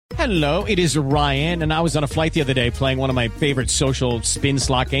Hello, it is Ryan, and I was on a flight the other day playing one of my favorite social spin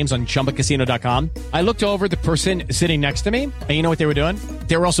slot games on ChumbaCasino.com. I looked over at the person sitting next to me, and you know what they were doing?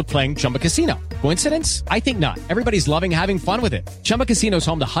 They were also playing Chumba Casino. Coincidence? I think not. Everybody's loving having fun with it. Chumba Casino is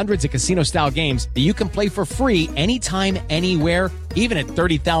home to hundreds of casino-style games that you can play for free anytime, anywhere, even at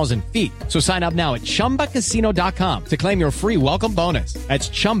 30,000 feet. So sign up now at ChumbaCasino.com to claim your free welcome bonus. That's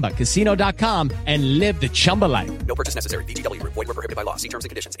ChumbaCasino.com and live the Chumba life. No purchase necessary. VGW. Void where prohibited by law. See terms and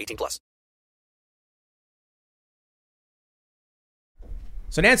conditions. 18+.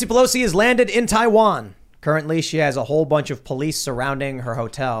 So Nancy Pelosi has landed in Taiwan. Currently, she has a whole bunch of police surrounding her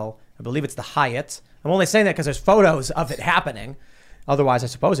hotel. I believe it's the Hyatt. I'm only saying that because there's photos of it happening. Otherwise, I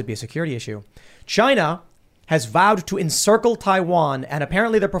suppose it'd be a security issue. China has vowed to encircle Taiwan, and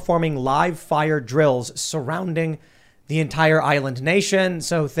apparently they're performing live fire drills surrounding the entire island nation.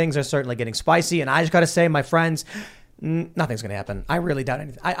 So things are certainly getting spicy. And I just got to say, my friends, nothing's going to happen. I really doubt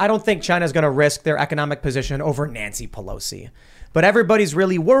anything. I don't think China's going to risk their economic position over Nancy Pelosi. But everybody's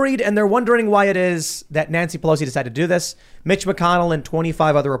really worried, and they're wondering why it is that Nancy Pelosi decided to do this. Mitch McConnell and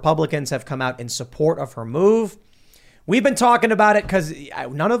 25 other Republicans have come out in support of her move. We've been talking about it because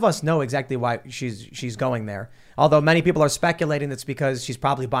none of us know exactly why she's going there. Although many people are speculating that's because she's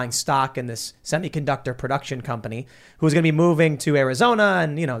probably buying stock in this semiconductor production company who's going to be moving to Arizona.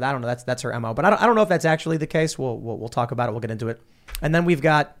 And, you know, I don't know. That's her MO. But I don't know if that's actually the case. We'll talk about it. We'll get into it. And then we've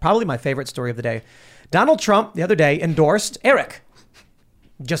got probably my favorite story of the day. Donald Trump the other day endorsed Eric.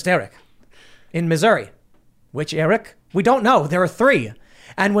 Just Eric. In Missouri. Which Eric? We don't know. There are 3.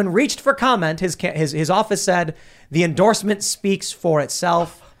 And when reached for comment, his office said, the endorsement speaks for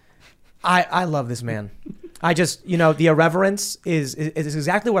itself. I love this man. I just, the irreverence is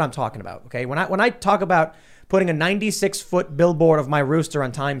exactly what I'm talking about. Okay. When I talk about putting a 96-foot billboard of my rooster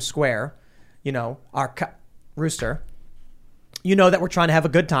on Times Square, our rooster, that we're trying to have a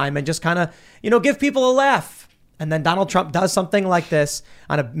good time and just kind of, give people a laugh. And then Donald Trump does something like this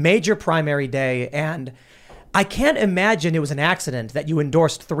on a major primary day. And I can't imagine it was an accident that you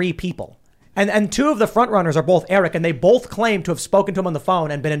endorsed 3 people. And 2 of the frontrunners are both Eric, and they both claim to have spoken to him on the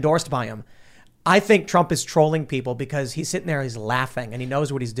phone and been endorsed by him. I think Trump is trolling people because he's sitting there, he's laughing, and he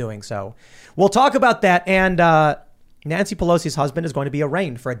knows what he's doing. So we'll talk about that. And Nancy Pelosi's husband is going to be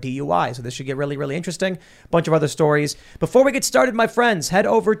arraigned for a DUI. So this should get really, really interesting. A bunch of other stories. Before we get started, my friends, head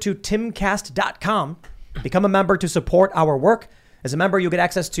over to timcast.com. Become a member to support our work. As a member, you'll get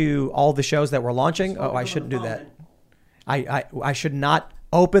access to all the shows that we're launching. Oh, I shouldn't do that. I should not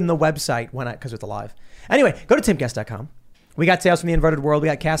open the website because it's live. Anyway, go to timcast.com. We got Tales from the Inverted World. We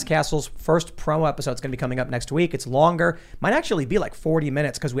got Cass Castle's first promo episode. It's going to be coming up next week. It's longer. Might actually be like 40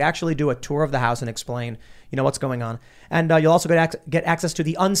 minutes because we actually do a tour of the house and explain, what's going on. And you'll also get access to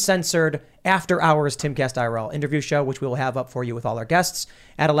the uncensored After Hours Timcast IRL interview show, which we will have up for you with all our guests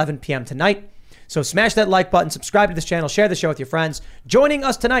at 11 p.m. tonight. So smash that like button, subscribe to this channel, share the show with your friends. Joining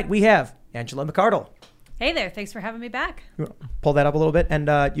us tonight, we have Angela McArdle. Hey there. Thanks for having me back. Pull that up a little bit.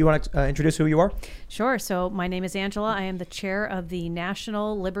 And you want to introduce who you are? Sure. So my name is Angela. I am the chair of the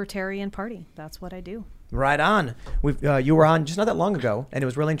National Libertarian Party. That's what I do. Right on. You were on just not that long ago, and it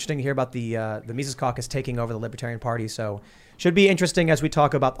was really interesting to hear about the Mises Caucus taking over the Libertarian Party. So should be interesting as we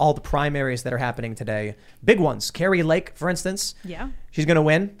talk about all the primaries that are happening today. Big ones. Carrie Lake, for instance. Yeah. She's going to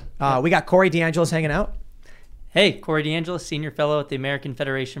win. We got Corey DeAngelis hanging out. Hey, Corey DeAngelis, Senior Fellow at the American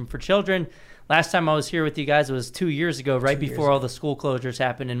Federation for Children. Last time I was here with you guys was 2 years ago, right before all the school closures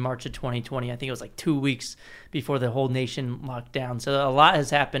happened in March of 2020. I think it was like 2 weeks before the whole nation locked down. So a lot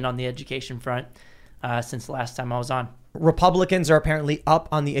has happened on the education front since the last time I was on. Republicans are apparently up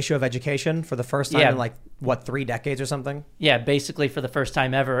on the issue of education for the first time in 3 decades or something? Yeah, basically for the first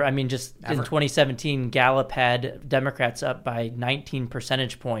time ever. I mean, just in 2017, Gallup had Democrats up by 19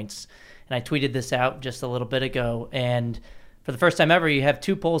 percentage points. And I tweeted this out just a little bit ago. And for the first time ever, you have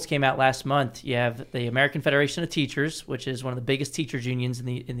 2 polls came out last month. You have the American Federation of Teachers, which is one of the biggest teachers unions in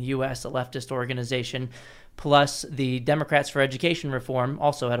the U.S., a leftist organization, plus the Democrats for Education Reform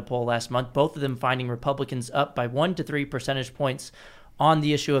also had a poll last month, both of them finding Republicans up by 1 to 3 percentage points on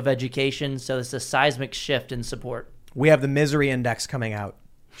the issue of education. So it's a seismic shift in support. We have the misery index coming out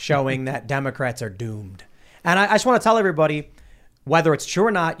showing that Democrats are doomed. And I just want to tell everybody, whether it's true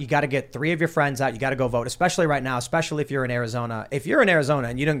or not, you got to get 3 of your friends out. You got to go vote, especially right now, especially if you're in Arizona. If you're in Arizona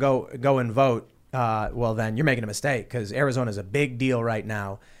and you didn't go and vote, well, then you're making a mistake because Arizona is a big deal right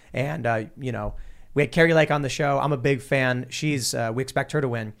now. And, we had Carrie Lake on the show. I'm a big fan. We expect her to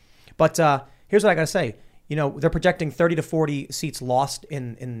win. But here's what I got to say. They're projecting 30 to 40 seats lost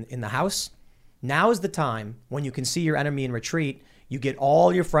in the House. Now is the time when you can see your enemy in retreat. You get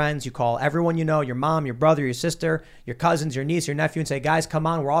all your friends, you call everyone you know, your mom, your brother, your sister, your cousins, your niece, your nephew, and say, guys, come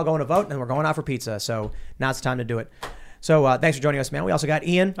on, we're all going to vote, and we're going out for pizza. So now it's time to do it. So thanks for joining us, man. We also got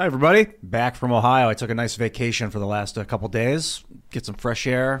Ian. Hi, everybody. Back from Ohio. I took a nice vacation for the last couple days. Get some fresh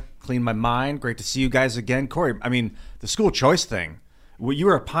air, clean my mind. Great to see you guys again. Corey, I mean, the school choice thing. Well, you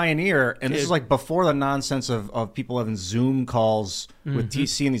were a pioneer, and this is like before the nonsense of people having Zoom calls with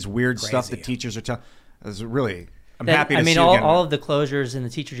seeing these weird stuff that teachers are telling. It's really... I'm happy to see you again. All of the closures and the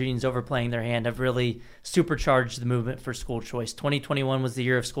teachers' unions overplaying their hand have really supercharged the movement for school choice. 2021 was the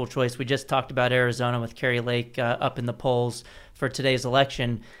year of school choice. We just talked about Arizona with Kari Lake up in the polls for today's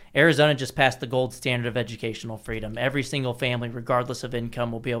election. Arizona just passed the gold standard of educational freedom. Every single family, regardless of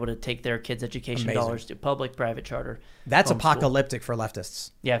income, will be able to take their kids' education dollars to public, private, charter. That's apocalyptic for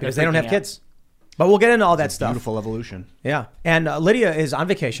leftists. Yeah, because they don't have kids. But we'll get into all that stuff. Beautiful evolution. Yeah. And Lydia is on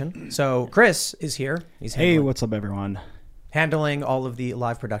vacation. So Chris is here. Hey, what's up, everyone? Handling all of the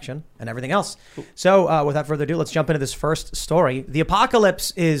live production and everything else. So without further ado, let's jump into this first story. The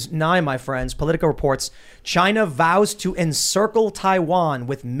apocalypse is nigh, my friends. Politico reports China vows to encircle Taiwan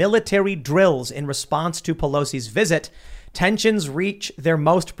with military drills in response to Pelosi's visit. Tensions reach their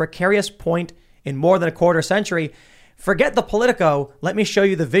most precarious point in more than a quarter century. Forget the Politico. Let me show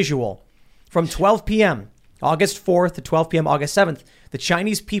you the visual. From 12 p.m., August 4th to 12 p.m., August 7th, the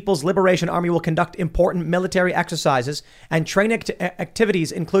Chinese People's Liberation Army will conduct important military exercises and training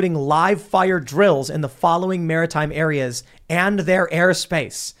activities, including live fire drills in the following maritime areas and their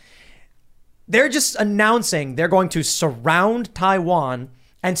airspace. They're just announcing they're going to surround Taiwan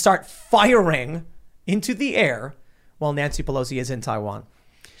and start firing into the air while Nancy Pelosi is in Taiwan.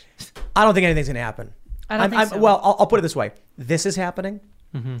 I don't think anything's going to happen. I don't think so. Well, I'll put it this way. This is happening.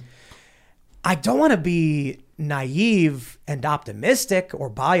 Mm-hmm. I don't want to be naive and optimistic or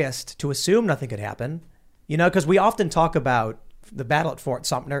biased to assume nothing could happen, because we often talk about the battle at Fort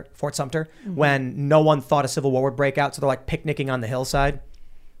Sumter, when no one thought a civil war would break out. So they're like picnicking on the hillside.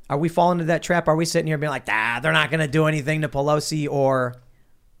 Are we falling into that trap? Are we sitting here being like, they're not going to do anything to Pelosi or...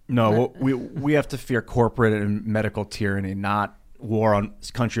 No, we have to fear corporate and medical tyranny, not war on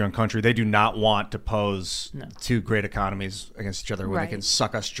country. They do not want to pose two great economies against each other where they can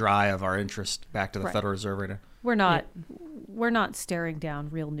suck us dry of our interest back to the Federal Reserve right now. We're not staring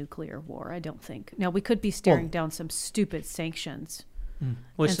down real nuclear war, I don't think. Now, we could be staring down some stupid sanctions.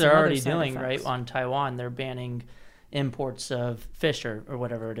 Which they're already doing, right? On Taiwan, they're banning imports of fish or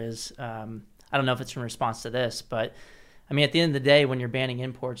whatever it is. I don't know if it's in response to this, but I mean, at the end of the day, when you're banning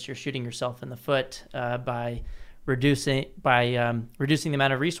imports, you're shooting yourself in the foot by reducing the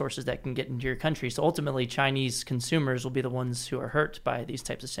amount of resources that can get into your country. So ultimately, Chinese consumers will be the ones who are hurt by these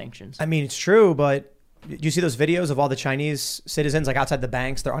types of sanctions. I mean, it's true, but do you see those videos of all the Chinese citizens like outside the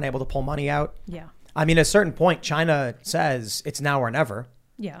banks? They're unable to pull money out. Yeah. I mean, at a certain point, China says it's now or never.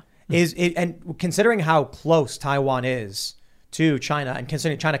 Yeah. And considering how close Taiwan is to China, and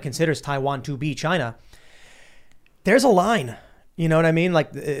considering China considers Taiwan to be China, there's a line. You know what I mean?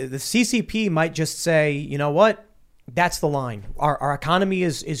 Like the CCP might just say, you know what? That's the line. Our economy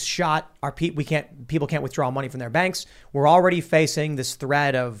is shot. People can't withdraw money from their banks. We're already facing this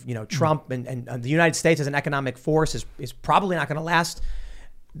threat of Trump and the United States as an economic force is probably not going to last.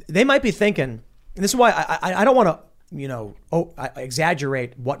 They might be thinking, and this is why I don't want to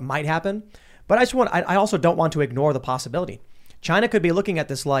exaggerate what might happen, but I also don't want to ignore the possibility. China could be looking at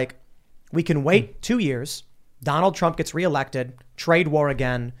this like, we can wait 2 years. Donald Trump gets reelected, trade war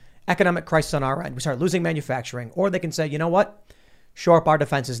again, economic crisis on our end. We start losing manufacturing. Or they can say, you know what? Shore up our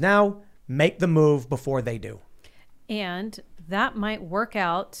defenses now, make the move before they do. And that might work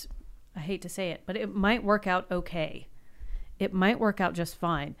out. I hate to say it, but it might work out okay. It might work out just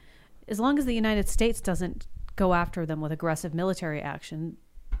fine. As long as the United States doesn't go after them with aggressive military action,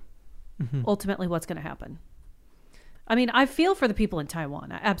 ultimately what's going to happen? I mean, I feel for the people in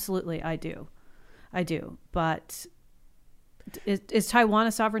Taiwan. Absolutely, I do. But is Taiwan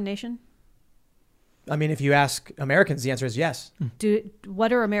a sovereign nation? I mean, if you ask Americans, the answer is yes.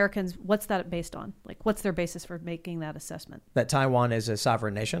 What are Americans? What's that based on? Like, what's their basis for making that assessment? That Taiwan is a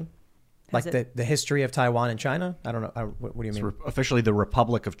sovereign nation? Like the history of Taiwan and China? I don't know. What do you mean? It's officially the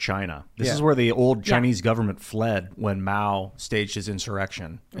Republic of China. This is where the old Chinese government fled when Mao staged his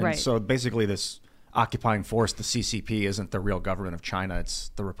insurrection. And so basically this occupying force, the CCP, isn't the real government of China. It's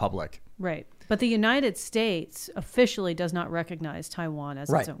the Republic. Right. But the United States officially does not recognize Taiwan as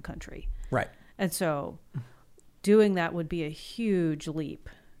its own country. Right. And so doing that would be a huge leap,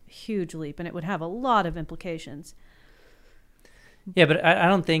 and it would have a lot of implications. Yeah, but I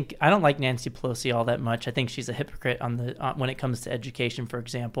don't like Nancy Pelosi all that much. I think she's a hypocrite when it comes to education, for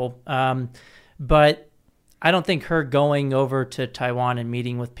example. But I don't think her going over to Taiwan and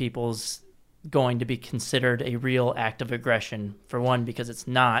meeting with people's going to be considered a real act of aggression, for one, because it's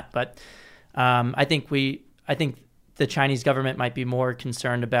not. But I think the Chinese government might be more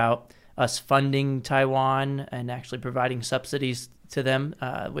concerned about us funding Taiwan and actually providing subsidies to them,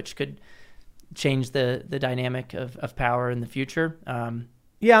 which could change the dynamic of power in the future.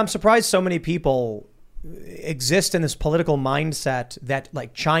 Yeah, I'm surprised so many people exist in this political mindset that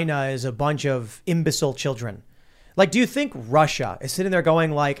like China is a bunch of imbecile children. Like, do you think Russia is sitting there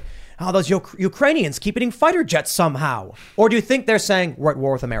going like, oh, those Ukrainians keep getting fighter jets somehow? Or do you think they're saying we're at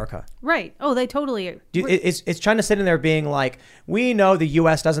war with America? Right. Oh, they totally. Is China sitting there being like, we know the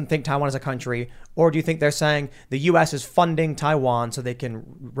U.S. doesn't think Taiwan is a country? Or do you think they're saying the U.S. is funding Taiwan so they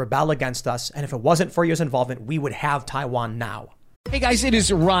can rebel against us? And if it wasn't for U.S. involvement, we would have Taiwan now. Hey guys, it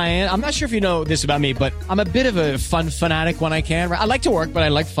is Ryan. I'm not sure if you know this about me, but I'm a bit of a fun fanatic when I can. I like to work, but I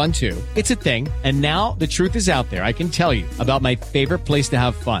like fun too. It's a thing. And now the truth is out there. I can tell you about my favorite place to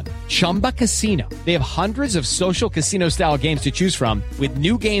have fun. Chumba Casino. They have hundreds of social casino style games to choose from with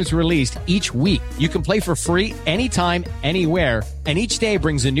new games released each week. You can play for free anytime, anywhere. And each day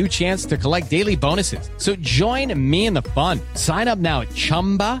brings a new chance to collect daily bonuses. So join me in the fun. Sign up now at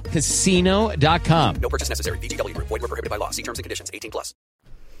ChumbaCasino.com. No purchase necessary. VGW Group. Void where prohibited by law. See terms and conditions. 18+.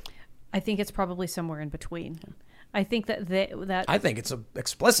 I think it's probably somewhere in between. I think that I think it's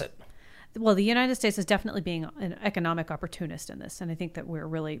explicit. Well, the United States is definitely being an economic opportunist in this, and I think that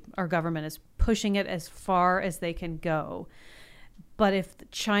our government is pushing it as far as they can go. But if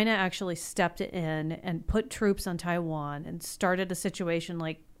China actually stepped in and put troops on Taiwan and started a situation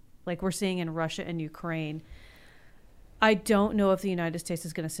like we're seeing in Russia and Ukraine, I don't know if the United States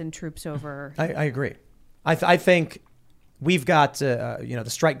is going to send troops over. I agree. I think we've got the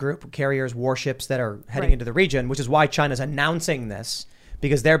strike group carriers, warships that are heading into the region, which is why China's announcing this,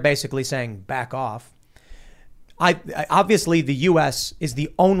 because they're basically saying back off. Obviously, the U.S. is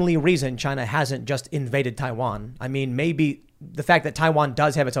the only reason China hasn't just invaded Taiwan. I mean, maybe the fact that Taiwan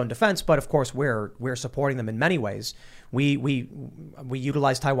does have its own defense, but of course we're supporting them in many ways. We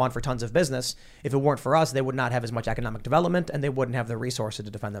utilize Taiwan for tons of business. If it weren't for us, they would not have as much economic development, and they wouldn't have the resources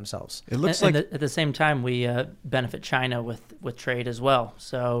to defend themselves. It looks and at the same time, we benefit China with trade as well.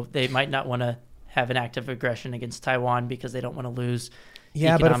 So they might not want to have an act of aggression against Taiwan because they don't want to lose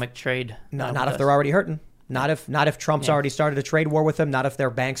economic trade. Not if they're already hurting. Not if Trump's already started a trade war with them. Not if their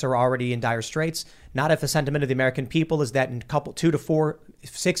banks are already in dire straits. Not if the sentiment of the American people is that in 2 to 4,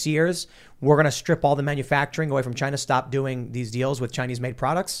 6 years, we're going to strip all the manufacturing away from China, stop doing these deals with Chinese-made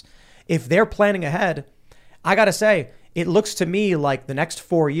products. If they're planning ahead, I got to say, it looks to me like the next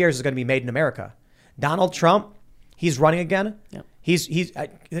 4 years is going to be made in America. Donald Trump, he's running again. Yep.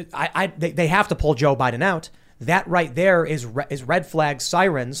 They have to pull Joe Biden out. That right there is red flag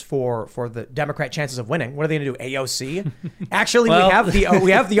sirens for the Democrat chances of winning. What are they going to do? AOC? Actually,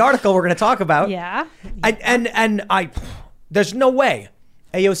 we have the article we're going to talk about. Yeah. And there's no way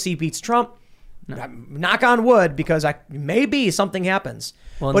AOC beats Trump. No. Knock on wood, because maybe something happens.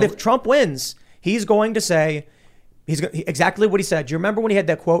 But if Trump wins, he's going to say exactly what he said. Do you remember when he had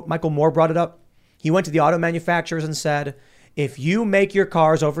that quote? Michael Moore brought it up. He went to the auto manufacturers and said, if you make your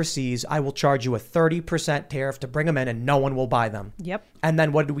cars overseas, I will charge you a 30% tariff to bring them in, and no one will buy them. Yep. And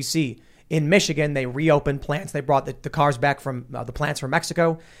then what did we see? In Michigan, they reopened plants. They brought the cars back from the plants from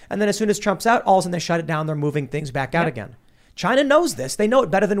Mexico. And then as soon as Trump's out, all of a sudden they shut it down. They're moving things back out again. China knows this. They know it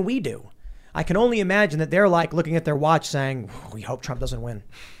better than we do. I can only imagine that they're like looking at their watch saying, we hope Trump doesn't win.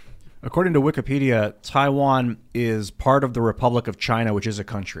 According to Wikipedia, Taiwan is part of the Republic of China, which is a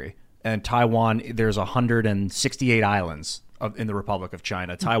country. And Taiwan, there's 168 islands in the Republic of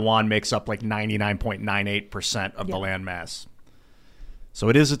China. Taiwan makes up like 99.98% of the landmass. So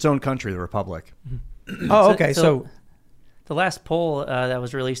it is its own country, the Republic. Oh, okay. So the last poll that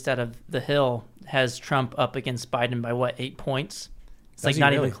was released out of The Hill has Trump up against Biden by 8 points? It's like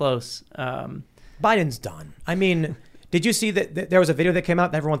not even close. Biden's done. I mean, did you see that there was a video that came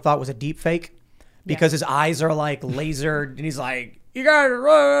out that everyone thought was a deep fake because his eyes are like lasered and he's like, you got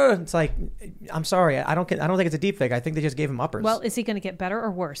it. It's like, I'm sorry, I don't think it's a deep fake. I think they just gave him uppers. Well, is he going to get better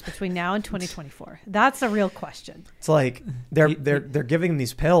or worse between now and 2024? That's the real question. It's like they're giving him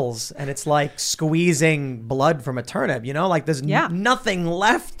these pills, and it's like squeezing blood from a turnip. You know, like there's nothing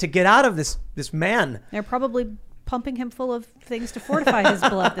left to get out of this man. They're probably pumping him full of things to fortify his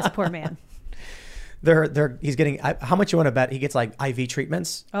blood. This poor man. He's getting, how much you want to bet he gets like IV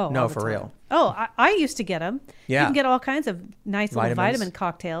treatments? Oh, no, for real. Oh, I used to get them. Yeah. You can get all kinds of nice little vitamin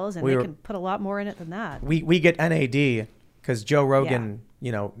cocktails, and they can put a lot more in it than that. We get NAD because Joe Rogan,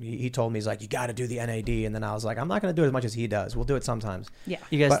 he told me, he's like, you got to do the NAD. And then I was like, I'm not going to do it as much as he does. We'll do it sometimes. Yeah.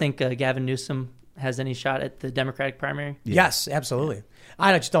 You guys think Gavin Newsom has any shot at the Democratic primary? Yes, absolutely.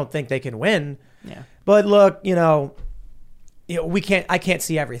 I just don't think they can win. Yeah. But look, I can't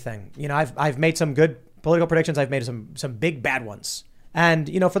see everything. I've made some good political predictions. I've made some big bad ones. And,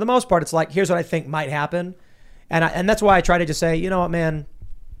 for the most part, it's like, here's what I think might happen. And that's why I try to just say, you know what, man,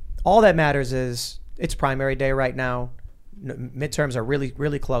 all that matters is it's primary day right now. Midterms are really,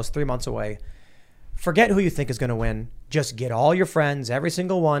 really close, 3 months away. Forget who you think is going to win. Just get all your friends, every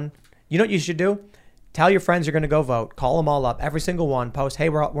single one. You know what you should do? Tell your friends you're going to go vote. Call them all up, every single one. Post, hey,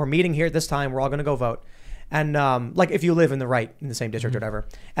 we're meeting here at this time. We're all going to go vote. And like if you live in the same district or whatever.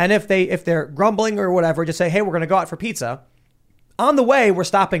 And if they're grumbling or whatever, just say, hey, we're going to go out for pizza. On the way, we're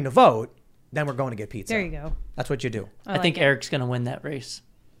stopping to vote. Then we're going to get pizza. There you go. That's what you do. I think Eric's going to win that race.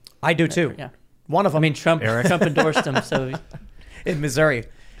 I do too. Yeah. One of them. I mean, Trump endorsed him, so in Missouri.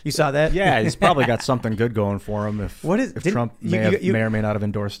 You saw that? Yeah, he's probably got something good going for him if Trump may or may not have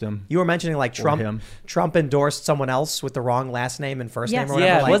endorsed him. You were mentioning like Trump endorsed someone else with the wrong last name and first name or whatever.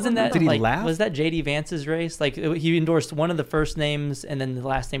 Yeah, like, wasn't that did he laugh? Was that JD Vance's race? Like he endorsed one of the first names and then the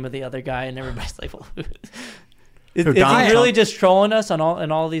last name of the other guy, and everybody's like, well, is he really just trolling us on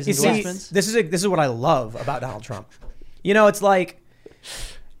all these endorsements? This is what I love about Donald Trump. It's like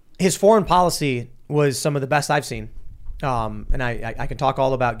his foreign policy was some of the best I've seen. And I can talk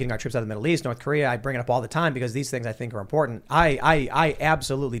all about getting our troops out of the Middle East, North Korea. I bring it up all the time because these things I think are important. I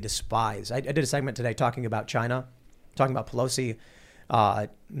absolutely despise. I did a segment today talking about China, talking about Pelosi,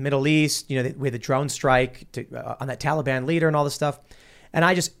 Middle East. We had the drone strike on that Taliban leader and all this stuff. And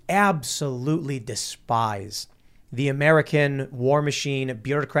I just absolutely despise the American war machine,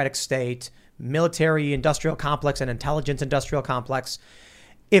 bureaucratic state, military industrial complex, and intelligence industrial complex.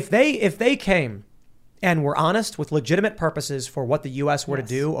 If they came and were honest with legitimate purposes for what the U.S. were to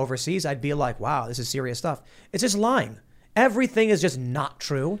do overseas, I'd be like, wow, this is serious stuff. It's just lying. Everything is just not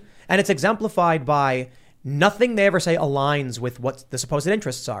true. And it's exemplified by nothing they ever say aligns with what the supposed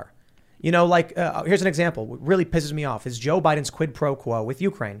interests are. Here's an example. What really pisses me off is Joe Biden's quid pro quo with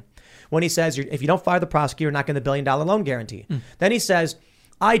Ukraine. When he says, if you don't fire the prosecutor, you're not getting the $1 billion loan guarantee. Then he says,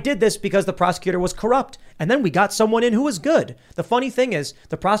 I did this because the prosecutor was corrupt. And then we got someone in who was good. The funny thing is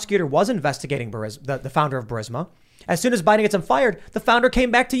the prosecutor was investigating the founder of Burisma. As soon as Biden gets him fired, the founder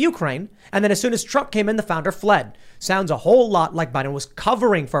came back to Ukraine. And then as soon as Trump came in, the founder fled. Sounds a whole lot like Biden was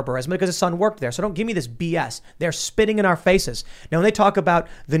covering for Burisma because his son worked there. So don't give me this BS. They're spitting in our faces. Now, when they talk about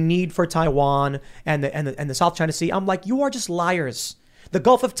the need for Taiwan and the South China Sea, I'm like, you are just liars. The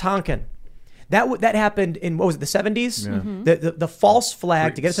Gulf of Tonkin. That happened in, what was it, the 70s? Yeah. Mm-hmm. The false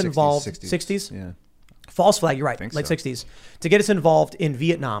flag to get us involved. 60s? Yeah. False flag, you're right, late 60s. To get us involved in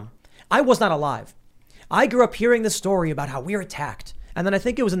Vietnam. I was not alive. I grew up hearing this story about how we were attacked. And then I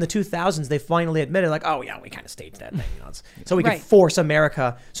think it was in the 2000s they finally admitted, like, oh, yeah, we kind of staged that thing. So we could force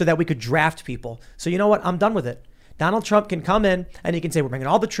America so that we could draft people. So you know what? I'm done with it. Donald Trump can come in and he can say, we're bringing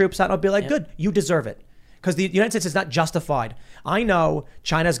all the troops out. And I'll be like, good, you deserve it. Because the United States is not justified. I know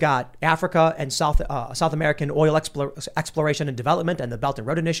China's got Africa and South American oil exploration and development and the Belt and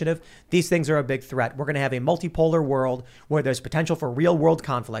Road Initiative. These things are a big threat. We're going to have a multipolar world where there's potential for real world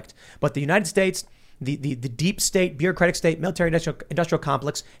conflict. But the United States, the deep state, bureaucratic state, military industrial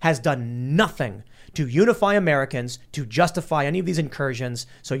complex has done nothing to unify Americans, to justify any of these incursions.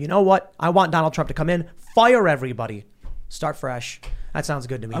 So you know what? I want Donald Trump to come in, fire everybody, start fresh. That sounds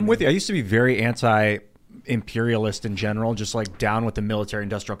good to me. I'm with you. I used to be very anti-imperialist in general, just like down with the military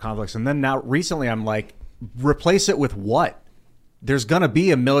industrial complex. And then now recently I'm like, replace it with what? There's going to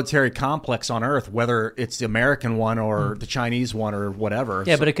be a military complex on Earth, whether it's the American one or the Chinese one or whatever.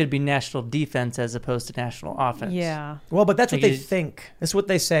 Yeah, but it could be national defense as opposed to national offense. Yeah. Well, but that's what they think. That's what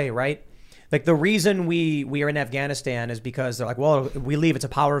they say, right? Like the reason we are in Afghanistan is because they're like, well, we leave, it's a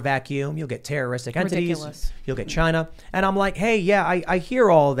power vacuum. You'll get terroristic entities. Ridiculous. You'll get China. And I'm like, hey, yeah, I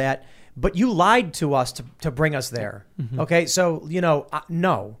hear all that. But you lied to us to bring us there. Mm-hmm. Okay, so,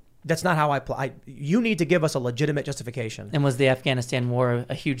 no, that's not how I play. You need to give us a legitimate justification. And was the Afghanistan war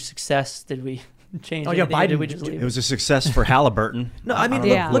a huge success? Did we change anything? Biden, did we just leave? It was a success for Halliburton. No, I mean,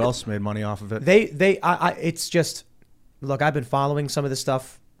 who else made money off of it? It's just, look, I've been following some of this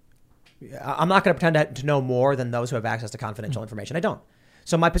stuff. I'm not going to pretend to know more than those who have access to confidential information. I don't.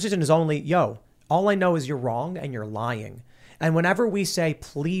 So my position is only, all I know is you're wrong and you're lying. And whenever we say,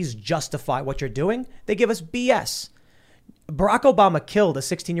 please justify what you're doing, they give us BS. Barack Obama killed a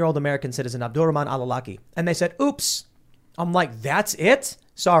 16-year-old American citizen, Abdurrahman al-Awlaki. And they said, oops. I'm like, that's it?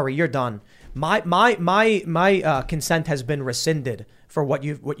 Sorry, you're done. My consent has been rescinded for what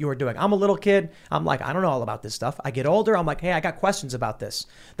you were doing. I'm a little kid. I'm like, I don't know all about this stuff. I get older. I'm like, hey, I got questions about this.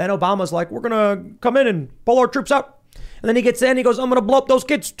 Then Obama's like, we're going to come in and pull our troops out. And then he gets in. He goes, I'm going to blow up those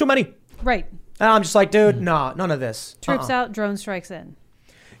kids. Too many. Right. And I'm just like, dude, no, none of this. Troops out, drone strikes in.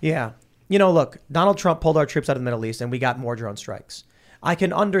 Yeah. You know, look, Donald Trump pulled our troops out of the Middle East and we got more drone strikes. I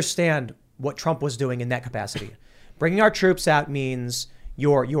can understand what Trump was doing in that capacity. Bringing our troops out means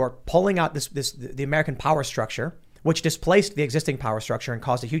you're pulling out the American power structure, which displaced the existing power structure and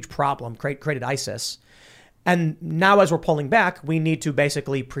caused a huge problem, created ISIS. And now as we're pulling back, we need to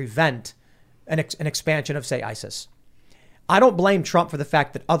basically prevent an expansion of, say, ISIS. I don't blame Trump for the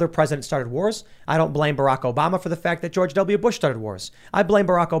fact that other presidents started wars. I don't blame Barack Obama for the fact that George W. Bush started wars. I blame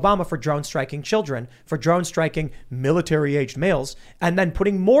Barack Obama for drone striking children, for drone striking military-aged males, and then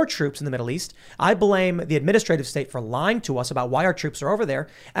putting more troops in the Middle East. I blame the administrative state for lying to us about why our troops are over there.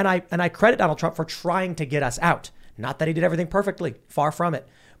 And I credit Donald Trump for trying to get us out. Not that he did everything perfectly, far from it.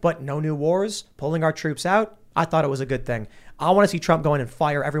 But no new wars, pulling our troops out, I thought it was a good thing. I want to see Trump go in and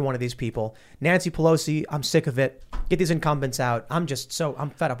fire every one of these people. Nancy Pelosi, I'm sick of it. Get these incumbents out. I'm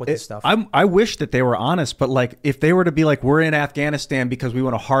fed up with this stuff. I wish that they were honest, but like if they were to be like, we're in Afghanistan because we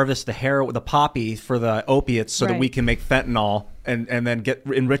want to harvest the poppy for the opiates so that we can make fentanyl and then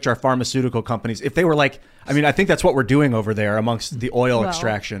enrich our pharmaceutical companies. If they were like, I mean, I think that's what we're doing over there amongst the oil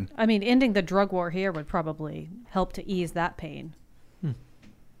extraction. I mean, ending the drug war here would probably help to ease that pain.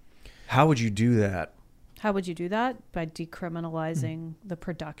 How would you do that? How would you do that? By decriminalizing the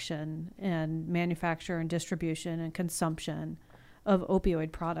production and manufacture and distribution and consumption of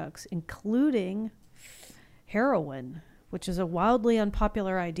opioid products, including heroin, which is a wildly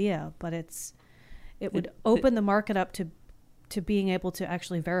unpopular idea, but it would open the market up to being able to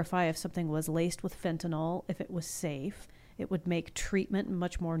actually verify if something was laced with fentanyl, if it was safe. It would make treatment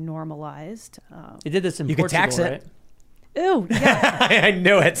much more normalized. They did this in you Portugal, could tax right? it. Ooh, yeah. I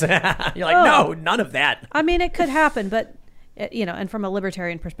knew it. You're like, no, none of that. I mean, it could happen, but, and from a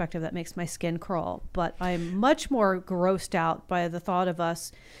libertarian perspective, that makes my skin crawl. But I'm much more grossed out by the thought of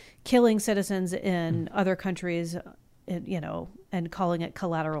us killing citizens in other countries, and calling it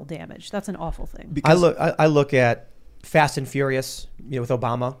collateral damage. That's an awful thing. I look at Fast and Furious, with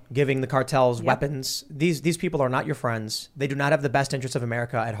Obama giving the cartels weapons. These people are not your friends. They do not have the best interests of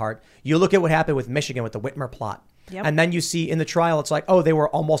America at heart. You look at what happened with Michigan with the Whitmer plot. Yep. And then you see in the trial, it's like, oh, they were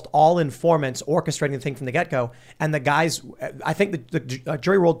almost all informants orchestrating the thing from the get-go. And the guys, I think the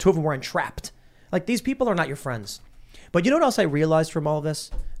jury ruled 2 of them were entrapped. Like, these people are not your friends. But you know what else I realized from all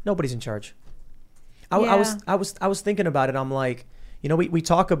this? Nobody's in charge. I was thinking about it. I'm like, we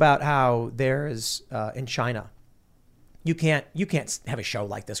talk about how there's in China, you can't have a show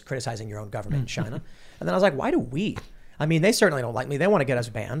like this criticizing your own government in China. And then I was like, why do we? I mean, they certainly don't like me. They want to get us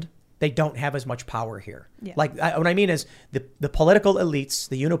banned. They don't have as much power here. Yeah. What I mean is the political elites,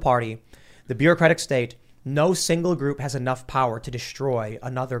 the uniparty, the bureaucratic state, no single group has enough power to destroy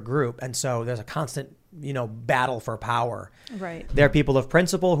another group. And so there's a constant, battle for power. Right. There are people of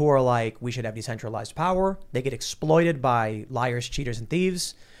principle who are like, we should have decentralized power. They get exploited by liars, cheaters, and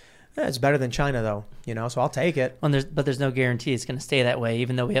thieves. It's better than China, though, so I'll take it. But there's no guarantee it's going to stay that way.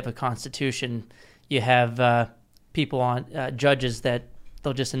 Even though we have a constitution, you have people on judges that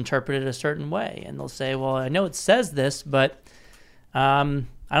they'll just interpret it a certain way, and they'll say, well, I know it says this, but I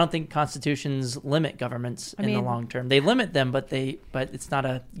don't think constitutions limit governments in the long term. They limit them, but it's not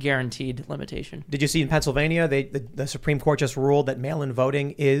a guaranteed limitation. Did you see in Pennsylvania, the Supreme Court just ruled that mail-in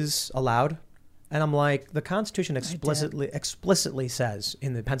voting is allowed? And I'm like, the Constitution explicitly says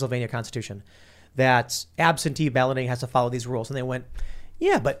in the Pennsylvania Constitution that absentee balloting has to follow these rules. And they went,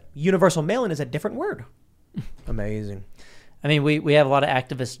 yeah, but universal mail-in is a different word. Amazing. I mean, we have a lot of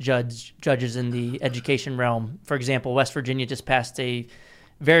activist judges in the education realm. For example, West Virginia just passed a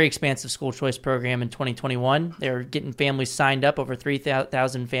very expansive school choice program in 2021. They're getting families signed up. Over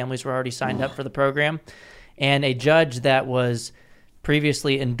 3,000 families were already signed up for the program. And a judge that was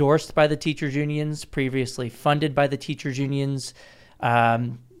previously endorsed by the teachers' unions, previously funded by the teachers' unions, a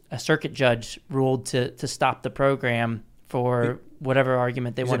circuit judge ruled to stop the program for whatever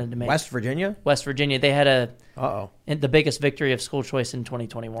argument they wanted to make. West Virginia? West Virginia. They had the biggest victory of school choice in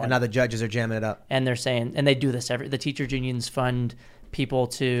 2021. And now the judges are jamming it up. And they're saying, and they do this the teachers unions fund people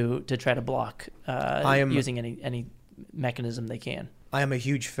to try to block using any mechanism they can. I am a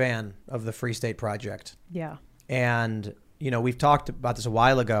huge fan of the Free State Project. Yeah. And, we've talked about this a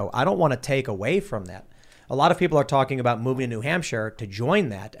while ago. I don't want to take away from that. A lot of people are talking about moving to New Hampshire to join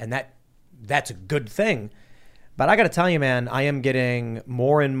that, and that's a good thing. But I got to tell you, man, I am getting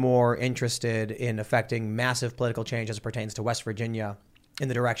more and more interested in affecting massive political change as it pertains to West Virginia in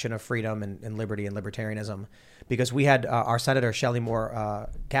the direction of freedom and liberty and libertarianism, because we had our Senator Shelley Moore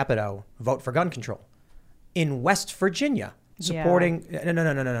Capito vote for gun control in West Virginia, supporting. Yeah.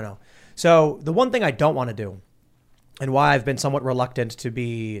 No. So the one thing I don't want to do, and why I've been somewhat reluctant to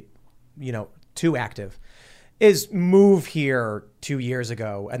be, too active, is move here 2 years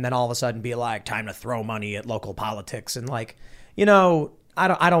ago and then all of a sudden be like, time to throw money at local politics. And like, you know,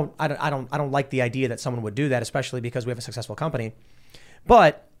 I don't like the idea that someone would do that, especially because we have a successful company.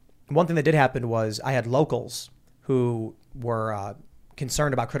 But one thing that did happen was I had locals who were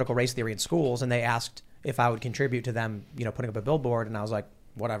concerned about critical race theory in schools, and they asked if I would contribute to them, you know, putting up a billboard. And I was like,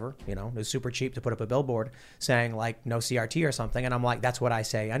 whatever, you know, it was super cheap to put up a billboard saying like no CRT or something. And I'm like, that's what I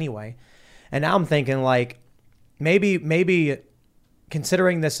say anyway. And now I'm thinking like, maybe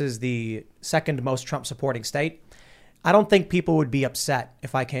considering this is the second most Trump supporting state, I don't think people would be upset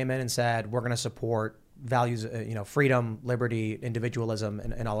if I came in and said, we're going to support values, you know, freedom, liberty, individualism,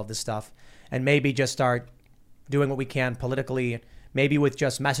 and all of this stuff. And maybe just start doing what we can politically, maybe with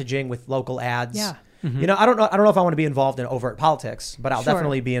just messaging, with local ads. Yeah. You know, I don't know if I want to be involved in overt politics, but I'll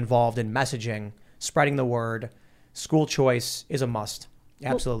definitely be involved in messaging, spreading the word. School choice is a must.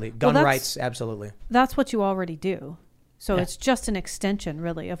 Absolutely. Gun rights, absolutely. That's what you already do. So it's just an extension,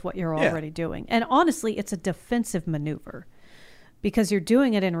 really, of what you're already doing. And honestly, it's a defensive maneuver because you're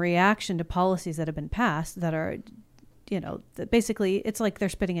doing it in reaction to policies that have been passed that are, you know, that basically it's like they're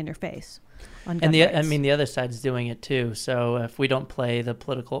spitting in your face on gun rights. I mean, the other side's doing it too. So if we don't play the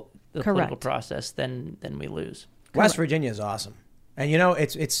political process, then we lose. West Virginia is awesome. And you know,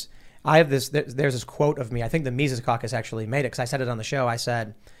 it's I have this, there's this quote of me. I think the Mises Caucus actually made it because I said it on the show. I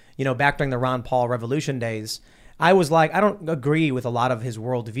said, you know, back during the Ron Paul Revolution days, I was like, I don't agree with a lot of his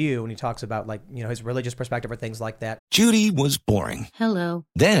worldview when he talks about like, you know, his religious perspective or things like that. Judy was boring. Hello.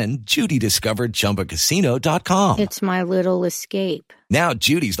 Then Judy discovered ChumbaCasino.com. It's my little escape. Now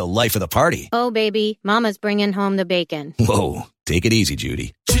Judy's the life of the party. Oh, baby, mama's bringing home the bacon. Whoa, take it easy,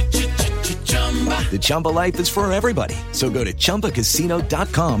 Judy. The Chumba life is for everybody. So go to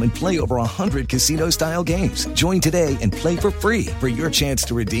ChumbaCasino.com and play over 100 casino-style games. Join today and play for free for your chance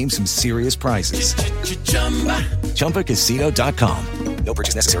to redeem some serious prizes. ChumbaCasino.com. No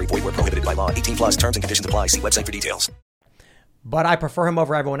purchase necessary. Void where prohibited by law. 18 plus terms and conditions apply. See website for details. But I prefer him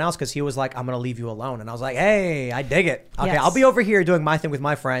over everyone else because he was like, I'm going to leave you alone. And I was like, hey, I dig it. Okay, Yes. I'll be over here doing my thing with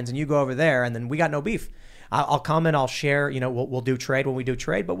my friends and you go over there and then we got no beef. I'll come and I'll share, you know, we'll do trade when we do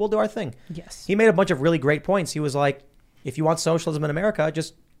trade, but we'll do our thing. Yes. He made a bunch of really great points. He was like, if you want socialism in America,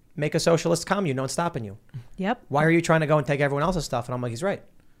 just make a socialist commune. No one's stopping you. Yep. Why are you trying to go and take everyone else's stuff? And I'm like, he's right.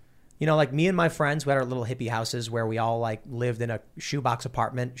 You know, like me and my friends, we had our little hippie houses where we all like lived in a shoebox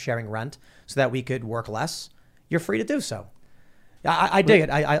apartment sharing rent so that we could work less. You're free to do so. I dig it.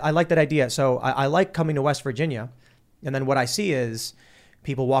 I like that idea. So I like coming to West Virginia. And then what I see is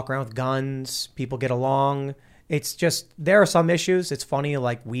people walk around with guns. People get along. It's just, there are some issues. It's funny,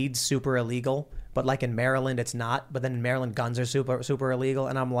 like weed's super illegal, but like in Maryland, it's not. But then in Maryland, guns are super illegal.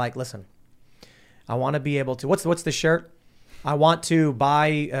 And I'm like, listen, I want to be able to, what's the shirt? I want to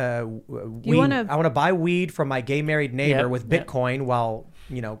buy weed. I want to buy weed from my gay married neighbor with Bitcoin while,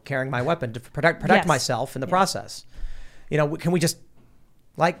 you know, carrying my weapon to protect myself in the process. You know, can we just,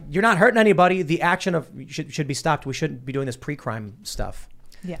 like, you're not hurting anybody. The action of should be stopped. We shouldn't be doing this pre-crime stuff.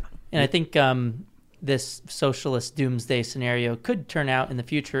 Yeah. And I think this socialist doomsday scenario could turn out in the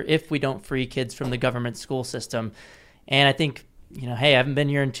future if we don't free kids from the government school system. And I think, you know, hey, I haven't been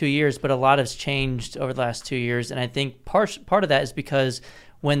here in 2 years, but a lot has changed over the last 2 years. And I think part of that is because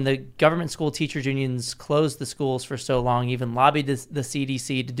when the government school teachers unions closed the schools for so long, even lobbied the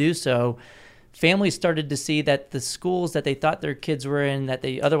CDC to do so, families started to see that the schools that they thought their kids were in, that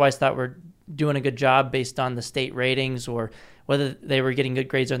they otherwise thought were doing a good job based on the state ratings or whether they were getting good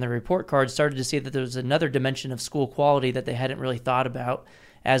grades on their report cards, started to see that there was another dimension of school quality that they hadn't really thought about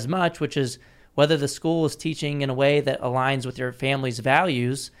as much, which is whether the school is teaching in a way that aligns with your family's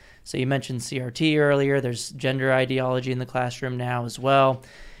values. So you mentioned CRT earlier. There's gender ideology in the classroom now as well.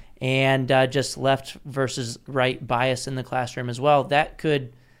 And just left versus right bias in the classroom as well. That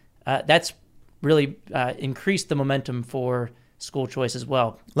could, that's really increased the momentum for school choice as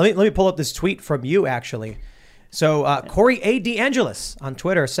well. Let me pull up this tweet from you, actually. So Corey A. DeAngelis on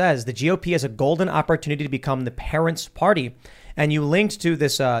Twitter says the GOP has a golden opportunity to become the parents' party. And you linked to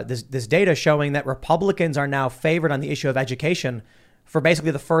this this data showing that Republicans are now favored on the issue of education for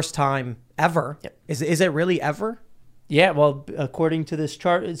basically the first time ever. Yep. Is it really ever? Yeah, well, according to this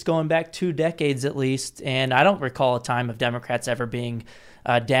chart, it's going back 2 decades at least. And I don't recall a time of Democrats ever being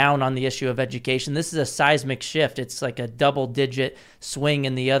down on the issue of education. This is a seismic shift. It's like a double-digit swing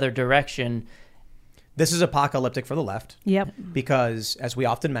in the other direction. This is apocalyptic for the left. Yep. Because, as we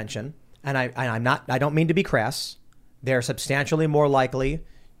often mention, and I don't mean to be crass, they're substantially more likely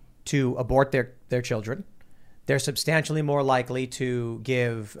to abort their children. They're substantially more likely to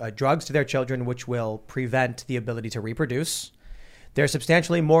give drugs to their children, which will prevent the ability to reproduce. they're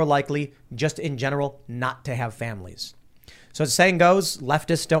substantially more likely, just in general, not to have families. So as the saying goes,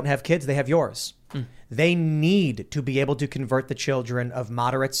 leftists don't have kids, they have yours. They need to be able to convert the children of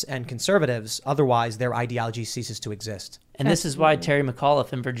moderates and conservatives. Otherwise, their ideology ceases to exist. And this is why Terry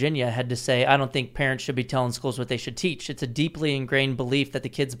McAuliffe in Virginia had to say, I don't think parents should be telling schools what they should teach. It's a deeply ingrained belief that the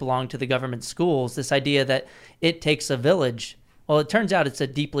kids belong to the government schools. This idea that it takes a village. Well, it turns out it's a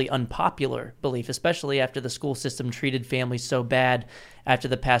deeply unpopular belief, especially after the school system treated families so bad after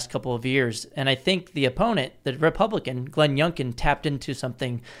the past couple of years. And I think the opponent, the Republican, Glenn Youngkin, tapped into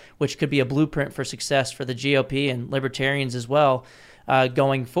something which could be a blueprint for success for the GOP and libertarians as well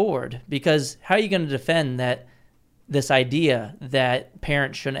going forward. Because how are you going to defend this idea that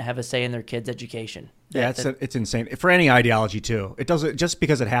parents shouldn't have a say in their kids' education? Yeah, it's insane for any ideology too. It doesn't just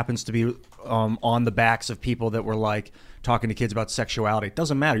because it happens to be on the backs of people that were like talking to kids about sexuality. It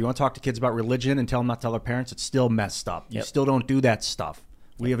doesn't matter. You want to talk to kids about religion and tell them not to tell their parents? It's still messed up. You still don't do that stuff.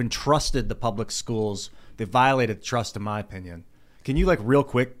 We have entrusted the public schools. They violated trust, in my opinion. Can you real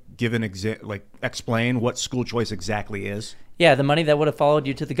quick give an explain what school choice exactly is? Yeah, the money that would have followed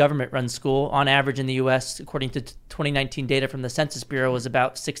you to the government-run school, on average in the U.S., according to 2019 data from the Census Bureau, was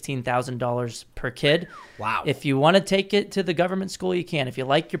about $16,000 per kid. Wow. If you want to take it to the government school, you can. If you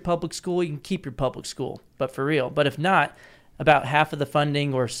like your public school, you can keep your public school, but for real. But if not, about half of the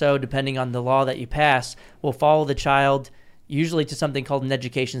funding or so, depending on the law that you pass, will follow the child usually to something called an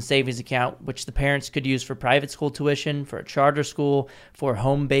education savings account, which the parents could use for private school tuition, for a charter school, for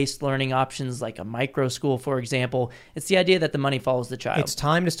home-based learning options like a micro school, for example. It's the idea that the money follows the child. It's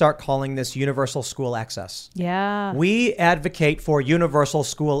time to start calling this universal school access. Yeah. We advocate for universal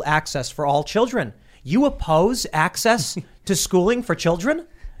school access for all children. You oppose access to schooling for children?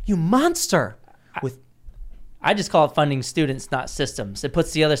 You monster. I just call it funding students, not systems. It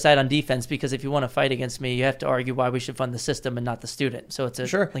puts the other side on defense because if you want to fight against me, you have to argue why we should fund the system and not the student. So it's a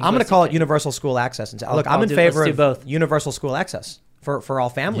sure. I'm going to call it universal school access. And look, I'm in favor of both. Universal school access for all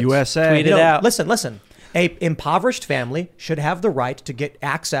families. USA. Tweet it out. Listen. A impoverished family should have the right to get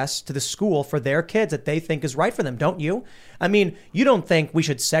access to the school for their kids that they think is right for them, don't you? I mean, you don't think we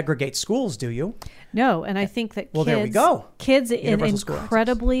should segregate schools, do you? No, and I think that there we go. Kids in Universal school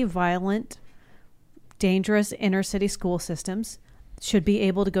incredibly violent, dangerous inner city school systems should be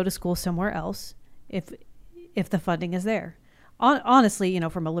able to go to school somewhere else if the funding is there. Honestly,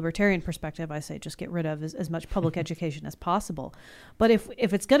 from a libertarian perspective, I say just get rid of as much public education as possible. But if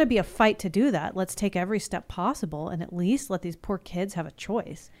it's going to be a fight to do that, let's take every step possible and at least let these poor kids have a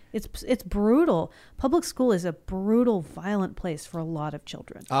choice. It's brutal. Public school is a brutal, violent place for a lot of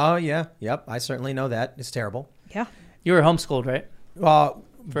children. Oh, yeah. Yep. I certainly know that. It's terrible. Yeah. You were homeschooled, right?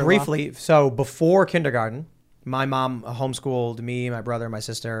 Briefly. So before kindergarten, my mom homeschooled me, my brother, my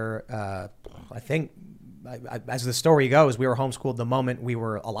sister. I think, as the story goes, we were homeschooled the moment we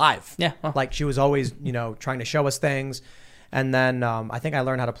were alive. Yeah. Well. Like she was always, trying to show us things. And then I think I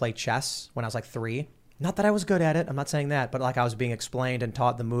learned how to play chess when I was 3. Not that I was good at it. I'm not saying that, but I was being explained and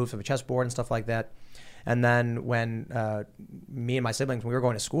taught the moves of a chessboard and stuff like that. And then when me and my siblings, when we were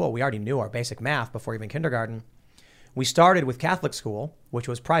going to school, we already knew our basic math before even kindergarten. We started with Catholic school, which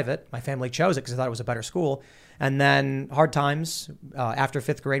was private. My family chose it because they thought it was a better school. And then hard times. After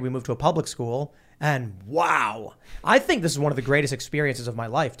 5th grade, we moved to a public school. And wow, I think this is one of the greatest experiences of my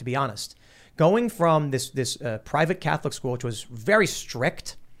life, to be honest. Going from this private Catholic school, which was very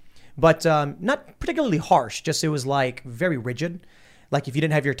strict, but not particularly harsh. Just it was very rigid. Like if you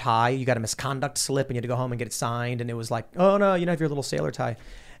didn't have your tie, you got a misconduct slip and you had to go home and get it signed. And it was like, oh no, you don't have your little sailor tie.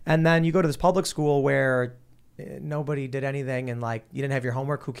 And then you go to this public school where nobody did anything and you didn't have your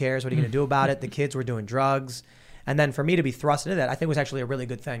homework. Who cares? What are you going to do about it? The kids were doing drugs. And then for me to be thrust into that, I think was actually a really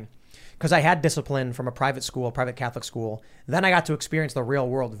good thing because I had discipline from a private Catholic school. Then I got to experience the real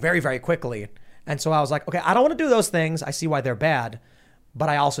world very, very quickly. And so I was like, okay, I don't want to do those things. I see why they're bad, but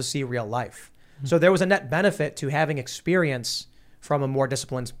I also see real life. Mm-hmm. So there was a net benefit to having experience from a more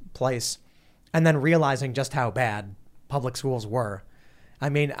disciplined place and then realizing just how bad public schools were. I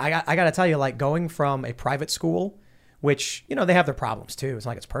mean, I got to tell you, going from a private school, which, they have their problems too. It's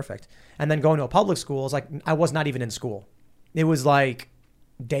not like it's perfect. And then going to a public school is I was not even in school. It was like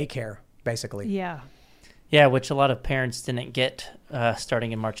daycare, basically. Yeah. Yeah, which a lot of parents didn't get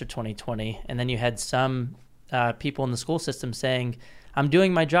starting in March of 2020. And then you had some people in the school system saying, I'm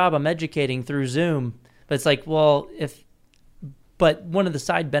doing my job, I'm educating through Zoom. But it's but one of the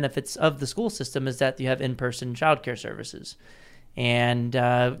side benefits of the school system is that you have in-person childcare services. And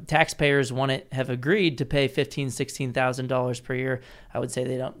taxpayers have agreed to pay $15,000, $16,000 per year. I would say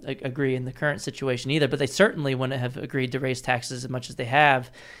they don't agree in the current situation either, but they certainly wouldn't have agreed to raise taxes as much as they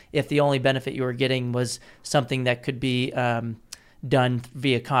have if the only benefit you were getting was something that could be done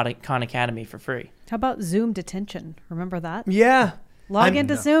via Khan Academy for free. How about Zoom detention? Remember that? Yeah. Log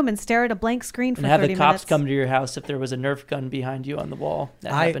into Zoom and stare at a blank screen for And have 30 the cops minutes. come to your house if there was a Nerf gun behind you on the wall.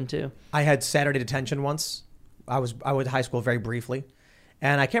 That happened too. I had Saturday detention once. I went to high school very briefly,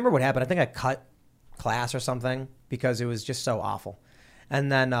 and I can't remember what happened. I think I cut class or something because it was just so awful. And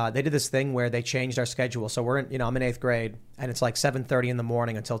then they did this thing where they changed our schedule. So I'm in 8th grade, and it's like 7:30 in the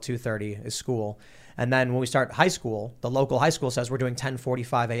morning until 2:30 is school. And then when we start high school, the local high school says we're doing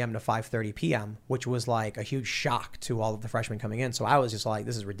 10:45 a.m. to 5:30 p.m., which was like a huge shock to all of the freshmen coming in. So I was just like,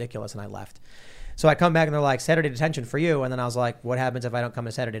 this is ridiculous, and I left. So I come back and they're like, Saturday detention for you. And then I was like, what happens if I don't come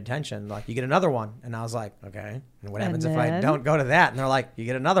to Saturday detention? Like, you get another one. And I was like, okay. And what happens if I don't go to that? And they're like, you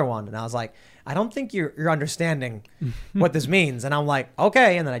get another one. And I was like, I don't think you're understanding what this means. And I'm like,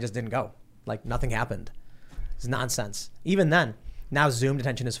 okay. And then I just didn't go. Like, nothing happened. It's nonsense. Even then, now Zoom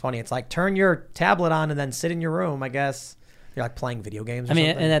detention is funny. It's like, turn your tablet on and then sit in your room, I guess. You're like playing video games or something.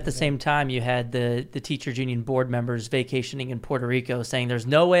 And at the same time, you had the teachers union board members vacationing in Puerto Rico saying there's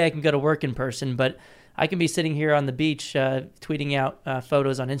no way I can go to work in person, but I can be sitting here on the beach tweeting out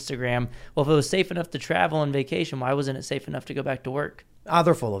photos on Instagram. Well, if it was safe enough to travel on vacation, why wasn't it safe enough to go back to work?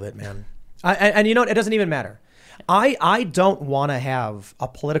 They're full of it, man. And you know, it doesn't even matter. I don't want to have a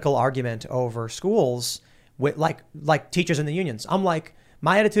political argument over schools with like teachers in the unions. I'm like,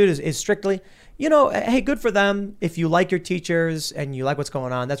 my attitude is strictly, you know, hey, good for them. If you like your teachers and you like what's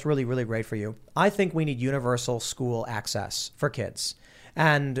going on, that's really, really great for you. I think we need universal school access for kids.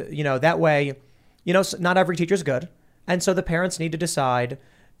 And, you know, that way, you know, not every teacher is good. And so the parents need to decide,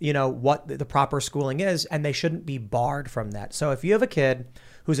 you know, what the proper schooling is, and they shouldn't be barred from that. So if you have a kid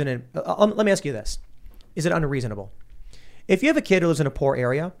who's let me ask you this. Is it unreasonable? If you have a kid who lives in a poor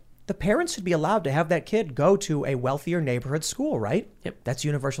area, the parents should be allowed to have that kid go to a wealthier neighborhood school, right? Yep. That's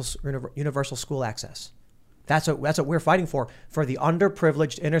universal school access. That's what we're fighting for the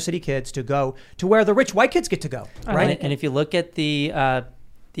underprivileged inner city kids to go to where the rich white kids get to go, right? And if you look at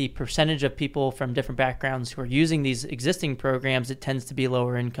the percentage of people from different backgrounds who are using these existing programs, it tends to be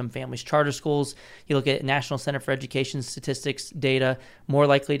lower income families. Charter schools, you look at National Center for Education Statistics data, more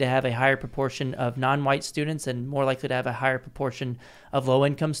likely to have a higher proportion of non-white students and more likely to have a higher proportion of low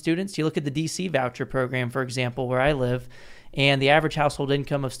income students. You look at the DC voucher program, for example, where I live, and the average household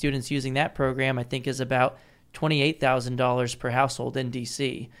income of students using that program, I think, is about $28,000 per household in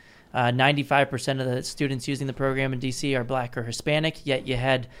DC. 95% of the students using the program in D.C. are black or Hispanic, yet you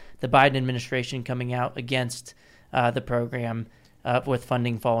had the Biden administration coming out against the program with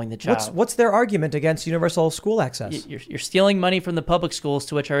funding following the child. What's their argument against universal school access? You're stealing money from the public schools,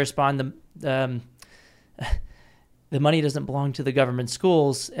 to which I respond, the money doesn't belong to the government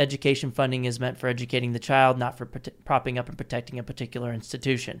schools. Education funding is meant for educating the child, not for propping up and protecting a particular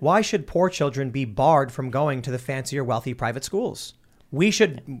institution. Why should poor children be barred from going to the fancier, wealthy private schools? We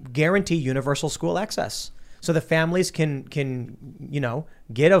should guarantee universal school access so the families can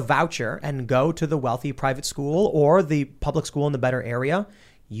get a voucher and go to the wealthy private school or the public school in the better area.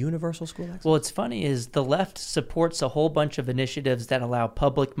 Universal school access. Well, what's funny is the left supports a whole bunch of initiatives that allow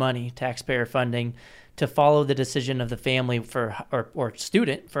public money, taxpayer funding, to follow the decision of the family or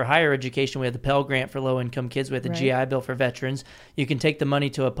student for higher education. We have the Pell Grant for low-income kids. We have the GI Bill for veterans. You can take the money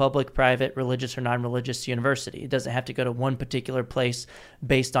to a public, private, religious, or non-religious university. It doesn't have to go to one particular place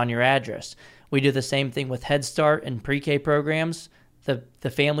based on your address. We do the same thing with Head Start and pre-K programs.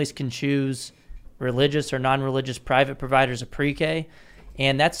 The families can choose religious or non-religious private providers of pre-K,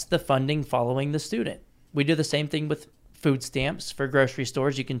 and that's the funding following the student. We do the same thing with food stamps for grocery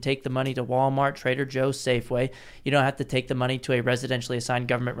stores. You can take the money to Walmart, Trader Joe's, Safeway. You don't have to take the money to a residentially assigned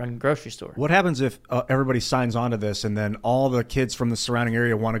government-run grocery store. What happens if everybody signs on to this and then all the kids from the surrounding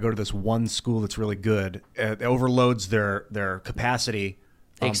area want to go to this one school that's really good? It overloads their capacity.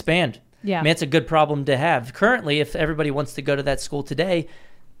 They expand. Yeah. I mean, it's a good problem to have. Currently, if everybody wants to go to that school today,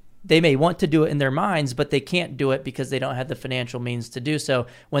 they may want to do it in their minds, but they can't do it because they don't have the financial means to do so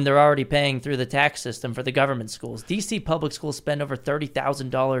when they're already paying through the tax system for the government schools. DC public schools spend over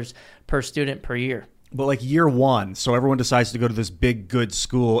 $30,000 per student per year. But like year one, so everyone decides to go to this big, good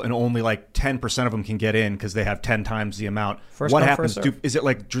school and only like 10% of them can get in because they have 10 times the amount. What happens? Is it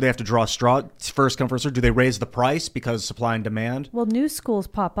like, do they have to draw a straw? First come, first serve? Do they raise the price because supply and demand? Well, new schools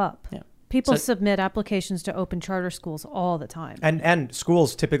pop up. Yeah. People submit applications to open charter schools all the time. And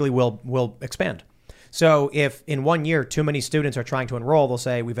schools typically will expand. So if in 1 year too many students are trying to enroll, they'll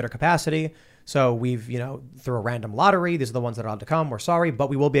say we've hit our capacity. So we've, through a random lottery, these are the ones that are allowed to come. We're sorry, but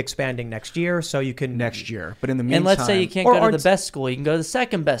we will be expanding next year. So you can next year. But in the meantime, and let's say you can't go to the best school, you can go to the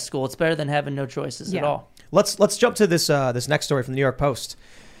second best school. It's better than having no choices at all. Let's jump to this next story from the New York Post.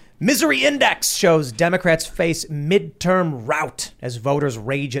 Misery index shows Democrats face midterm rout as voters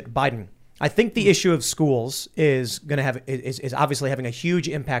rage at Biden. I think the issue of schools is going to have is obviously having a huge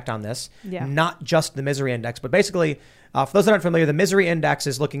impact on this. Yeah. Not just the misery index, but basically, for those that aren't familiar, the misery index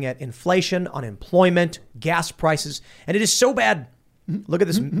is looking at inflation, unemployment, gas prices, and it is so bad. Look at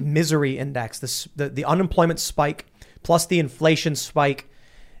this misery index, the unemployment spike plus the inflation spike.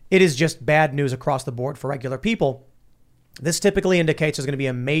 It is just bad news across the board for regular people. This typically indicates there's going to be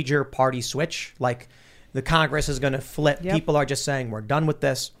a major party switch, like the Congress is going to flip. Yep. People are just saying, we're done with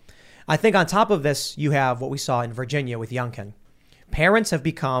this. I think on top of this, you have what we saw in Virginia with Youngkin. Parents have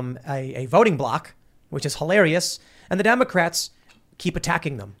become a voting bloc, which is hilarious, and the Democrats keep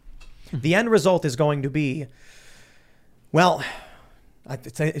attacking them. The end result is going to be, well,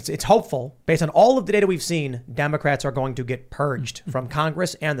 it's hopeful. Based on all of the data we've seen, Democrats are going to get purged from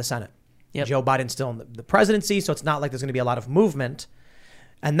Congress and the Senate. Yep. Joe Biden's still in the presidency, so it's not like there's going to be a lot of movement.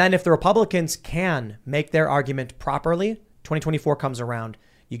 And then if the Republicans can make their argument properly, 2024 comes around,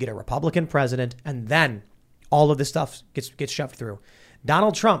 you get a Republican president, and then all of this stuff gets shoved through.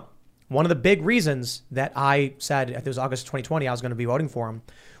 Donald Trump, one of the big reasons that I said, it was August 2020, I was going to be voting for him,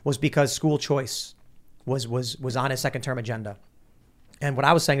 was because school choice was on his second term agenda. And what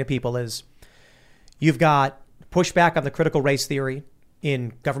I was saying to people is, you've got pushback on the critical race theory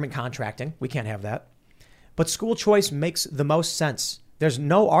in government contracting. We can't have that. But school choice makes the most sense. There's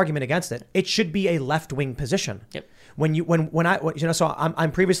no argument against it. It should be a left-wing position. Yep. So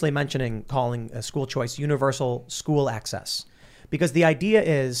I'm previously mentioning calling a school choice universal school access, because the idea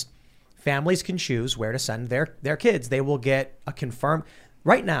is families can choose where to send their kids. They will get a confirmed.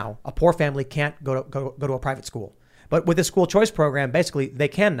 Right now, a poor family can't go to a private school, but with the school choice program, basically they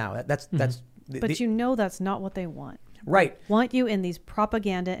can now. That's. But that's not what they want. Right. They want you in these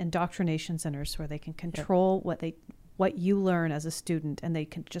propaganda indoctrination centers where they can control what you learn as a student, and they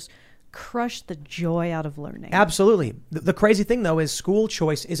can just crush the joy out of learning. Absolutely. The crazy thing, though, is school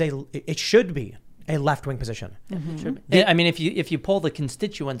choice it should be a left-wing position. Mm-hmm. I mean, if you poll the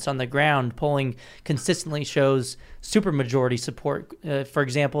constituents on the ground, polling consistently shows supermajority support. For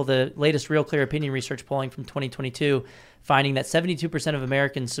example, the latest Real Clear Opinion research polling from 2022, finding that 72% of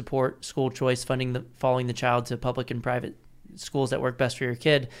Americans support school choice funding following the child to public and private schools that work best for your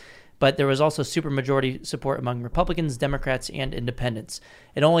kid. But there was also supermajority support among Republicans, Democrats, and independents.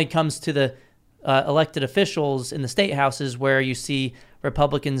 It only comes to the elected officials in the state houses where you see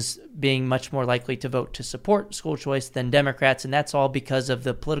Republicans being much more likely to vote to support school choice than Democrats, and that's all because of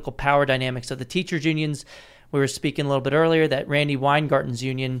the political power dynamics of the teachers' unions. We were speaking a little bit earlier that Randy Weingarten's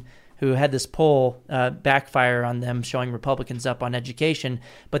union, who had this poll backfire on them, showing Republicans up on education.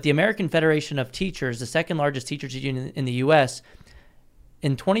 But the American Federation of Teachers, the second largest teachers union in the U.S.,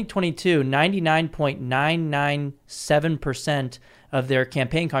 in 2022, 99.997% of their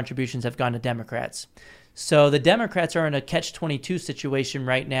campaign contributions have gone to Democrats. So the Democrats are in a catch-22 situation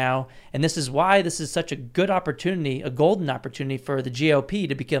right now, and this is why this is such a good opportunity, a golden opportunity for the GOP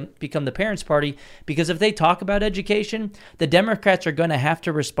to become the parents' party, because if they talk about education, the Democrats are going to have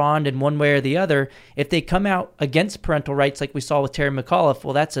to respond in one way or the other. If they come out against parental rights like we saw with Terry McAuliffe,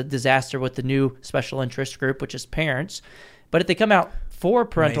 well, that's a disaster with the new special interest group, which is parents. But if they come out for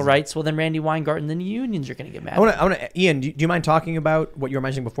parental rights, well, then Randy Weingarten and the unions are going to get mad. I want to, Ian, do you mind talking about what you were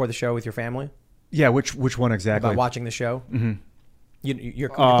mentioning before the show with your family? Yeah, which one exactly? About watching the show? Mm-hmm. You're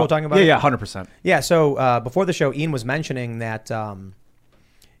cool talking about it? Yeah, 100%. Yeah, so before the show, Ian was mentioning that you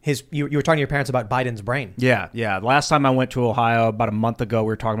were talking to your parents about Biden's brain. Yeah. Last time I went to Ohio about a month ago, we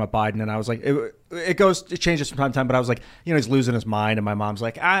were talking about Biden, and I was like, it changes from time to time, but I was like, he's losing his mind, and my mom's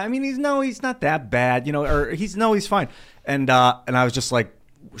like, I mean, he's not that bad, or he's fine, and I was just like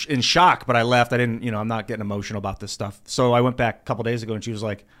in shock, but I left. I didn't, I'm not getting emotional about this stuff. So I went back a couple days ago, and she was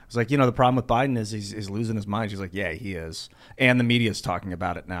like, the problem with Biden is he's losing his mind. She's like, yeah, he is, and the media's talking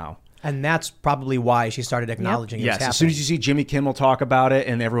about it now. And that's probably why she started acknowledging it. Yes, as soon as you see Jimmy Kimmel talk about it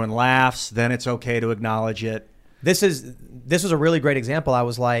and everyone laughs, then it's okay to acknowledge it. This was a really great example. I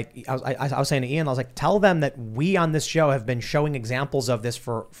was like, I was saying to Ian, I was like, tell them that we on this show have been showing examples of this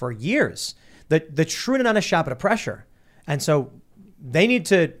for years. The true and honest shot of pressure. And so they need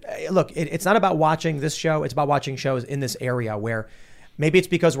to look. It's not about watching this show. It's about watching shows in this area where maybe it's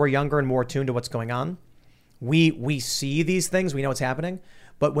because we're younger and more attuned to what's going on. We see these things. We know what's happening.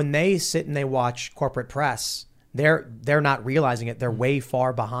 But when they sit and they watch corporate press, they're not realizing it. They're way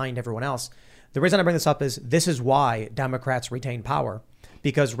far behind everyone else. The reason I bring this up is this is why Democrats retain power,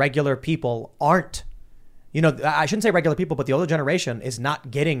 because regular people aren't, I shouldn't say regular people, but the older generation is not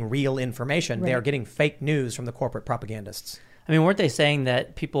getting real information. Right. They are getting fake news from the corporate propagandists. I mean, weren't they saying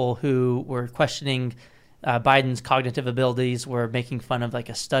that people who were questioning Biden's cognitive abilities were making fun of like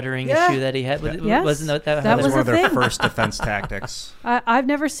a stuttering Yeah. issue that he had. Yes. Wasn't that That was was one a of their thing. first defense tactics. I've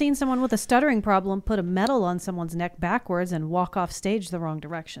never seen someone with a stuttering problem put a medal on someone's neck backwards and walk off stage the wrong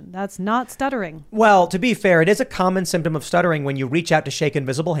direction. That's not stuttering. Well, to be fair, it is a common symptom of stuttering when you reach out to shake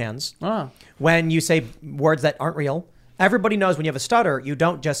invisible hands, when you say words that aren't real. Everybody knows when you have a stutter, you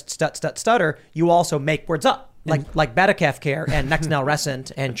don't just stutter, you also make words up. Like Batacaf Care and Next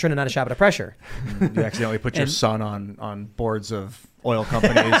Nalrescent and Trinidad Shabbat Pressure. You accidentally put your son on boards of oil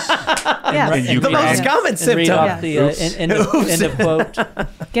companies. Yes. And The most common and symptom. read off Yes. the end of quote.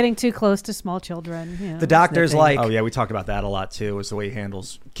 Getting too close to small children. You know, The doctor's sniffing. like, Oh yeah, we talk about that a lot too. Is the way he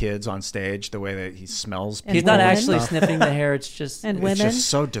handles kids on stage, the way that he smells. And He's not women. actually sniffing the hair. It's just And It's women. just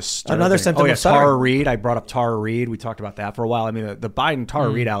so disturbing. Another symptom Oh yeah, of stuttering. Tara Reid. I brought up Tara Reid. We talked about that for a while. I mean, the Biden Tara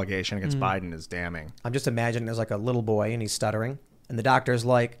Reid allegation against Biden is damning. I'm just imagining there's like a little boy and he's stuttering. And the doctor's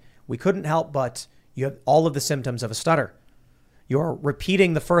like, we couldn't help but you have all of the symptoms of a stutter. You're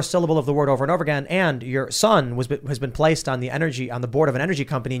repeating the first syllable of the word over and over again, and your son has been placed on the board of an energy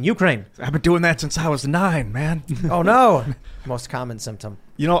company in Ukraine. I've been doing that since I was 9, man. Oh no! Most common symptom.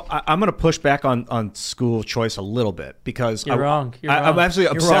 You know, I'm going to push back on school choice a little bit because You're wrong. You're I'm wrong.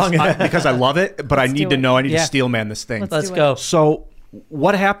 absolutely obsessed wrong. because I love it, but I Let's need do to it. know. I need Yeah. to steel man this thing. Let's Let's do go. So,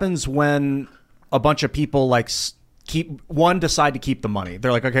 what happens when a bunch of people like decide to keep the money?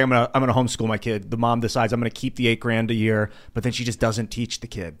 They're like, okay, I'm gonna homeschool my kid. The mom decides I'm gonna keep the $8,000 a year, but then she just doesn't teach the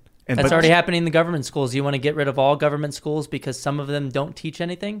kid. That's already happening in the government schools. You want to get rid of all government schools because some of them don't teach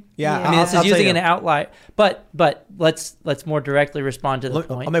anything? Yeah, I mean, this I'll is tell using you. an outlier. But let's more directly respond to the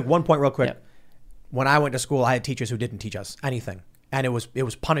point. I'll make one point real quick. Yep. When I went to school, I had teachers who didn't teach us anything, and it was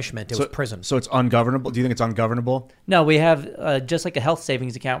punishment. It was prison. So it's ungovernable. Do you think it's ungovernable? No, we have just like a health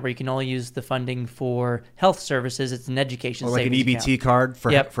savings account where you can only use the funding for health services. It's an education Or like an savings EBT account. card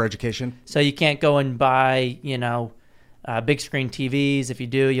for Yep. for education? So you can't go and buy, big screen TVs. If you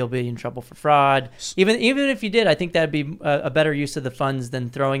do, you'll be in trouble for fraud. Even if you did, I think that'd be a better use of the funds than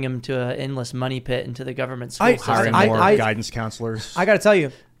throwing them to an endless money pit into the government school system. Hiring more I- guidance counselors. I got to tell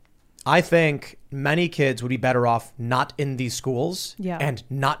you, I think many kids would be better off not in these schools Yeah. and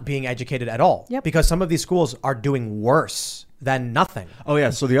not being educated at all. Yep. Because some of these schools are doing worse than nothing. Oh yeah.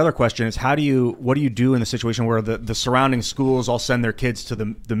 So the other question is, what do you do in the situation where the surrounding schools all send their kids to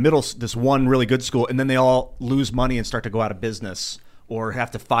the middle, this one really good school, and then they all lose money and start to go out of business or have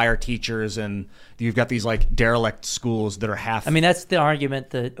to fire teachers, and you've got these like derelict schools that are half. I mean, that's the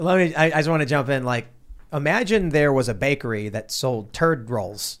argument that I just want to jump in. Like, imagine there was a bakery that sold turd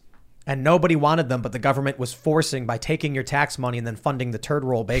rolls and nobody wanted them, but the government was forcing by taking your tax money and then funding the turd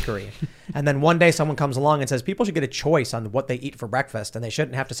roll bakery. And then one day someone comes along and says people should get a choice on what they eat for breakfast and they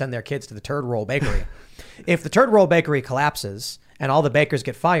shouldn't have to send their kids to the turd roll bakery. If the turd roll bakery collapses and all the bakers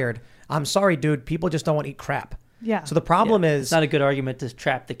get fired, I'm sorry, dude, people just don't want to eat crap. Yeah. So the problem is, it's not a good argument to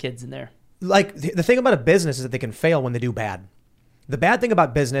trap the kids in there. like, the thing about a business is that they can fail when they do bad. The bad thing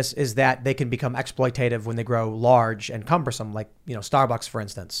about business is that they can become exploitative when they grow large and cumbersome, like, Starbucks, for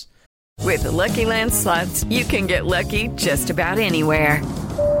instance. With the Lucky Land Slots, you can get lucky just about anywhere.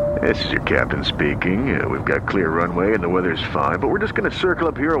 This is your captain speaking. We've got clear runway and the weather's fine, but we're just going to circle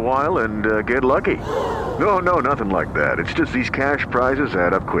up here a while and get lucky. No, nothing like that. It's just these cash prizes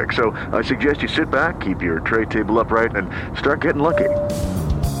add up quick. So I suggest you sit back, keep your tray table upright, and start getting lucky.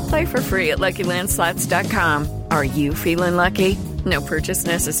 Play for free at LuckyLandSlots.com. Are you feeling lucky? No purchase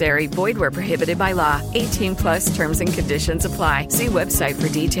necessary. Void where prohibited by law. 18+ terms and conditions apply. See website for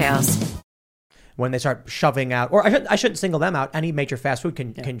details. When they start shoving out, or I shouldn't single them out. Any major fast food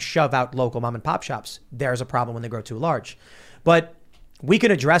can shove out local mom and pop shops. There's a problem when they grow too large. But we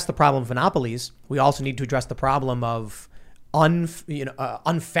can address the problem of monopolies. We also need to address the problem of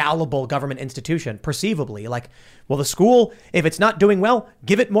unfallible government institution, perceivably. Like, well, the school, if it's not doing well,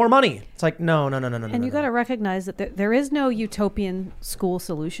 give it more money. It's like, no. And you got to recognize that there is no utopian school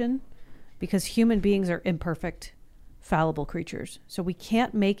solution because human beings are imperfect, fallible creatures. So we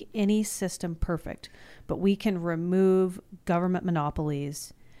can't make any system perfect, but we can remove government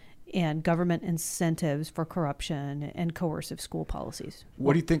monopolies and government incentives for corruption and coercive school policies.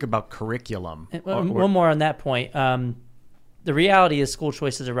 What do you think about curriculum? One more on that point. The reality is school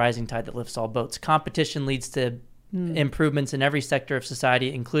choice is a rising tide that lifts all boats. Competition leads to improvements in every sector of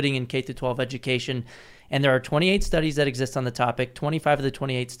society, including in K-12 education. And there are 28 studies that exist on the topic. 25 of the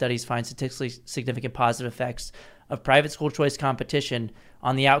 28 studies find statistically significant positive effects of private school choice competition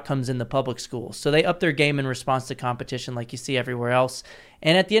on the outcomes in the public schools. So they up their game in response to competition like you see everywhere else.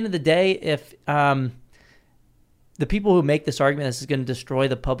 And at the end of the day, if the people who make this argument this is going to destroy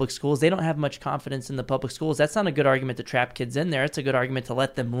the public schools, they don't have much confidence in the public schools. That's not a good argument to trap kids in there. It's a good argument to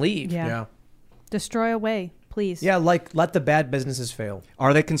let them leave. Yeah. Destroy away, please. Yeah, like let the bad businesses fail.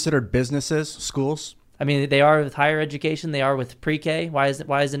 Are they considered businesses, schools? I mean, they are with higher education. They are with pre-K. Why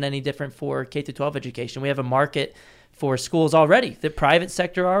isn't it any different for K-12 education? We have a market for schools already. The private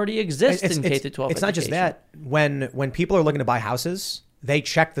sector already exists in K-12 education. It's not just that. When people are looking to buy houses, they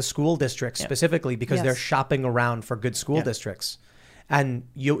check the school districts specifically because they're shopping around for good school districts. And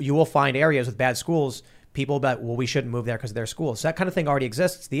you will find areas with bad schools. People bet, well, we shouldn't move there because of their schools. So that kind of thing already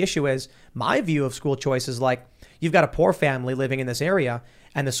exists. The issue is, my view of school choice is like, you've got a poor family living in this area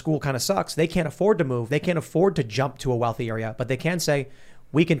and the school kind of sucks. They can't afford to move. They can't afford to jump to a wealthy area, but they can say,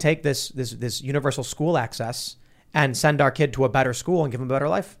 we can take this universal school access and send our kid to a better school and give them a better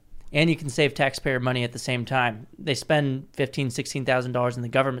life. And you can save taxpayer money at the same time. They spend $15,000, $16,000 in the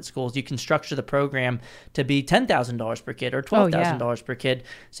government schools. You can structure the program to be $10,000 per kid or $12,000 per kid,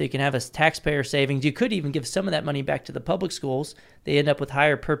 so you can have a taxpayer savings. You could even give some of that money back to the public schools. They end up with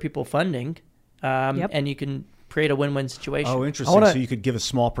higher per pupil funding, and you can create a win-win situation. Oh, interesting. So you could give a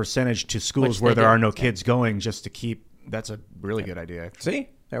small percentage to schools where there are no kids going just to keep. That's a really good idea. See?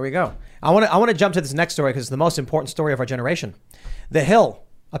 There we go. I want to jump to this next story because it's the most important story of our generation. The Hill.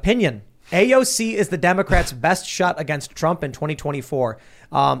 Opinion. AOC is the Democrats' best shot against Trump in 2024.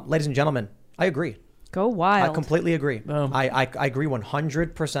 Ladies and gentlemen, I agree. Go wild. I completely agree. Boom. I agree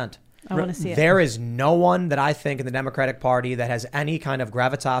 100%. I want to see it. There is no one that I think in the Democratic Party that has any kind of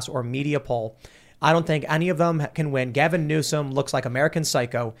gravitas or media pull. I don't think any of them can win. Gavin Newsom looks like American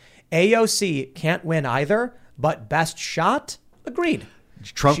Psycho. AOC can't win either, but best shot? Agreed.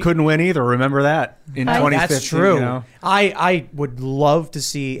 Trump couldn't win either. Remember that in 2015. That's true. You know? I would love to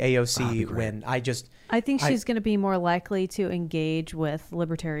see AOC win. I think she's going to be more likely to engage with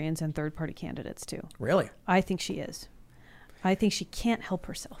libertarians and third-party candidates too. Really? I think she is. I think she can't help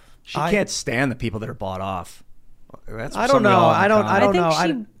herself. She can't stand the people that are bought off. I don't know. I don't know. I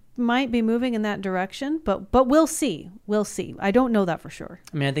think she might be moving in that direction, but we'll see. We'll see. I don't know that for sure.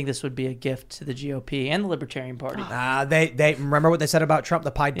 I mean, I think this would be a gift to the GOP and the Libertarian Party. They remember what they said about Trump,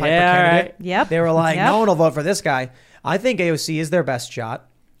 the Pied Piper candidate? Right. Yep. They were like, no one will vote for this guy. I think AOC is their best shot.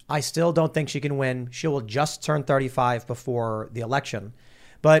 I still don't think she can win. She will just turn 35 before the election.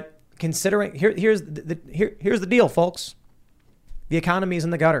 But considering here's the deal, folks. The economy is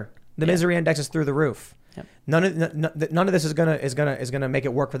in the gutter. The misery index is through the roof. Yep. None of this is gonna make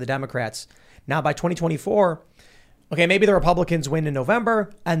it work for the Democrats. Now by 2024, okay, maybe the Republicans win in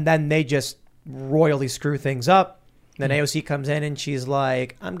November and then they just royally screw things up. Then AOC comes in and she's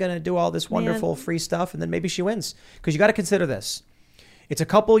like, I'm gonna do all this wonderful free stuff, and then maybe she wins. Because you got to consider this: it's a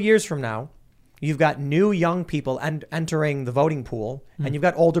couple years from now. You've got new young people entering the voting pool, and you've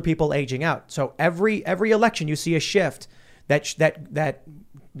got older people aging out. So every election you see a shift that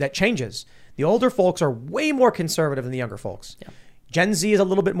changes. The older folks are way more conservative than the younger folks. Yeah. Gen Z is a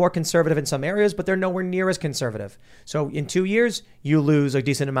little bit more conservative in some areas, but they're nowhere near as conservative. So in 2 years, you lose a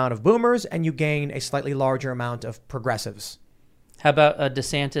decent amount of boomers and you gain a slightly larger amount of progressives. How about a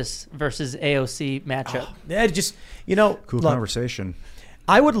DeSantis versus AOC matchup? Cool conversation.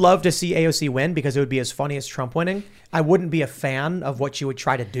 I would love to see AOC win because it would be as funny as Trump winning. I wouldn't be a fan of what she would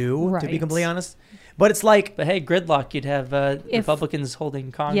try to do, to be completely honest. But it's like... But hey, gridlock, you'd have Republicans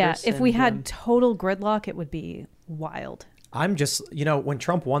holding Congress. Yeah, if we had total gridlock, it would be wild. I'm just, when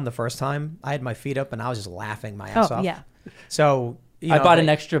Trump won the first time, I had my feet up and I was just laughing my ass off. Yeah. So... I bought an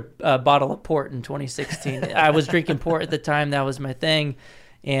extra bottle of port in 2016. I was drinking port at the time. That was my thing.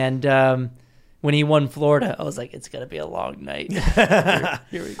 And when he won Florida, I was like, it's going to be a long night.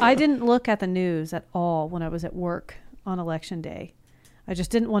 Here we go. I didn't look at the news at all when I was at work on Election Day. I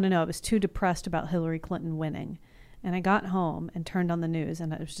just didn't want to know. I was too depressed about Hillary Clinton winning. And I got home and turned on the news,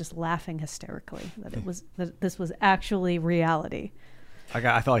 and I was just laughing hysterically that this was actually reality.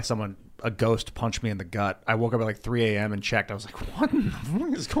 I felt like a ghost punched me in the gut. I woke up at like 3 a.m. and checked. I was like, what in the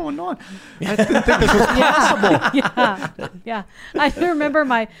fuck is going on? I didn't think this was possible. Yeah. I remember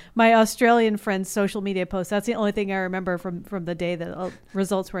my Australian friend's social media post. That's the only thing I remember from the day that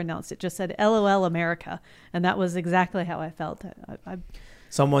results were announced. It just said, LOL America. And that was exactly how I felt.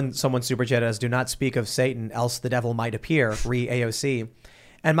 Someone super chatted us, do not speak of Satan, else the devil might appear, re AOC.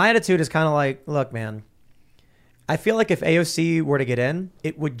 And my attitude is kind of like, look, man, I feel like if AOC were to get in,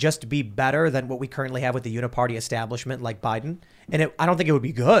 it would just be better than what we currently have with the uniparty establishment like Biden. And I don't think it would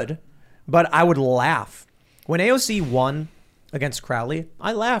be good, but I would laugh. When AOC won against Crowley,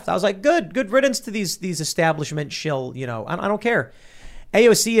 I laughed. I was like, good riddance to these establishment shill, I don't care.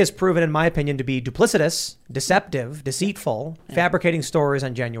 AOC has proven, in my opinion, to be duplicitous, deceptive, deceitful, fabricating stories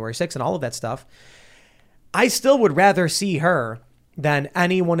on January 6th and all of that stuff. I still would rather see her than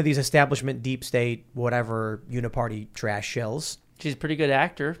any one of these establishment, deep state, whatever, uniparty trash shills. She's a pretty good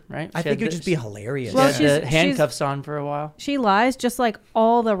actor, right? I think it would just be hilarious. Well, She had the handcuffs on for a while. She lies just like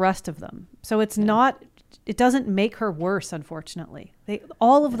all the rest of them. So it's not, it doesn't make her worse, unfortunately.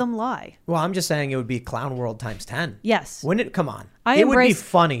 All of them lie. Well, I'm just saying it would be Clown World times 10. Yes. Wouldn't it? Come on. I It would be embrace-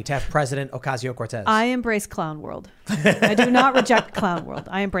 funny to have President Ocasio-Cortez. I embrace Clown World. I do not reject Clown World.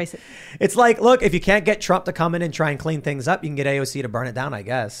 I embrace it. It's like, look, if you can't get Trump to come in and try and clean things up, you can get AOC to burn it down, I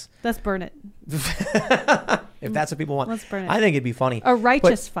guess. Let's burn it. If that's what people want. Let's burn it. I think it'd be funny. A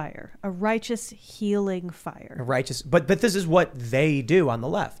righteous fire. A righteous healing fire. But this is what they do on the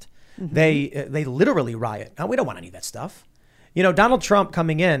left. Mm-hmm. They literally riot. Now, we don't want any of that stuff. You know, Donald Trump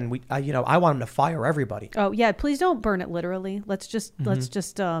coming in, I want him to fire everybody. Oh yeah, please don't burn it literally. Let's just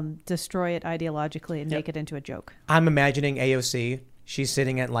destroy it ideologically and make it into a joke. I'm imagining AOC. She's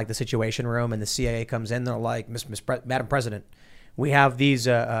sitting at like the Situation Room, and the CIA comes in. They're like, Madam President, we have these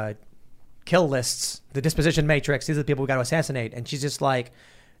kill lists, the disposition matrix. These are the people we got to assassinate. And she's just like,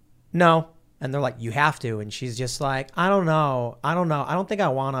 no. And they're like, you have to. And she's just like, I don't know. I don't think I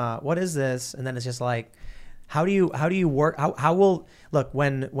wanna. What is this? And then it's just like, how do you work? How will look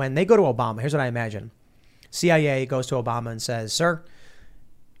when they go to Obama? Here's what I imagine: CIA goes to Obama and says, "Sir,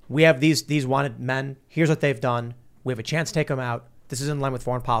 we have these wanted men. Here's what they've done. We have a chance to take them out. This is in line with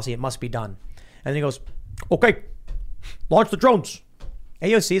foreign policy. It must be done." And then he goes, "Okay, launch the drones."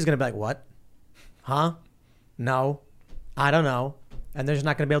 AOC is gonna be like, "What? Huh? No, I don't know." And they're just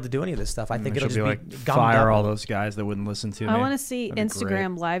not going to be able to do any of this stuff. I think it'll just be like gummed fire up. all those guys that wouldn't listen to me. I want to see That'd be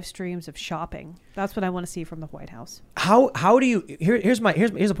Instagram great. live streams of shopping. That's what I want to see from the White House. How do you? Here's the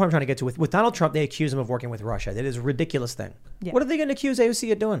point I'm trying to get to. With Donald Trump, they accuse him of working with Russia. That is a ridiculous thing. Yeah. What are they going to accuse AOC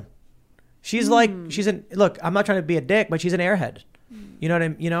of doing? She's like, look, I'm not trying to be a dick, but she's an airhead. You know what I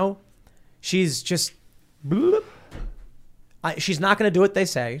mean? You know, she's just. Bloop. She's not going to do what they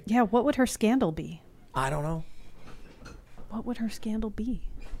say. Yeah, what would her scandal be? I don't know. What would her scandal be?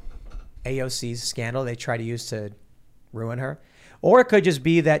 AOC's scandal they try to use to ruin her, or it could just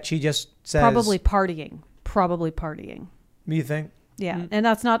be that she just says Probably partying. You think? Yeah, and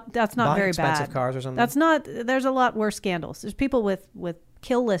that's not Buying very expensive bad. cars or something? That's not. There's a lot worse scandals. There's people with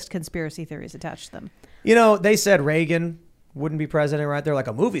kill list conspiracy theories attached to them. You know, they said Reagan wouldn't be president, right? They're like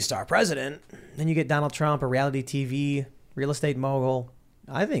a movie star president. Then you get Donald Trump, a reality TV, real estate mogul.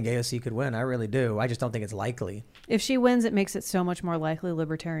 I think AOC could win. I really do. I just don't think it's likely. If she wins, it makes it so much more likely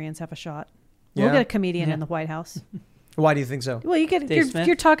libertarians have a shot. Yeah. We'll get a comedian in the White House. Why do you think so? Well,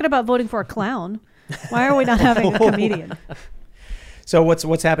 you're talking about voting for a clown. Why are we not having a comedian? So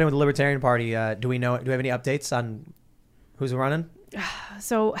what's happening with the Libertarian Party? Do we have any updates on who's running?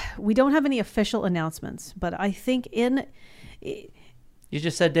 So we don't have any official announcements, but I think You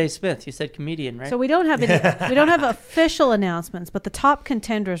just said Dave Smith. You said comedian, right? So we don't have official announcements, but the top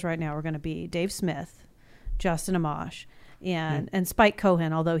contenders right now are going to be Dave Smith, Justin Amash, and Spike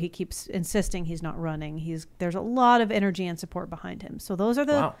Cohen. Although he keeps insisting he's not running, there's a lot of energy and support behind him. So those are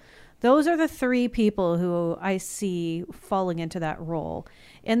the three people who I see falling into that role.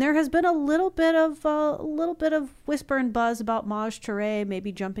 And there has been a little bit of whisper and buzz about Maj Touré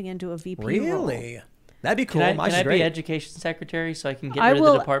maybe jumping into a VP role. Really? That'd be cool. Can I great. be education secretary so I can get rid of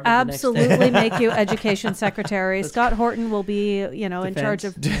the department? I will the next day? absolutely make you education secretary. Scott Horton will be, in charge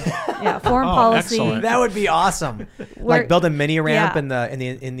of foreign policy. Excellent. That would be awesome. Like build a mini ramp in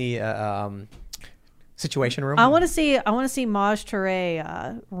the Situation Room. I want to see Maj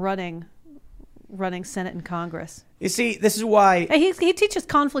Touré running Senate and Congress. You see, this is why He teaches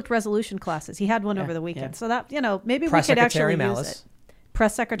conflict resolution classes. He had one over the weekend, so that maybe Press we could Secretary actually Malice. use it.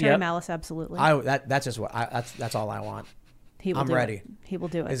 Press Secretary Yep. Malice, absolutely. that's just what that's all I want. He will I'm do ready. It. He will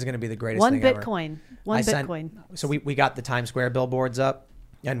do it. This is going to be the greatest One thing ever. Bitcoin. So we got the Times Square billboards up,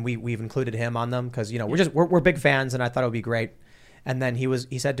 and we've included him on them because we're big fans, and I thought it would be great. And then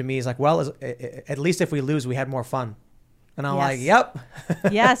he said to me, he's like, well, at least if we lose, we had more fun. And I'm like, yep.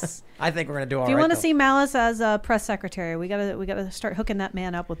 Yes. I think we're going to do all right. If you want to see Malice as a press secretary, we gotta start hooking that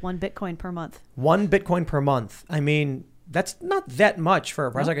man up with 1 Bitcoin per month. 1 Bitcoin per month. I mean, that's not that much for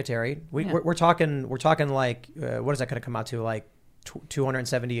a press secretary. We're talking like what is that going to come out to, like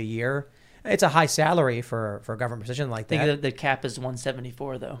 $270 a year? It's a high salary for a government position like that. I think the cap is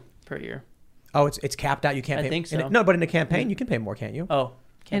 $174 though per year. Oh, it's capped out. You can't. I pay, think so. No, but in a campaign, you can pay more, can't you? Oh,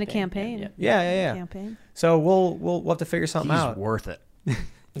 In a campaign. Yeah. Campaign. So we'll have to figure something He's out. worth it.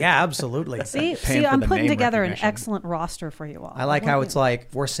 Yeah, absolutely. See, Paying for I'm the putting name together an recognition. excellent roster for you all. I like how it's like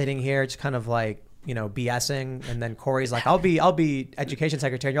we're sitting here, just kind of like BSing, and then Corey's like, I'll be education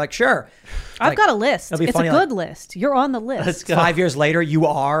secretary. And you're like, sure. I've got a list. it'll be It's funny, a good list. You're on the list. 5 years later, you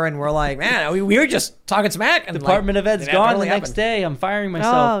are, and we're like, man, we were just talking smack. And Department of Ed's it gone the totally next happened. day. I'm firing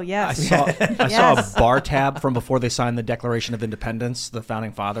myself. Oh, yes. I saw a bar tab from before they signed the Declaration of Independence, the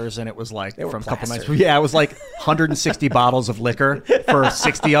founding fathers, and it was like were from a couple nights. plastered. Yeah, it was like 160 bottles of liquor for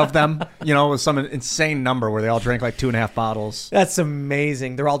 60 of them. It was some insane number where they all drank like 2.5 bottles. That's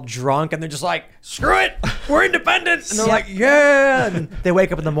amazing. They're all drunk, and they're just like, screw it, we're independent. And they're like, yeah. And they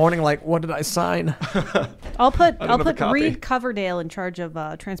wake up in the morning like, what did I sign? I'll put have a copy. Reed Coverdale in charge of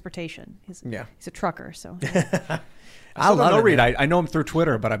transportation. He's a trucker, so I love it. Reed. man. I know him through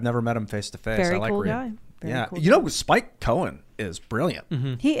Twitter, but I've never met him face to face. Very I like cool Reed. guy. Very Yeah, cool Spike Cohen is brilliant.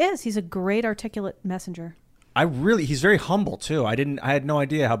 he is. He's a great articulate messenger. He's very humble too. I had no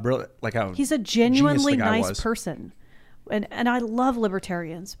idea how brilliant, like how He's a genius genuinely the guy nice was. person, and I love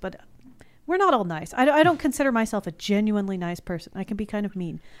libertarians, but we're not all nice. I don't consider myself a genuinely nice person. I can be kind of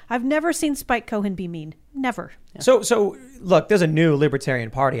mean. I've never seen Spike Cohen be mean. Never. So look, there's a new Libertarian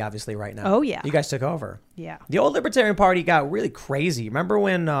Party obviously right now. Oh, yeah. You guys took over. Yeah. The old Libertarian Party got really crazy. Remember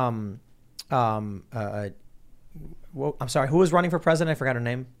when I'm sorry, who was running for president? I forgot her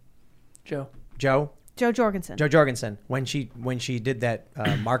name. Joe Jo Jorgensen. When she did that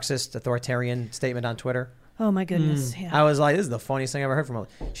Marxist authoritarian statement on Twitter. Oh my goodness. Yeah. I was like, this is the funniest thing I ever heard from her.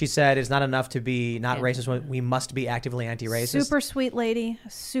 She said it's not enough to be not racist. We must be actively anti-racist. Super sweet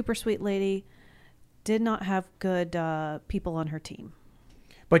lady. Did not have good people on her team.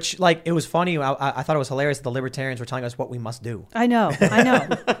 But it was funny. I thought it was hilarious that the libertarians were telling us what we must do. I know.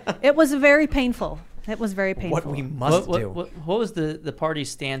 It was very painful. What we must do. What was the party's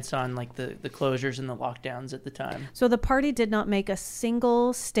stance on like the closures and the lockdowns at the time? So the party did not make a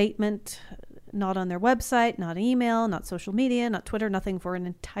single statement, not on their website, not email, not social media, not Twitter, nothing for an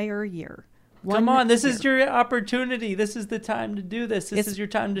entire year. Come on, this is your opportunity. This is the time to do this. This is your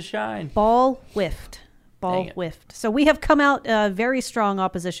time to shine. Ball whiffed. So we have come out very strong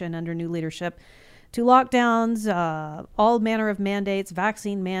opposition under new leadership to lockdowns, all manner of mandates,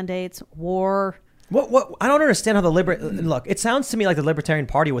 vaccine mandates, war. What I don't understand how look. It sounds to me like the Libertarian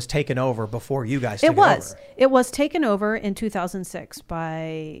Party was taken over before you guys. It was taken over in 2006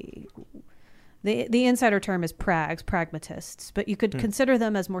 by the insider term is pragmatists, but you could consider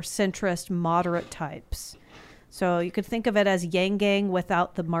them as more centrist, moderate types. So you could think of it as Yang Gang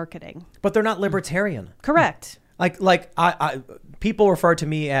without the marketing. But they're not libertarian. Correct. I people refer to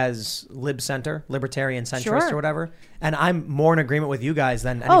me as lib-center, libertarian centrist or whatever, and I'm more in agreement with you guys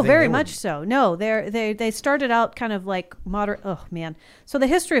than anything. Oh, very much so. No, they started out kind of like moderate. Oh man, so the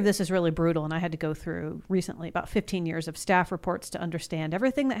history of this is really brutal, and I had to go through recently about 15 years of staff reports to understand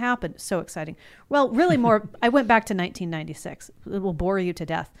everything that happened. So exciting. Well, really more. I went back to 1996. It will bore you to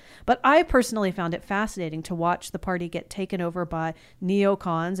death, but I personally found it fascinating to watch the party get taken over by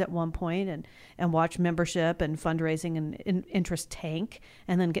neocons at one point, and watch membership and fundraising and interest tank,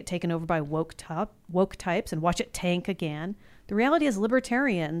 and then get taken over by woke types and watch it tank again. The reality is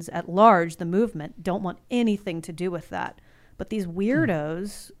libertarians at large, the movement, don't want anything to do with that. But these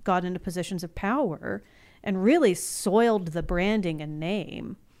weirdos got into positions of power and really soiled the branding and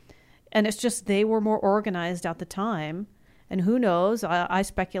name. And it's just they were more organized at the time. And who knows? I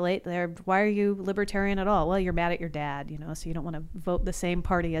speculate why are you libertarian at all? Well, you're mad at your dad, so you don't want to vote the same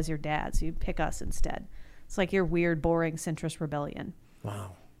party as your dad, so you pick us instead. It's like your weird, boring centrist rebellion.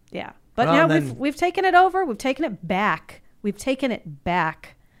 Wow. Yeah. But now we've taken it over. We've taken it back.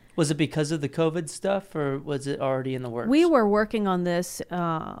 Was it because of the COVID stuff, or was it already in the works? We were working on this.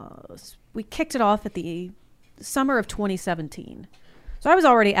 We kicked it off at the summer of 2017. So I was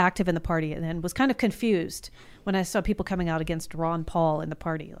already active in the party and was kind of confused when I saw people coming out against Ron Paul in the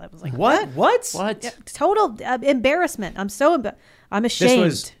party. I was like, what? Yeah, total embarrassment. I'm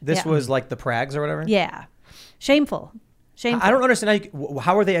ashamed. This was like the Prags or whatever? Yeah. Shameful. I don't understand.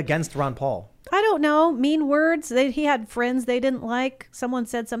 How are they against Ron Paul? I don't know. Mean words. He had friends they didn't like. Someone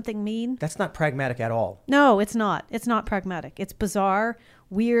said something mean. That's not pragmatic at all. No, it's not. It's not pragmatic. It's bizarre,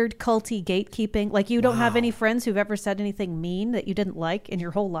 weird, culty gatekeeping. Like you don't have any friends who've ever said anything mean that you didn't like in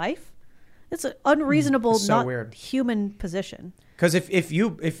your whole life. It's an unreasonable, not weird human position. Because if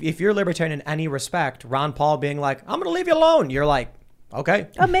you're libertarian in any respect, Ron Paul being like, I'm going to leave you alone, you're like, okay.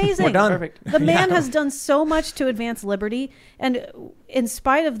 Amazing. We're done. Perfect. The man has done so much to advance liberty. And in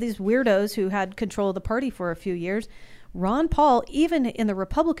spite of these weirdos who had control of the party for a few years, Ron Paul, even in the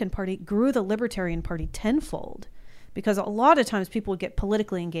Republican Party, grew the Libertarian Party tenfold because a lot of times people would get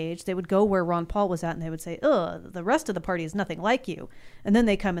politically engaged. They would go where Ron Paul was at and they would say, the rest of the party is nothing like you. And then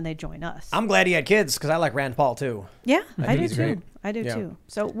they come and they join us. I'm glad he had kids because I like Rand Paul too. Yeah, I do he's too. great. I do Yeah. too.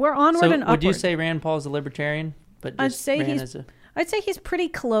 So we're onward So and upward. would you say Rand Paul's a libertarian? But I'd just say ran he's as a- I'd say he's pretty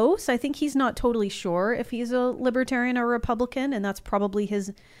close. I think he's not totally sure if he's a libertarian or Republican, and that's probably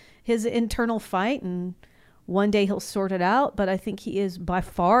his internal fight, and one day he'll sort it out. But I think he is by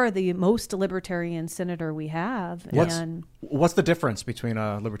far the most libertarian senator we have. What's the difference between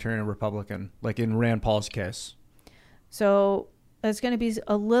a libertarian and Republican, like in Rand Paul's case? So it's going to be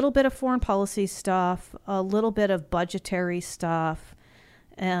a little bit of foreign policy stuff, a little bit of budgetary stuff,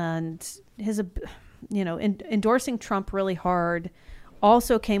 and his, endorsing Trump really hard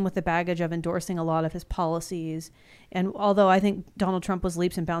also came with the baggage of endorsing a lot of his policies. And although I think Donald Trump was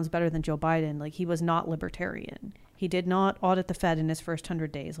leaps and bounds better than Joe Biden, like he was not libertarian. He did not audit the Fed in his first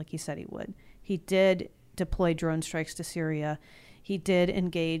 100 days like he said he would. He did deploy drone strikes to Syria. He did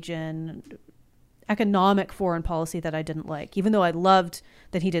engage in economic foreign policy that I didn't like, even though I loved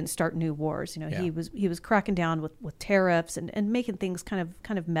that he didn't start new wars. He was cracking down with tariffs and making things kind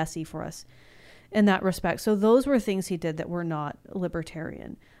of messy for us in that respect. So those were things he did that were not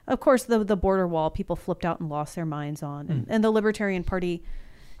libertarian. Of course, the border wall, people flipped out and lost their minds on. And the Libertarian Party,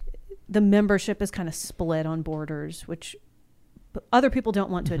 the membership is kind of split on borders, which other people don't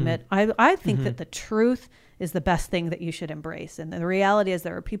want to admit. I think that the truth is the best thing that you should embrace. And the reality is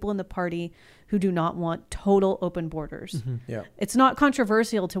there are people in the party who do not want total open borders. Yeah. It's not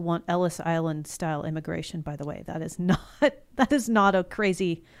controversial to want Ellis Island style immigration, by the way. That is not a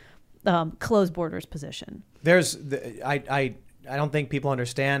crazy closed borders position. I don't think people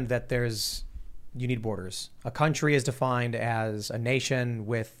understand that you need borders. A country is defined as a nation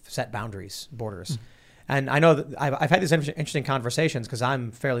with set boundaries, borders. And I know that I've had these interesting conversations because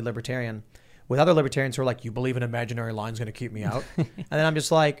I'm fairly libertarian with other libertarians who are like, you believe an imaginary line is going to keep me out? And then I'm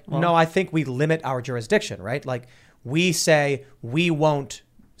just like, no, I think we limit our jurisdiction, right? Like we say we won't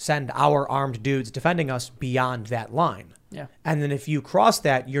send our armed dudes defending us beyond that line. Yeah. And then if you cross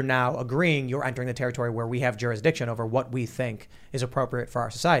that, you're now agreeing you're entering the territory where we have jurisdiction over what we think is appropriate for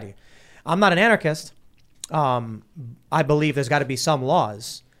our society. I'm not an anarchist. I believe there's got to be some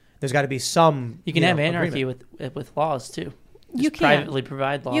laws. There's got to be some. You can have anarchy agreement. with laws too. You Just can privately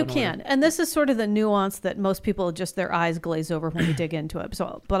provide law. You and order. can, and this is sort of the nuance that most people just their eyes glaze over when we dig into it.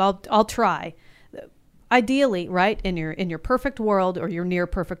 So, but I'll try. Ideally, right, in your perfect world or your near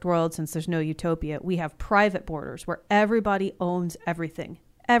perfect world, since there's no utopia, we have private borders where everybody owns everything.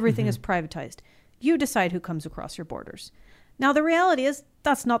 Everything is privatized. You decide who comes across your borders. Now, the reality is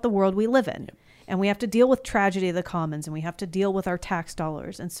that's not the world we live in. Yep. And we have to deal with tragedy of the commons, and we have to deal with our tax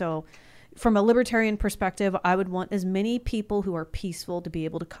dollars. And so from a libertarian perspective, I would want as many people who are peaceful to be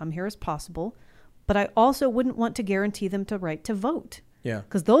able to come here as possible. But I also wouldn't want to guarantee them the right to vote. Yeah.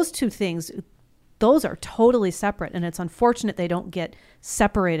 Because those two things, those are totally separate. And it's unfortunate they don't get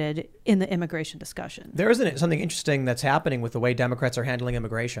separated in the immigration discussion. There isn't something interesting that's happening with the way Democrats are handling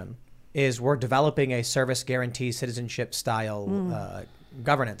immigration is we're developing a service guarantee citizenship style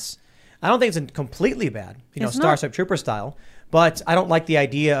governance. I don't think it's completely bad, Starship Trooper style, but I don't like the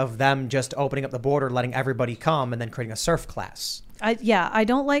idea of them just opening up the border, letting everybody come, and then creating a serf class. I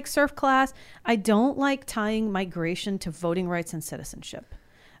don't like serf class. I don't like tying migration to voting rights and citizenship.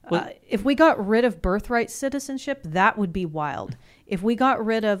 If we got rid of birthright citizenship, that would be wild. If we got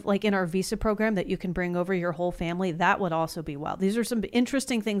rid of, like in our visa program, that you can bring over your whole family, that would also be wild. These are some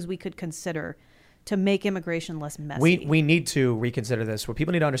interesting things we could consider to make immigration less messy. We need to reconsider this. What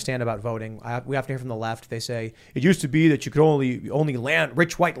people need to understand about voting, we have to hear from the left. They say it used to be that you could only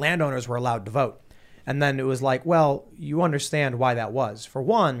rich white landowners were allowed to vote. And then it was like, well, you understand why that was. For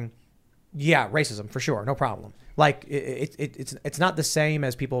one, yeah, racism, for sure, no problem. Like, it's not the same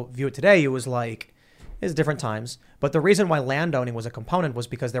as people view it today. It was like, it's different times. But the reason why landowning was a component was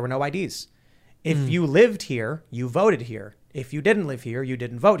because there were no IDs. If you lived here, you voted here. If you didn't live here, you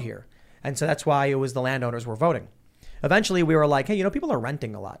didn't vote here. And so that's why it was the landowners were voting. Eventually, we were like, hey, people are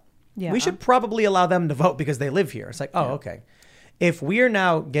renting a lot. Yeah. We should probably allow them to vote because they live here. It's like, oh, okay. If we are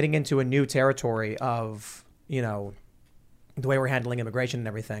now getting into a new territory of, the way we're handling immigration and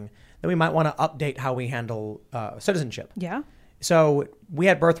everything, then we might want to update how we handle citizenship. Yeah. So we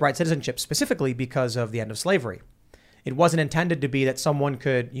had birthright citizenship specifically because of the end of slavery. It wasn't intended to be that someone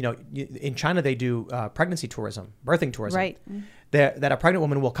could, in China they do pregnancy tourism, birthing tourism. Right. That a pregnant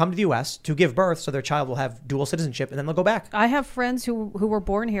woman will come to the U.S. to give birth so their child will have dual citizenship and then they'll go back. I have friends who were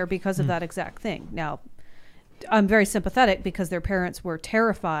born here because of that exact thing. Now, I'm very sympathetic because their parents were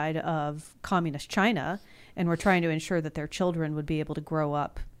terrified of communist China and were trying to ensure that their children would be able to grow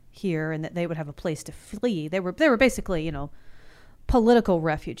up here and that they would have a place to flee. They were basically, political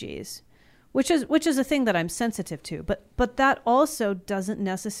refugees, which is a thing that I'm sensitive to. But that also doesn't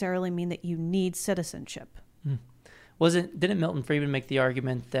necessarily mean that you need citizenship. Didn't Milton Friedman make the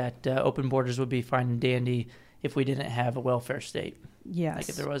argument that open borders would be fine and dandy if we didn't have a welfare state? Yes. Like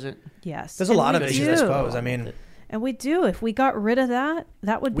if there wasn't. Yes. There's a lot of issues, I suppose. I mean, and we do. If we got rid of that,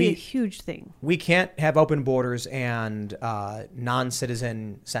 that would be a huge thing. We can't have open borders and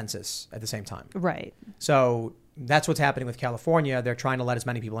non-citizen census at the same time. Right. So that's what's happening with California. They're trying to let as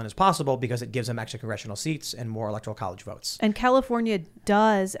many people in as possible because it gives them extra congressional seats and more electoral college votes. And California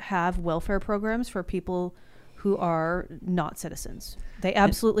does have welfare programs for people who are not citizens. They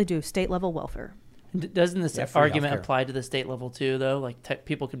absolutely do. State level welfare. Doesn't this argument apply to the state level too, though? Like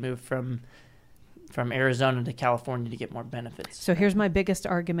people can move from Arizona to California to get more benefits. So here's my biggest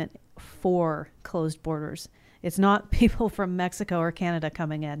argument for closed borders. It's not people from Mexico or Canada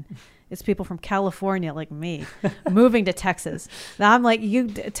coming in. It's people from California like me moving to Texas. Now I'm like,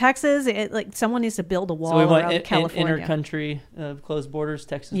 Texas, someone needs to build a wall around California. Inter-country closed borders.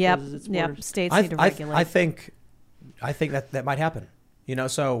 Texas closes its borders. Yep. States need to regulate. I think that might happen.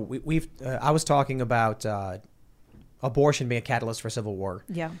 So we've I was talking about abortion being a catalyst for civil war.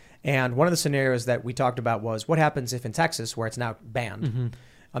 Yeah. And one of the scenarios that we talked about was what happens if in Texas, where it's now banned,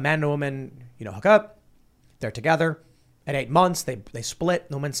 a man and a woman, hook up, they're together. At 8 months, they split.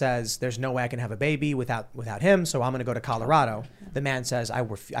 The woman says, there's no way I can have a baby without him, so I'm going to go to Colorado. The man says, I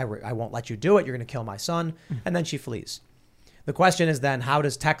won't let you do it. You're going to kill my son. And then she flees. The question is then, how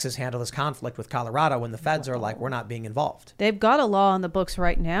does Texas handle this conflict with Colorado when the feds are like, we're not being involved? They've got a law on the books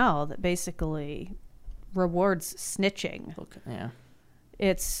right now that basically rewards snitching. Yeah.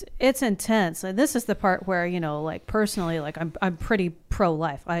 It's intense. And this is the part where, personally, I'm pretty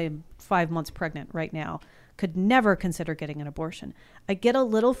pro-life. I am 5 months pregnant right now. Could never consider getting an abortion. I get a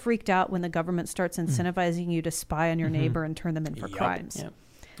little freaked out when the government starts incentivizing you to spy on your neighbor and turn them in for crimes. Yep.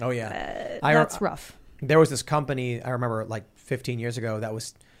 Oh, yeah. That's rough. There was this company, I remember 15 years ago, that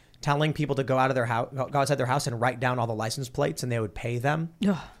was telling people to go outside their house and write down all the license plates and they would pay them.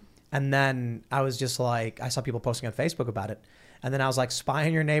 Ugh. And then I was just like, I saw people posting on Facebook about it. And then I was like, spy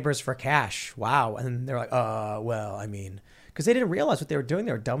on your neighbors for cash. Wow. And they're like, because they didn't realize what they were doing.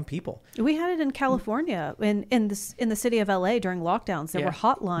 They were dumb people. We had it in California, in the city of LA during lockdowns. There were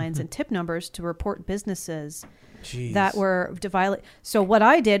hotlines and tip numbers to report businesses that were to violate. So what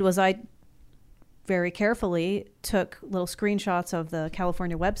I did was I very carefully took little screenshots of the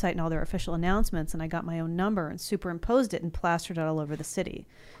California website and all their official announcements, and I got my own number and superimposed it and plastered it all over the city.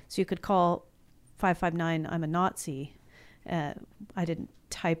 So you could call 559, I'm a Nazi. I didn't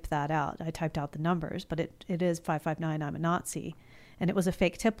type that out. I typed out the numbers, but it is 559, I'm a Nazi. And it was a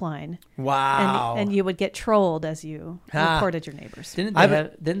fake tip line. Wow. And you would get trolled as you reported your neighbors.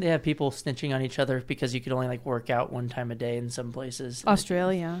 Didn't they have people snitching on each other because you could only work out one time a day in some places?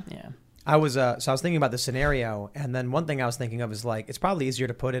 Australia. Yeah. I was thinking about the scenario, and then one thing I was thinking of is it's probably easier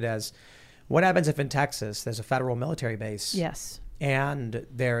to put it as, what happens if in Texas there's a federal military base? Yes. And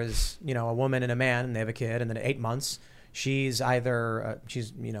there's a woman and a man, and they have a kid, and then at 8 months she's either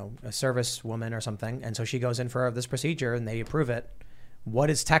a service woman or something, and so she goes in for this procedure and they approve it. What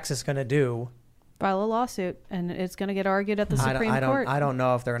is Texas going to do? File a lawsuit, and it's going to get argued at the Supreme Court. I don't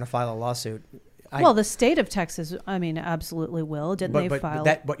know if they're going to file a lawsuit. The state of Texas, absolutely will. Didn't they file?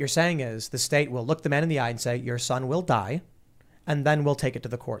 But what you're saying is the state will look the man in the eye and say, your son will die, and then we'll take it to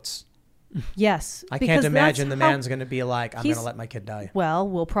the courts. Yes. I can't imagine the man's going to be like, I'm going to let my kid die. Well,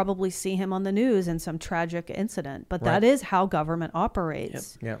 we'll probably see him on the news in some tragic incident, but that is how government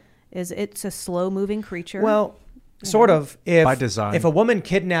operates. Yep. It's a slow-moving creature. Well, sort of. By design. If a woman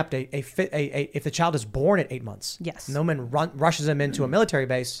kidnapped if the child is born at 8 months, yes, and the woman rushes him into a military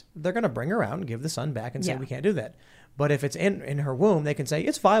base, they're going to bring her out and give the son back and say, we can't do that. But if it's in her womb, they can say,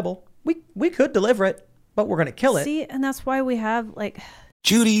 it's viable. We could deliver it, but we're going to kill it. See, and that's why we have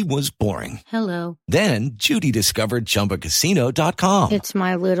Judy was boring. Hello. Then Judy discovered ChumbaCasino.com. It's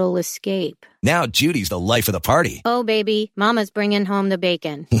my little escape. Now Judy's the life of the party. Oh, baby, mama's bringing home the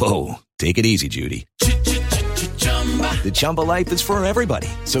bacon. Whoa, take it easy, Judy. The Chumba life is for everybody.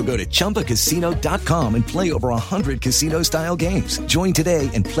 So go to ChumbaCasino.com and play over 100 casino-style games. Join today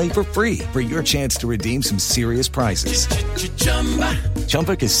and play for free for your chance to redeem some serious prizes.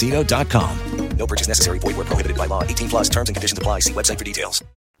 ChumbaCasino.com. No purchase necessary. Void where prohibited by law. 18 plus terms and conditions apply. See website for details.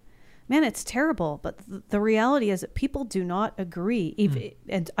 Man, it's terrible. But the reality is that people do not agree.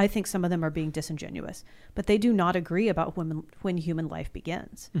 And I think some of them are being disingenuous. But they do not agree about when human life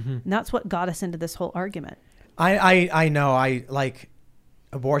begins. And that's what got us into this whole argument. I know. I like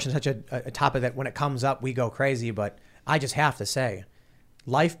abortion is such a topic that when it comes up, we go crazy. But I just have to say,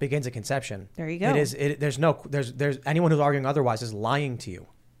 Life begins at conception. There you go. There's anyone who's arguing otherwise is lying to you.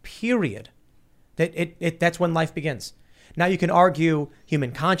 Period. That's when life begins. Now you can argue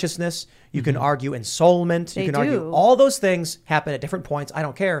human consciousness. You can argue ensoulment. You can argue all those things happen at different points. I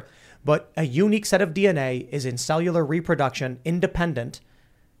don't care. But a unique set of DNA is in cellular reproduction, independent.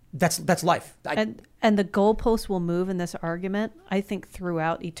 That's life. And the goalposts will move in this argument, I think,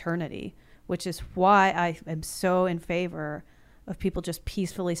 throughout eternity, which is why I am so in favor of people just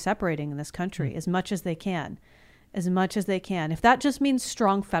peacefully separating in this country as much as they can. As much as they can. If that just means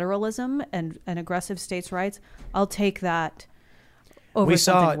strong federalism and aggressive states' rights, I'll take that over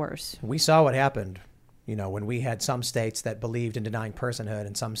something worse. We saw what happened, when we had some states that believed in denying personhood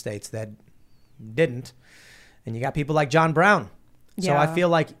and some states that didn't. And you got people like John Brown. So I feel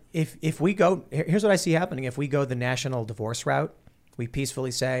like if we go, here's what I see happening. If we go the national divorce route, we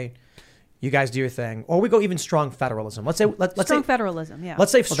peacefully say, you guys do your thing. Or we go even strong federalism. Let's say federalism, yeah.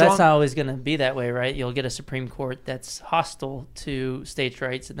 Let's say well, that's not always going to be that way, right? You'll get a Supreme Court that's hostile to states'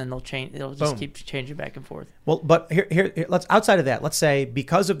 rights, and then they'll change. They'll just keep changing back and forth. Well, but here, let's outside of that. Let's say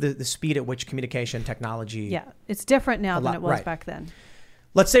because of the speed at which communication technology. Yeah, it's different now than it was back then.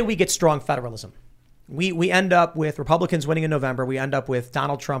 Let's say we get strong federalism. We end up with Republicans winning in November. We end up with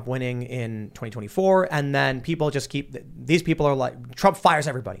Donald Trump winning in 2024, and then people just these people are like Trump fires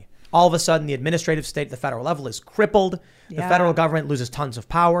everybody. All of a sudden, the administrative state at the federal level is crippled. The federal government loses tons of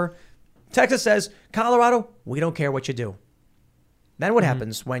power. Texas says, Colorado, we don't care what you do. Then what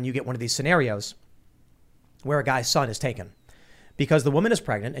happens when you get one of these scenarios where a guy's son is taken? Because the woman is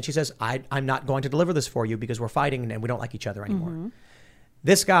pregnant and she says, I'm not going to deliver this for you because we're fighting and we don't like each other anymore.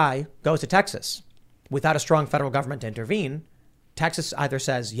 This guy goes to Texas without a strong federal government to intervene. Texas either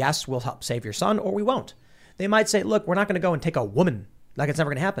says, yes, we'll help save your son, or we won't. They might say, look, we're not going to go and take a woman. Like it's never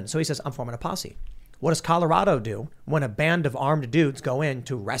going to happen. So he says, I'm forming a posse. What does Colorado do when a band of armed dudes go in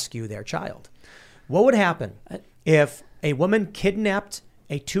to rescue their child? What would happen if a woman kidnapped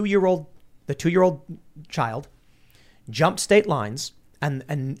the 2-year-old child, jumped state lines,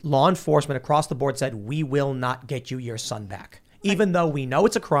 and law enforcement across the board said, we will not get you your son back? Even though we know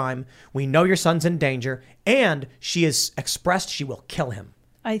it's a crime, we know your son's in danger, and she has expressed she will kill him.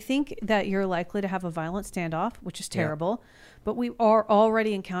 I think that you're likely to have a violent standoff, which is terrible. Yeah. But we are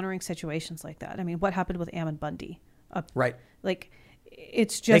already encountering situations like that. I mean, what happened with Ammon Bundy? Right. Like,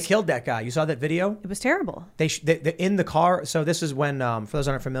 it's just... They killed that guy. You saw that video? It was terrible. They in the car. So this is when, for those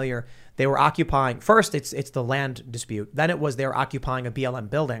who aren't familiar, they were occupying... First, it's the land dispute. Then it was they were occupying a BLM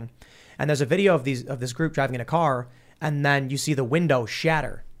building. And there's a video of this group driving in a car. And then you see the window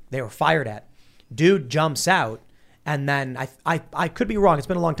shatter. They were fired at. Dude jumps out. And then I could be wrong. It's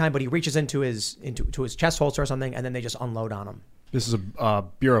been a long time, but he reaches into his chest holster or something, and then they just unload on him. This is a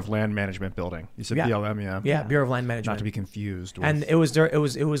Bureau of Land Management building. You said BLM, yeah. Yeah, Bureau of Land Management. Not to be confused with. And it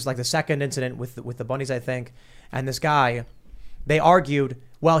was like the second incident with the Bundys, I think. And this guy, they argued,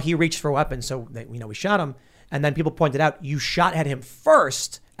 well, he reached for weapons, so we shot him. And then people pointed out, you shot at him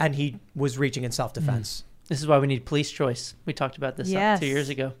first, and he was reaching in self-defense. This is why we need police choice. We talked about this 2 years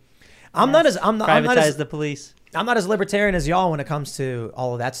ago. Privatize the police. I'm not as libertarian as y'all when it comes to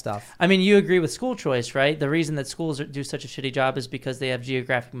all of that stuff. I mean, you agree with school choice, right? The reason that schools do such a shitty job is because they have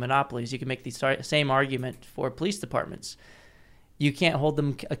geographic monopolies. You can make the same argument for police departments. You can't hold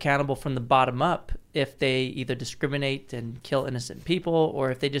them accountable from the bottom up if they either discriminate and kill innocent people,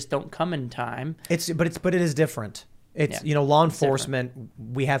 or if they just don't come in time. But it is different. It's law enforcement.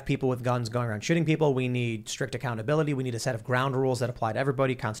 We have people with guns going around shooting people. We need strict accountability. We need a set of ground rules that apply to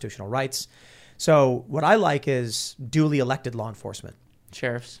everybody, constitutional rights. So what I like is duly elected law enforcement.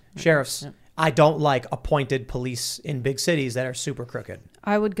 Sheriffs. Yep. I don't like appointed police in big cities that are super crooked.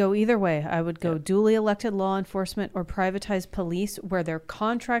 I would go either way. I would go duly elected law enforcement or privatized police where their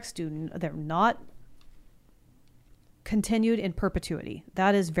contracts they're not continued in perpetuity.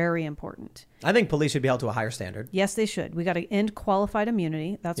 That is very important. I think police should be held to a higher standard. Yes, they should. We got to end qualified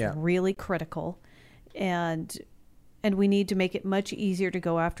immunity. That's really critical. And we need to make it much easier to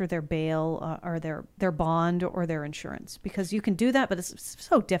go after their bail or their bond or their insurance, because you can do that, but it's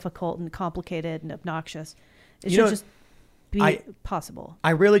so difficult and complicated and obnoxious. It should just be possible. I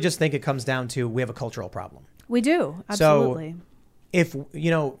really just think it comes down to we have a cultural problem. We do. Absolutely. So if,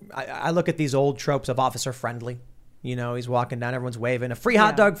 I look at these old tropes of officer friendly. He's walking down, everyone's waving, a free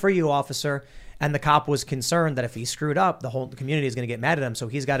hot dog for you, officer. And the cop was concerned that if he screwed up, the whole community is going to get mad at him. So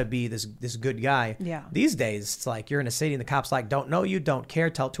he's got to be this good guy. Yeah. These days, it's like you're in a city and the cop's like, don't know you, don't care,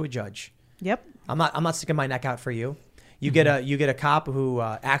 tell it to a judge. Yep. I'm not sticking my neck out for you. You get a cop who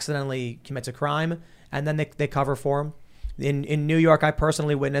accidentally commits a crime, and then they cover for him. In New York, I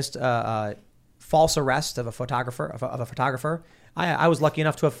personally witnessed false arrest of a photographer. I was lucky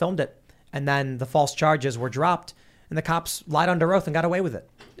enough to have filmed it. And then the false charges were dropped and the cops lied under oath and got away with it.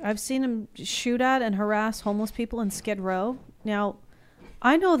 I've seen him shoot at and harass homeless people in Skid Row. Now,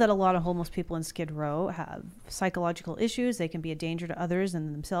 I know that a lot of homeless people in Skid Row have psychological issues. They can be a danger to others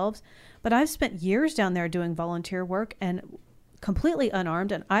and themselves. But I've spent years down there doing volunteer work and completely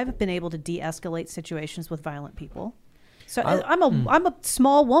unarmed, and I've been able to de-escalate situations with violent people. So I'm a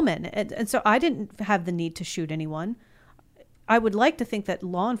small woman, and so I didn't have the need to shoot anyone. I would like to think that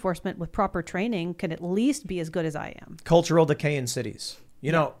law enforcement with proper training can at least be as good as I am. Cultural decay in cities.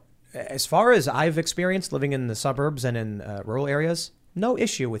 You know, as far as I've experienced living in the suburbs and in rural areas, no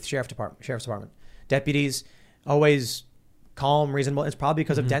issue with sheriff's department. Deputies always calm, reasonable. It's probably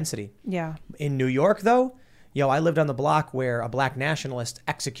because of density. Yeah. In New York, though, I lived on the block where a black nationalist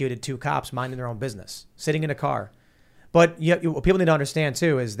executed 2 cops minding their own business, sitting in a car. But what people need to understand,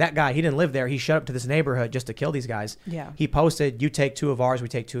 too, is that guy, he didn't live there. He showed up to this neighborhood just to kill these guys. Yeah. He posted, you take 2 of ours, we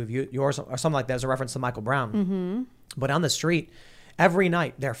take 2 of yours, or something like that as a reference to Michael Brown. Mm-hmm. But on the street, every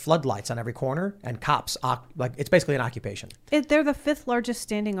night, there are floodlights on every corner, and cops, it's basically an occupation. They're the 5th largest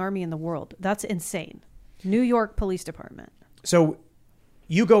standing army in the world. That's insane. New York Police Department. So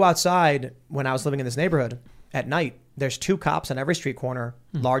you go outside, when I was living in this neighborhood, at night, there's 2 cops on every street corner,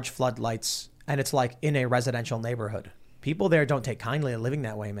 large floodlights, and it's like in a residential neighborhood. People there don't take kindly to living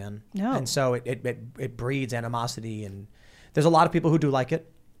that way, man. No. And so it breeds animosity, and there's a lot of people who do like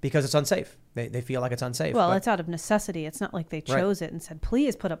it because it's unsafe. They feel like it's unsafe. Well, it's out of necessity. It's not like they chose it and said,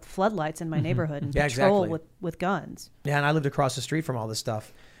 please put up floodlights in my neighborhood and patrol with guns. Yeah, and I lived across the street from all this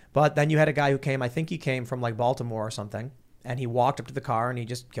stuff. But then you had a guy who came, I think he came from like Baltimore or something, and he walked up to the car and he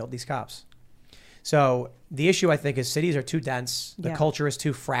just killed these cops. So the issue, I think, is cities are too dense. The culture is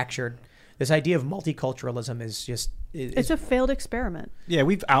too fractured. This idea of multiculturalism is just... It's a failed experiment. Yeah,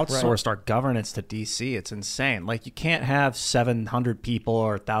 we've outsourced our governance to D.C. It's insane. Like, you can't have 700 people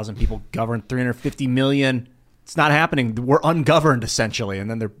or 1,000 people govern 350 million. It's not happening. We're ungoverned, essentially. And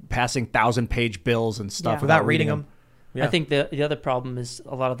then they're passing 1,000-page bills and stuff without reading them. Yeah. I think the other problem is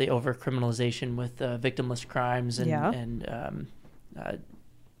a lot of the over-criminalization with victimless crimes. And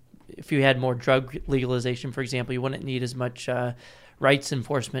if you had more drug legalization, for example, you wouldn't need as much rights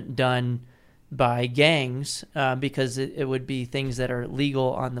enforcement done by gangs because it would be things that are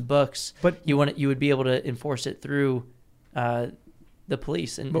legal on the books. But you would be able to enforce it through the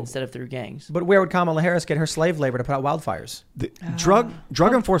police instead of through gangs. But where would Kamala Harris get her slave labor to put out wildfires?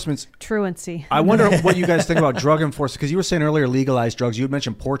 Drug enforcement's truancy. I wonder what you guys think about drug enforcement, because you were saying earlier legalized drugs. You had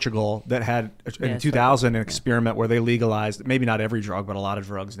mentioned Portugal that had in 2000 an experiment where they legalized maybe not every drug but a lot of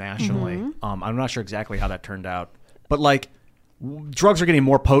drugs nationally. I'm not sure exactly how that turned out, but like drugs are getting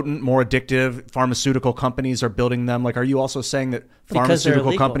more potent, more addictive. Pharmaceutical companies are building them. Like, are you also saying that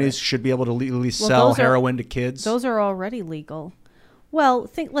pharmaceutical companies should be able to legally sell heroin to kids? Those are already legal. Well,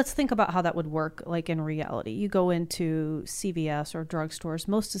 let's think about how that would work, like in reality. You go into CVS or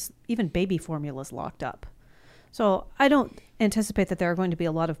drugstores, even baby formula is locked up. So I don't anticipate that there are going to be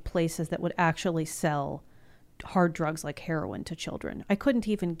a lot of places that would actually sell hard drugs like heroin to children. I couldn't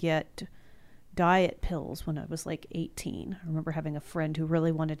even get diet pills when I was like 18. I remember having a friend who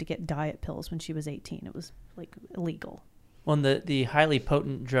really wanted to get diet pills when she was 18. It was like illegal. Well, the highly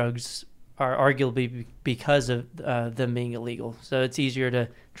potent drugs are arguably because of them being illegal. So it's easier to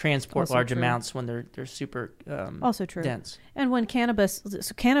transport large amounts when they're super also true. dense. And when cannabis,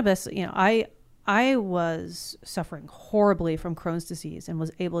 I was suffering horribly from Crohn's disease and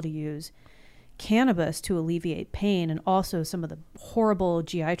was able to use cannabis to alleviate pain and also some of the horrible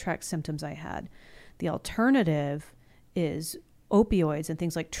GI tract symptoms I had. The alternative is opioids and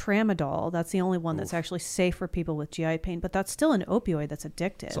things like tramadol. That's the only one that's actually safe for people with GI pain, but that's still an opioid that's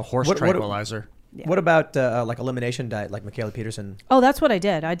addictive. It's a horse tranquilizer. What about like elimination diet, like Michaela Peterson? Oh, that's what I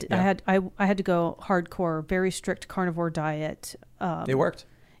did. I had to go hardcore, very strict carnivore diet. It worked.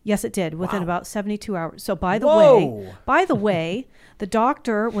 Yes, it did within about 72 hours. So by the way, the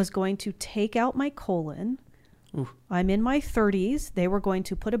doctor was going to take out my colon. Ooh. I'm in my 30s. They were going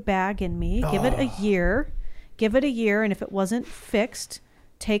to put a bag in me, give it a year, and if it wasn't fixed,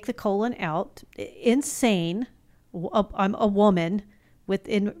 take the colon out. Insane. I'm a woman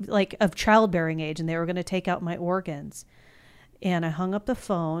of childbearing age, and they were going to take out my organs. And I hung up the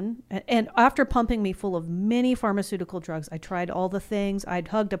phone. And after pumping me full of many pharmaceutical drugs, I tried all the things. I'd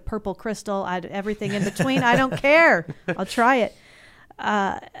hugged a purple crystal. I'd everything in between. I don't care. I'll try it.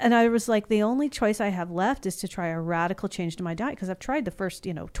 And I was like, the only choice I have left is to try a radical change to my diet, because I've tried the first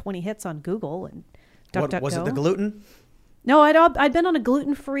 20 hits on Google and DuckDuckGo. Was it the gluten? No, I'd been on a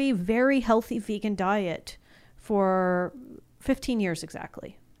gluten-free, very healthy vegan diet for 15 years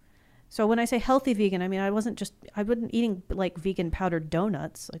exactly. So when I say healthy vegan, I mean, I wasn't eating like vegan powdered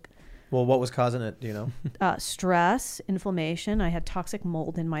donuts. Like, Well, what was causing it? Do you know? Stress, inflammation. I had toxic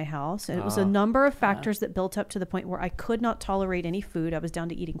mold in my house. And it was a number of factors that built up to the point where I could not tolerate any food. I was down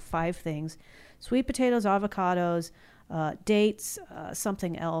to eating 5 things: sweet potatoes, avocados, dates,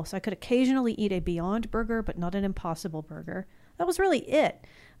 something else. I could occasionally eat a Beyond Burger, but not an Impossible Burger. That was really it.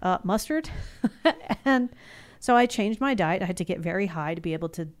 Mustard. And so I changed my diet. I had to get very high to be able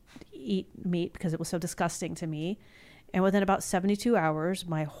to eat meat because it was so disgusting to me. And within about 72 hours,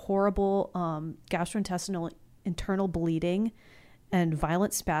 my horrible gastrointestinal internal bleeding and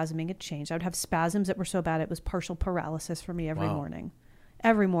violent spasming had changed. I would have spasms that were so bad it was partial paralysis for me every morning.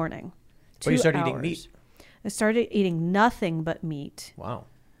 Every morning. So you started eating meat? I started eating nothing but meat. Wow.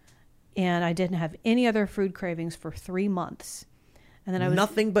 And I didn't have any other food cravings for 3 months. And then I was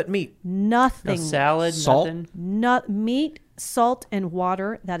nothing but meat. Nothing. No salad, salt? nothing. Not meat, salt, and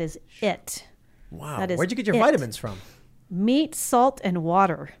water. That is it. Wow. That is Where'd you get your it. vitamins from? Meat, salt, and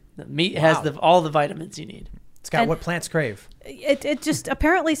water. The meat has all the vitamins you need. It's got what plants crave. It just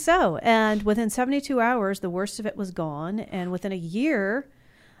apparently so. And within 72 hours, the worst of it was gone. And within a year,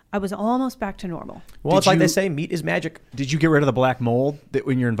 I was almost back to normal. Well, it's like they say, meat is magic. Did you get rid of the black mold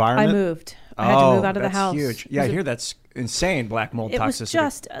in your environment? I moved. I had to move out of the house. That's huge. Yeah, I hear that's insane, black mold it toxicity. Was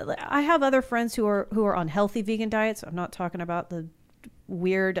just, I have other friends who are on healthy vegan diets. I'm not talking about the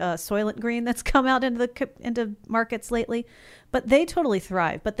weird Soylent Green that's come out into markets lately, but they totally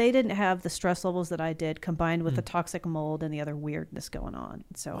thrive. But they didn't have the stress levels that I did, combined with the toxic mold and the other weirdness going on.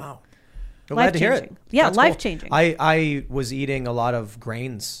 So, wow, glad to hear it. Yeah, That's life cool. changing. I was eating a lot of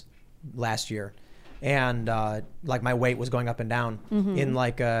grains last year, and like my weight was going up and down. In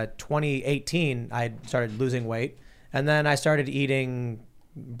like 2018, I started losing weight, and then I started eating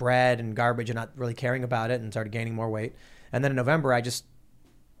bread and garbage and not really caring about it, and started gaining more weight. And then in November, I just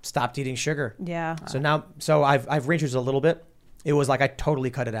stopped eating sugar. Yeah. So I've reduced a little bit. It was like I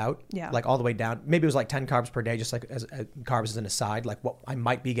totally cut it out. Yeah. Like all the way down. Maybe it was like 10 carbs per day, just like as carbs as an aside, like what I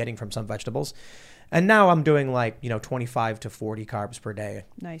might be getting from some vegetables. And now I'm doing like, 25 to 40 carbs per day.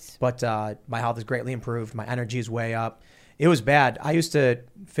 Nice. But my health has greatly improved. My energy is way up. It was bad. I used to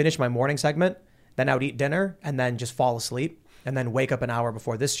finish my morning segment, then I would eat dinner and then just fall asleep. And then wake up an hour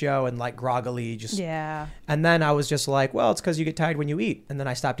before this show and like groggily just. Yeah. And then I was just like, well, it's because you get tired when you eat. And then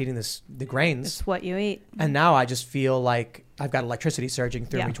I stopped eating the grains. It's what you eat. And now I just feel like I've got electricity surging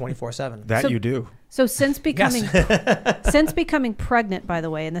through me 24/7. That you do. So since becoming since becoming pregnant, by the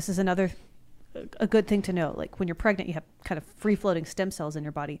way, and this is a good thing to know, like when you're pregnant, you have kind of free floating stem cells in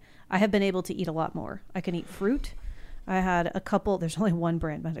your body. I have been able to eat a lot more. I can eat fruit. I had there's only one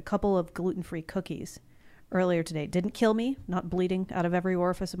brand, but I had a couple of gluten-free cookies earlier today. Didn't kill me, not bleeding out of every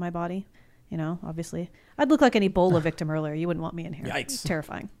orifice of my body. Obviously. I'd look like an Ebola victim earlier. You wouldn't want me in here. Yikes. It's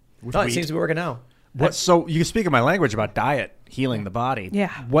terrifying. No, it seems to be working now. So you speak in my language about diet healing the body.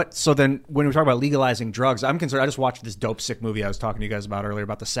 Yeah. So then when we talk about legalizing drugs, I'm concerned. I just watched this Dope Sick movie I was talking to you guys about earlier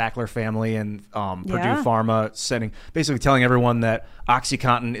about the Sackler family and Purdue Pharma basically telling everyone that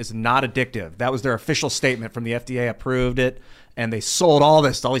OxyContin is not addictive. That was their official statement from the FDA, approved it. And they sold all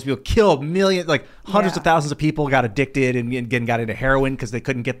this to all these people, killed millions, like hundreds of thousands of people got addicted and again got into heroin because they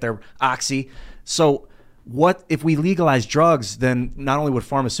couldn't get their Oxy. So what if we legalize drugs, then not only would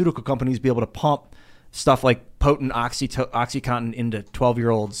pharmaceutical companies be able to pump stuff like potent OxyContin into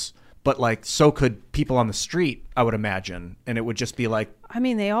 12-year-olds, but like so could people on the street, I would imagine. And it would just be like... I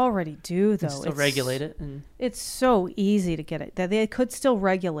mean, they already do, though. Still regulate it. It's so easy to get it. They could still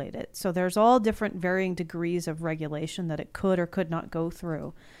regulate it. So there's all different varying degrees of regulation that it could or could not go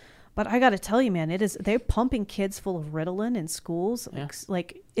through. But I got to tell you, man, they're pumping kids full of Ritalin in schools. Yeah.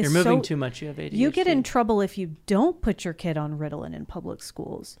 Like you're moving too much. You have ADHD. You get in trouble if you don't put your kid on Ritalin in public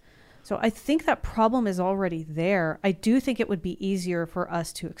schools. So I think that problem is already there. I do think it would be easier for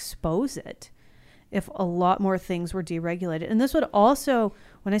us to expose it if a lot more things were deregulated. And this would also,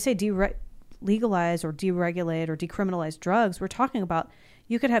 when I say legalize or deregulate or decriminalize drugs, we're talking about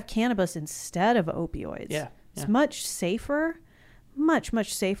you could have cannabis instead of opioids. Yeah. It's much safer, much,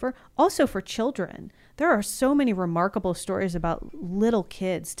 much safer. Also for children. There are so many remarkable stories about little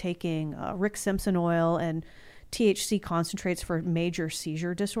kids taking Rick Simpson oil and THC concentrates for major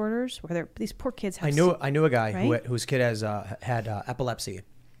seizure disorders, where these poor kids have. I knew a guy whose kid had epilepsy.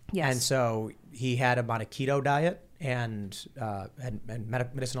 Yes. And so he had him on a keto diet and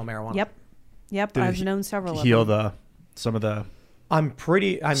medicinal marijuana. Yep. I've known several of them. Heal some of the I'm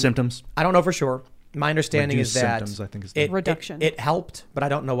symptoms. I don't know for sure, My understanding Reduce is that symptoms, I think is Reduction. It helped, but I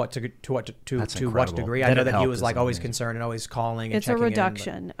don't know what to what incredible. degree. I That know it that he helped was is like always amazing. concerned and always calling. And It's a checking in,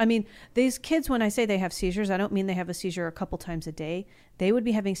 reduction. I mean, these kids, when I say they have seizures, I don't mean they have a seizure a couple times a day. They would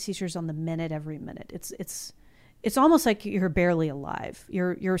be having seizures on the minute, every minute. It's almost like you're barely alive.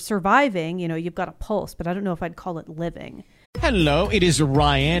 You're surviving. You know, you've got a pulse, but I don't know if I'd call it living. Hello, it is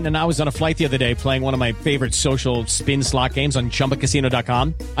Ryan, and I was on a flight the other day playing one of my favorite social spin slot games on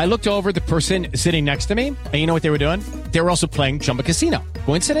ChumbaCasino.com. I looked over at the person sitting next to me, and you know what they were doing? They were also playing Chumba Casino.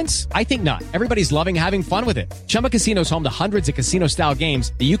 Coincidence? I think not. Everybody's loving having fun with it. Chumba Casino is home to hundreds of casino-style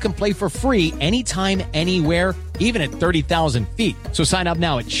games that you can play for free anytime, anywhere, even at 30,000 feet. So sign up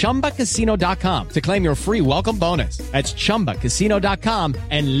now at ChumbaCasino.com to claim your free welcome bonus. That's ChumbaCasino.com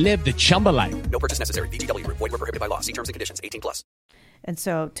and live the Chumba life. No purchase necessary. VGW. Void were prohibited by law. See terms and conditions. 18+. And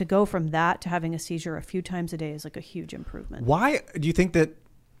so to go from that to having a seizure a few times a day is like a huge improvement. Why do you think that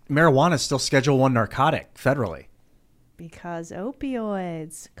marijuana is still Schedule 1 narcotic federally? Because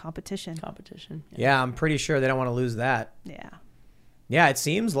opioids, competition. Yeah, I'm pretty sure they don't want to lose that. Yeah. Yeah, it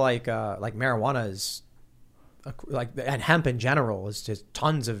seems like marijuana is and hemp in general is just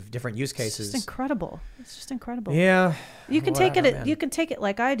tons of different use cases. It's just incredible. It's just incredible. Yeah. You can Whatever, take it. man. You can take it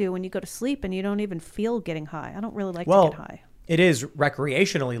like I do when you go to sleep and you don't even feel getting high. I don't really like to Well, get high. it is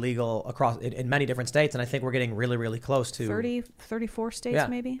recreationally legal across in many different states, and I think we're getting really, really close to 34 states Yeah.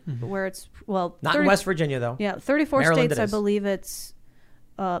 maybe, Mhm. where it's Not in West Virginia though. Yeah, 34 Maryland states. it I is. believe it's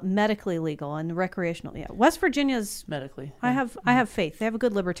medically legal and recreational. Yeah, West Virginia's medically. I have faith. They have a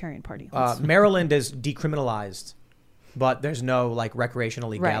good libertarian party. Maryland is decriminalized, but there's no like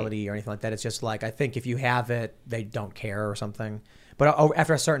recreational legality or anything like that. It's just like I think if you have it, they don't care or something. But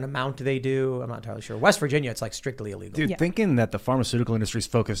after a certain amount, they do. I'm not entirely sure. West Virginia, it's like strictly illegal. Dude, thinking that the pharmaceutical industry is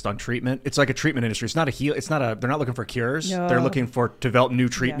focused on treatment, it's like a treatment industry. It's not a heal. It's not a. They're not looking for cures. No. They're looking for develop new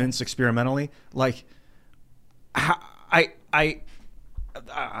treatments experimentally. Like, okay,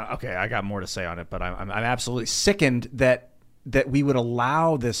 I got more to say on it, but I'm absolutely sickened that we would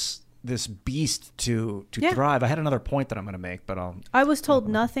allow this beast to thrive. I had another point that I'm going to make, but I was told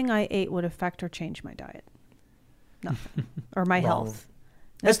nothing I ate would affect or change my diet. Nothing. Or my health.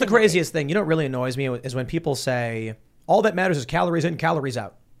 That's the craziest thing. You know what really annoys me is when people say, all that matters is calories in, calories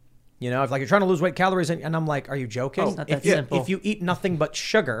out. You know, if like you're trying to lose weight, calories in, and I'm like, are you joking? It's not that simple. If you eat nothing but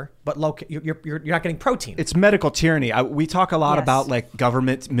sugar, but low, you're not getting protein. it's medical tyranny. We talk a lot Yes. about like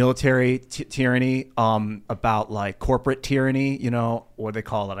government, military tyranny, about like corporate tyranny. You know, what they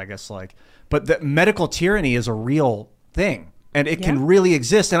call it, I guess. Like, but the medical tyranny is a real thing, and it can really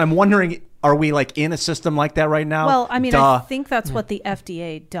exist. And I'm wondering, are we like in a system like that right now? Well, I mean, Duh. I think that's what the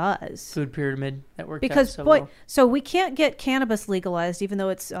FDA does. Food pyramid that worked out Because so boy, well. so we can't get cannabis legalized, even though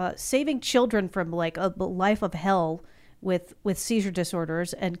it's saving children from like a life of hell with seizure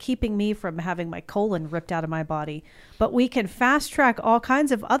disorders and keeping me from having my colon ripped out of my body. But we can fast track all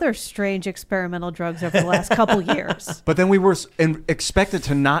kinds of other strange experimental drugs over the last couple years. But then we were expected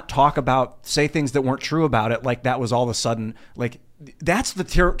to not talk about, say things that weren't true about it, like that was all of a sudden, like, that's the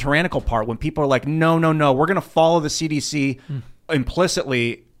tyrannical part when people are like, no, we're going to follow the CDC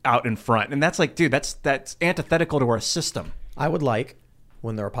implicitly out in front. And that's like, dude, that's antithetical to our system. I would like,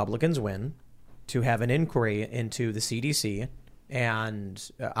 when the Republicans win, to have an inquiry into the CDC,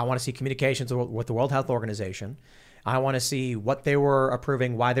 and I want to see communications with the World Health Organization. I want to see what they were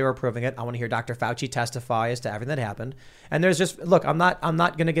approving, why they were approving it. I want to hear Dr. Fauci testify as to everything that happened. And there's just, look, I'm not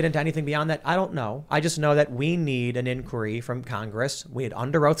going to get into anything beyond that. I don't know. I just know that we need an inquiry from Congress. We need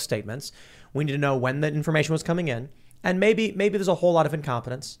under oath statements. We need to know when the information was coming in. And maybe there's a whole lot of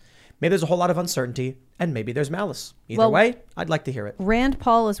incompetence. Maybe there's a whole lot of uncertainty, and maybe there's malice. Either way, I'd like to hear it. Rand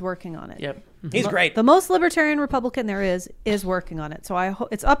Paul is working on it. Yep. He's great. The most libertarian Republican there is working on it. So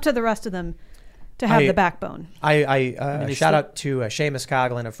it's up to the rest of them to have the backbone. I shout out to Seamus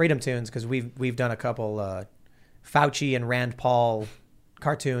Coughlin of Freedom Tunes, because we've done a couple Fauci and Rand Paul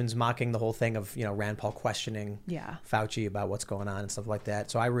cartoons mocking the whole thing of, you know, Rand Paul questioning Fauci about what's going on and stuff like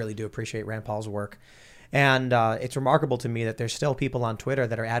that. So I really do appreciate Rand Paul's work. And it's remarkable to me that there's still people on Twitter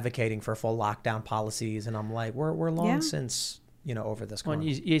that are advocating for full lockdown policies, and I'm like, we're long since, you know, over this. When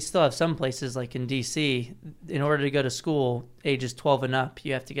you still have some places like in DC, in order to go to school, ages 12 and up,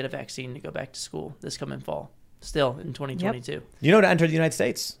 you have to get a vaccine to go back to school this coming fall. Still in 2022. Yep. You know, to enter the United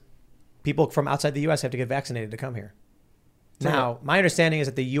States, people from outside the U.S. have to get vaccinated to come here. Now, my understanding is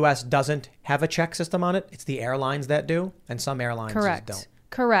that the U.S. doesn't have a check system on it. It's the airlines that do, and some airlines just don't.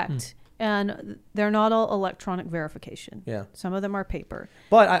 Correct. And they're not all electronic verification. Yeah. Some of them are paper.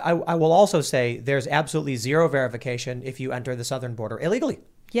 But I will also say there's absolutely zero verification if you enter the southern border illegally.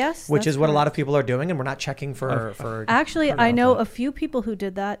 Yes. Which is what a lot of people are doing, and we're not checking for Actually, I know a few people who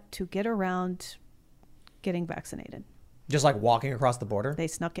did that to get around getting vaccinated. Just like walking across the border? They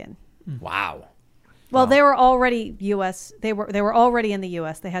snuck in. Wow. Well, they were already U.S. They were already in the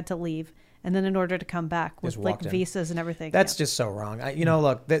U.S. They had to leave. And then in order to come back with like visas and everything. That's just so wrong.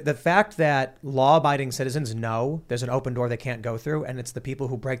 Look, the fact that law-abiding citizens know there's an open door they can't go through, and it's the people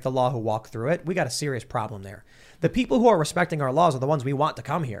who break the law who walk through it, we got a serious problem there. The people who are respecting our laws are the ones we want to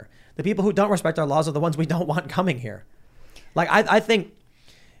come here. The people who don't respect our laws are the ones we don't want coming here. Like, I think,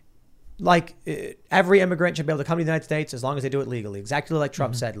 like, every immigrant should be able to come to the United States as long as they do it legally. Exactly like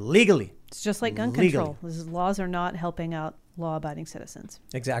Trump said, legally. It's just like gun control. These laws are not helping out law-abiding citizens.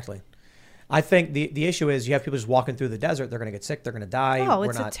 Exactly. I think the issue is you have people just walking through the desert. They're going to get sick. They're going to die. Oh,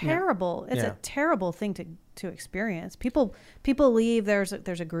 it's a terrible thing to experience. People leave. There's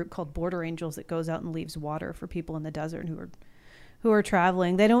a group called Border Angels that goes out and leaves water for people in the desert who are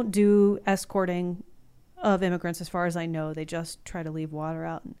traveling. They don't do escorting of immigrants, as far as I know. They just try to leave water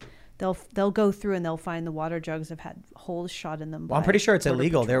out. And they'll go through and they'll find the water jugs have had holes shot in them. Well, I'm pretty sure it's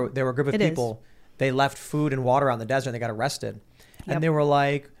illegal. There were a group of people. They left food and water out in the desert and they got arrested. And they were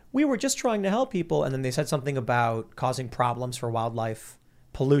like, we were just trying to help people. And then they said something about causing problems for wildlife,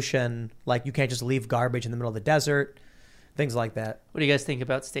 pollution, like you can't just leave garbage in the middle of the desert, things like that. What do you guys think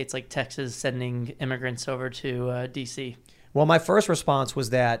about states like Texas sending immigrants over to D.C.? Well, my first response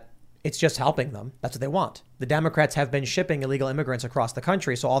was that it's just helping them. That's what they want. The Democrats have been shipping illegal immigrants across the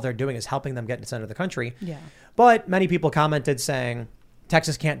country, so all they're doing is helping them get into the center of the country. Yeah. But many people commented saying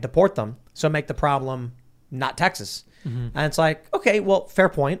Texas can't deport them, so make the problem not Texas. Mm-hmm. And it's like, okay, well, fair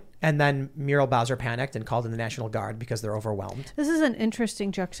point. And then Muriel Bowser panicked and called in the National Guard because they're overwhelmed. This is an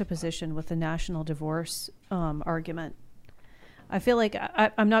interesting juxtaposition with the national divorce argument. I feel like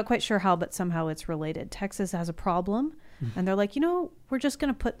I'm not quite sure how, but somehow it's related. Texas has a problem, and they're like, we're just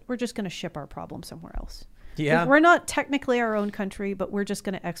gonna ship our problem somewhere else. Yeah, we're not technically our own country, but we're just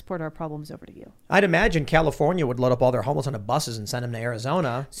going to export our problems over to you. I'd imagine California would load up all their homeless onto buses and send them to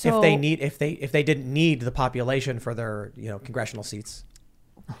Arizona if they didn't need the population for their congressional seats.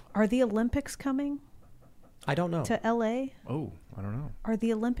 Are the Olympics coming? I don't know. To LA? Oh, I don't know. Are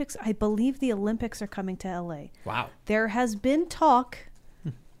the Olympics? I believe the Olympics are coming to LA. Wow. There has been talk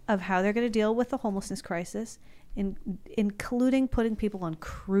of how they're going to deal with the homelessness crisis, including putting people on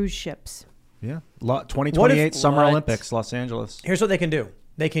cruise ships. Yeah. 2028 Summer Olympics, Los Angeles. Here's what they can do.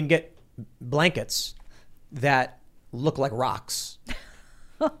 They can get blankets that look like rocks.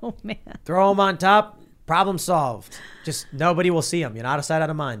 Oh, man. Throw them on top. Problem solved. Just nobody will see them. Out of sight, out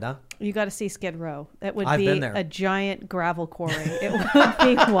of mind, huh? You got to see Skid Row. That would I've be been there. A giant gravel quarry. It would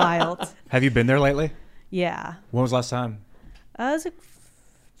be wild. Have you been there lately? Yeah. When was the last time? It was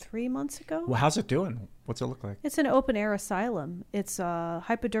 3 months ago. Well, how's it doing? What's it look like? It's an open air asylum. It's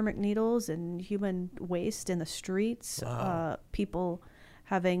hypodermic needles and human waste in the streets. Wow. People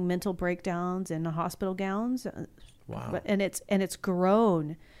having mental breakdowns in hospital gowns. Wow. And it's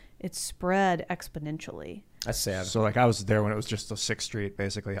grown. It's spread exponentially. That's sad. So I was there when it was just a 6th Street,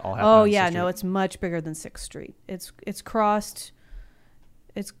 basically all happened. Oh yeah, no, it's much bigger than 6th Street. It's crossed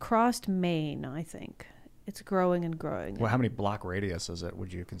Maine, I think. It's growing and growing. Well, how many block radius is it?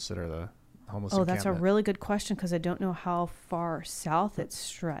 Would you consider the homeless encampment? That's a really good question because I don't know how far south it's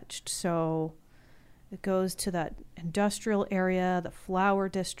stretched. So it goes to that industrial area, the Flower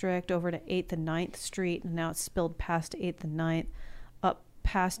District, over to 8th and 9th Street, and now it's spilled past 8th and 9th, up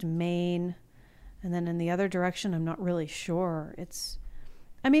past Maine, and then in the other direction, I'm not really sure. It's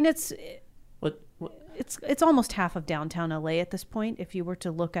almost half of downtown LA at this point. If you were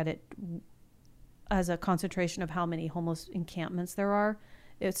to look at it as a concentration of how many homeless encampments there are,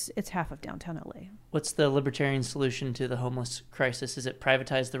 it's half of downtown LA. What's the libertarian solution to the homeless crisis? Is it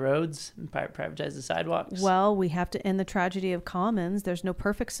privatize the roads and privatize the sidewalks? Well, we have to end the tragedy of commons. There's no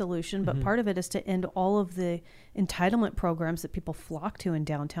perfect solution, but part of it is to end all of the entitlement programs that people flock to in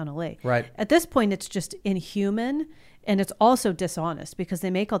downtown LA. Right. At this point, it's just inhuman, and it's also dishonest because they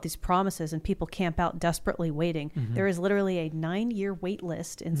make all these promises and people camp out desperately waiting. There is literally a 9-year wait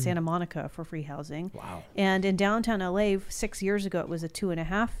list in Santa Monica for free housing. Wow. And in downtown LA, 6 years ago, it was a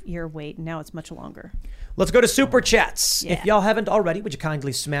 2.5-year wait, and now it's much longer. Let's go to Super Chats. Yeah. If y'all haven't already, would you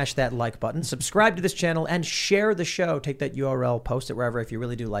kindly smash that like button, subscribe to this channel, and share the show. Take that URL, post it wherever if you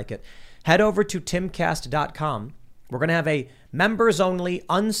really do like it. Head over to timcast.com. We're going to have a members-only,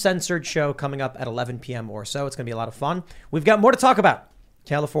 uncensored show coming up at 11 p.m. or so. It's going to be a lot of fun. We've got more to talk about.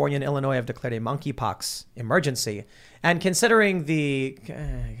 California and Illinois have declared a monkeypox emergency. And considering the,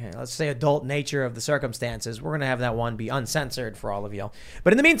 let's say, adult nature of the circumstances, we're going to have that one be uncensored for all of you.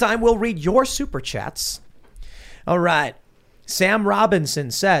 But in the meantime, we'll read your Super Chats. All right. Sam Robinson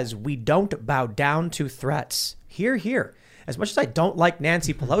says, we don't bow down to threats. Hear, hear. As much as I don't like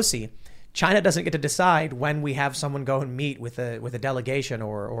Nancy Pelosi, China doesn't get to decide when we have someone go and meet with a delegation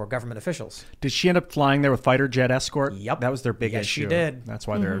or government officials. Did she end up flying there with fighter jet escort? Yep. That was their big Yes, issue. she did. That's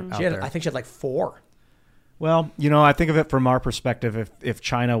why they're out there. I think she had like 4. Well, I think of it from our perspective. If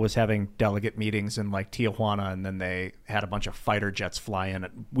China was having delegate meetings in like Tijuana and then they had a bunch of fighter jets fly in,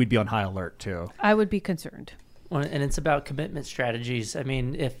 we'd be on high alert too. I would be concerned. Well, and it's about commitment strategies. I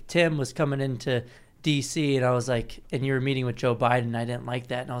mean, if Tim was coming into D.C. and I was like, and you were meeting with Joe Biden, I didn't like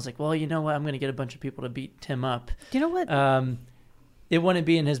that. And I was like, well, you know what? I'm going to get a bunch of people to beat Tim up. Do you know what? It wouldn't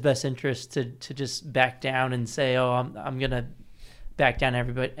be in his best interest to just back down and say, oh, I'm going to back down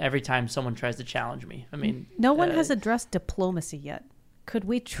every time someone tries to challenge me. I mean, no one has addressed diplomacy yet. Could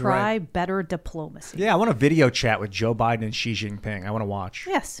we try better diplomacy? Yeah, I want a video chat with Joe Biden and Xi Jinping. I want to watch.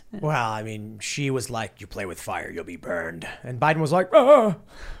 Yes. Well, I mean, she was like, "You play with fire, you'll be burned," and Biden was like, "Oh."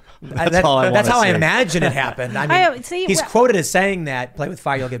 That's how I imagine it happened. I mean, he's quoted as saying that, "Play with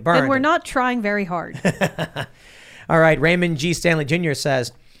fire, you'll get burned." And we're not trying very hard. All right, Raymond G. Stanley Jr.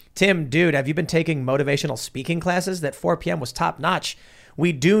 says, Tim, dude, have you been taking motivational speaking classes? That 4 p.m. was top notch.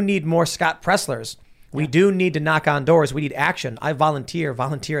 We do need more Scott Presslers. We do need to knock on doors. We need action. I volunteer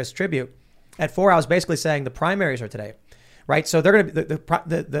as tribute. At 4, I was basically saying the primaries are today, right? So they're going to be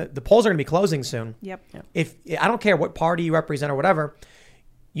the polls are going to be closing soon. Yep. If I don't care what party you represent or whatever,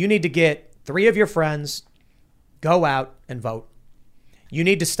 you need to get 3 of your friends, go out and vote. You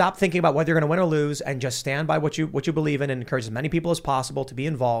need to stop thinking about whether you're going to win or lose and just stand by what you believe in and encourage as many people as possible to be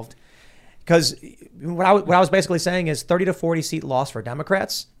involved. Because what I was basically saying is 30 to 40 seat loss for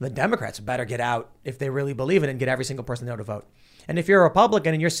Democrats. The Democrats better get out if they really believe it and get every single person there to vote. And if you're a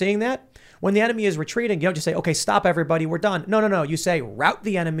Republican and you're seeing that, when the enemy is retreating, you don't just say, okay, stop everybody, we're done. No. You say, rout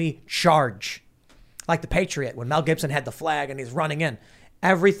the enemy, charge. Like the Patriot, when Mel Gibson had the flag and he's running in.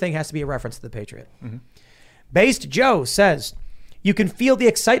 Everything has to be a reference to the Patriot. Mm-hmm. Based Joe says, you can feel the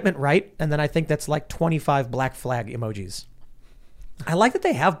excitement, right? And then I think that's like 25 black flag emojis. I like that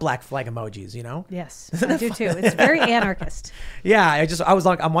they have black flag emojis, Yes, I do too. It's very anarchist. Yeah,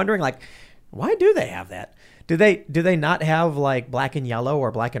 I'm wondering, like, why do they have that? Do they not have like black and yellow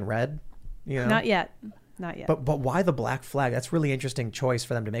or black and red? Not yet. But why the black flag? That's really interesting choice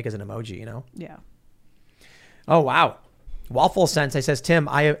for them to make as an emoji, Yeah. Oh, wow. Waffle Sensei says, Tim,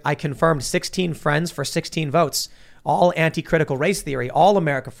 I confirmed 16 friends for 16 votes. All anti-critical race theory, all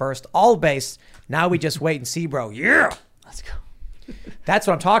America first, all base. Now we just wait and see, bro. Yeah. Let's go. That's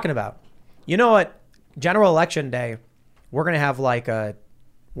what I'm talking about. You know what? General election day, we're going to have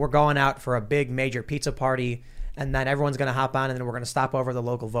we're going out for a big major pizza party, and then everyone's going to hop on, and then we're going to stop over the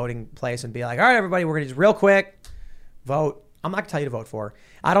local voting place and be like, all right, everybody, we're going to just real quick vote. I'm not going to tell you to vote for.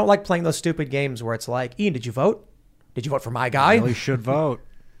 I don't like playing those stupid games where it's like, Ian, did you vote? Did you vote for my guy? You really should vote.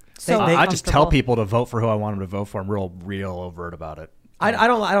 So I just tell people to vote for who I want them to vote for. I'm real overt about it. I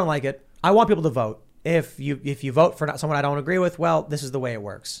don't like it. I want people to vote. If you vote for someone I don't agree with, well, this is the way it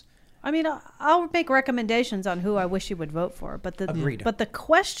works. I mean, I'll make recommendations on who I wish you would vote for, but the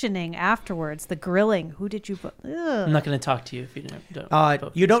questioning afterwards, the grilling, who did you vote? Ugh. I'm not going to talk to you if you don't.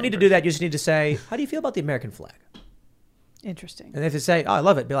 Vote you don't need to do that. You just need to say, how do you feel about the American flag? Interesting. And if they say, oh, I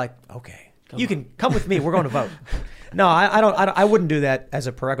love it, be like, okay. You can come with me. We're going to vote. No, I wouldn't do that as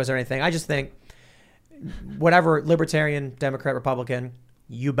a prerequisite or anything. I just think whatever libertarian, Democrat, Republican,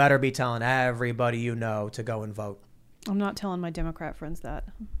 you better be telling everybody you know to go and vote. I'm not telling my Democrat friends that.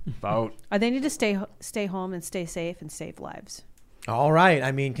 Vote. They need to stay home and stay safe and save lives. All right.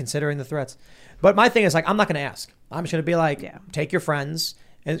 I mean, considering the threats. But my thing is, I'm not going to ask. I'm just going to be like, take your friends.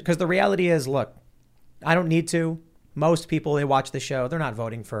 Because the reality is, look, I don't need to. Most people, they watch the show, they're not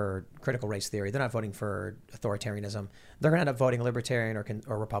voting for critical race theory. They're not voting for authoritarianism. They're going to end up voting libertarian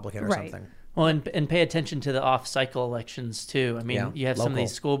or Republican or something. Well, and pay attention to the off-cycle elections, too. I mean, you have some of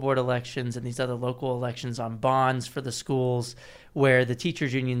these school board elections and these other local elections on bonds for the schools where the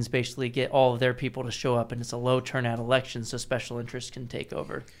teachers' unions basically get all of their people to show up, and it's a low-turnout election, so special interests can take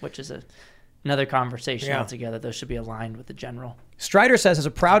over, which is another conversation altogether. Those should be aligned with the general. Strider says, as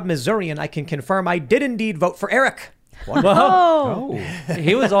a proud Missourian, I can confirm I did indeed vote for Eric. Whoa.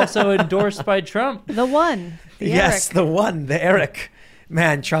 He was also endorsed by Trump. The one. Yes, the one, the Eric.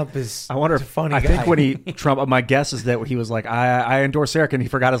 Man, Trump is a funny guy. I think when Trump, my guess is that he was like, I endorse Eric, and he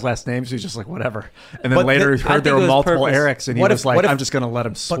forgot his last name, so he's just like, whatever. And then later he heard there were multiple Erics, and he was like, I'm just going to let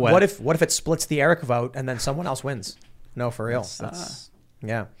him sweat. But what if it splits the Eric vote, and then someone else wins? No, for real.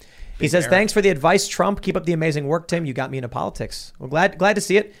 Yeah. He says, thanks for the advice, Trump. Keep up the amazing work, Tim. You got me into politics. Well, glad to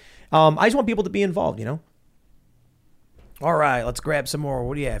see it. I just want people to be involved, All right, let's grab some more.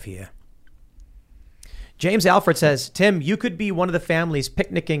 What do you have here? James Alfred says, Tim, you could be one of the families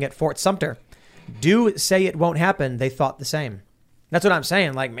picnicking at Fort Sumter. Do say it won't happen. They thought the same. That's what I'm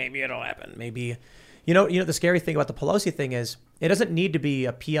saying. Like, maybe it'll happen. Maybe, you know, the scary thing about the Pelosi thing is it doesn't need to be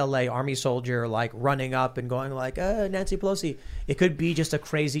a PLA army soldier like running up and going like, Nancy Pelosi. It could be just a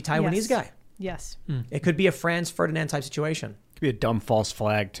crazy Taiwanese guy. Yes. It could be a Franz Ferdinand type situation. It could be a dumb false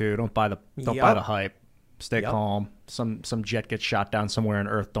flag too. Don't buy the hype. Stay calm. Some jet gets shot down somewhere on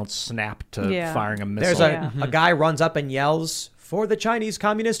Earth. Don't snap to firing a missile. There's a guy runs up and yells for the Chinese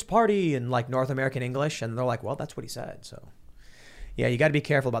Communist Party in like North American English, and they're like, well, that's what he said. So yeah, you got to be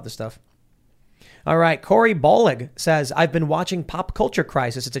careful about this stuff. All right, Corey Bollig says, I've been watching Pop Culture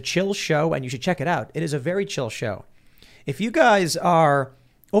Crisis. It's a chill show, and you should check it out. It is a very chill show. If you guys are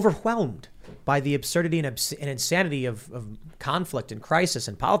overwhelmed by the absurdity and insanity of conflict and crisis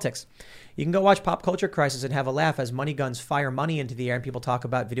and politics, you can go watch Pop Culture Crisis and have a laugh as money guns fire money into the air and people talk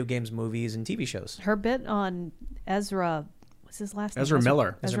about video games, movies, and TV shows. Her bit on Ezra, what's his last name? Ezra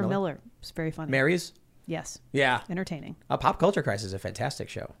Miller. Ezra Miller. It's very funny. Mary's? Yes. Yeah. Entertaining. Pop Culture Crisis is a fantastic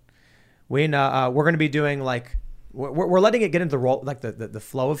show. We're going to be doing like we're letting it get into the role, like the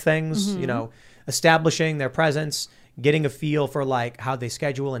flow of things, you know, establishing their presence, getting a feel for like how they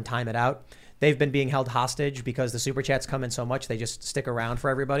schedule and time it out. They've been being held hostage because the super chats come in so much. They just stick around for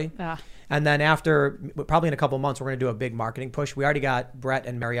everybody. And then after, probably in a couple of months, we're going to do a big marketing push. We already got Brett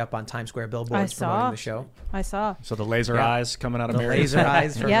and Mary up on Times Square billboards promoting the show. I saw. So the laser eyes coming out of Mary. The laser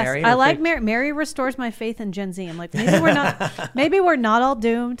eyes for yes, Mary. I like Mary. Mary restores my faith in Gen Z. I'm like, maybe we're not all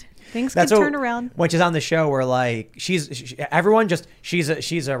doomed. Things can turn around. When she's on the show, we're like, she's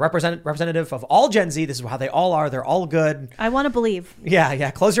a representative of all Gen Z. This is how they all are. They're all good. I want to believe.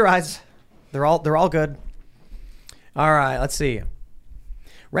 Yeah. Close your eyes. They're all good. All right, let's see.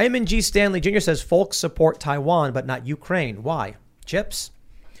 Raymond G. Stanley Jr. says folks support Taiwan, but not Ukraine. Why? Chips?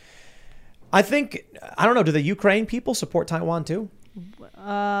 I don't know. Do the Ukraine people support Taiwan too?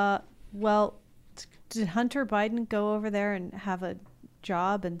 Well, did Hunter Biden go over there and have a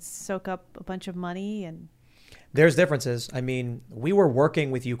job and soak up a bunch of money? And there's differences. I mean, we were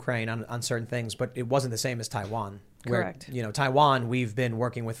working with Ukraine on certain things, but it wasn't the same as Taiwan. Correct. Where, Taiwan we've been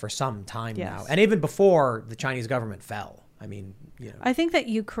working with for some time now. And even before the Chinese government fell. I mean, I think that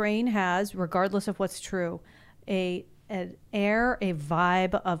Ukraine has, regardless of what's true, a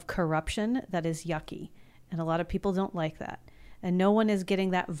vibe of corruption that is yucky. And a lot of people don't like that. And no one is getting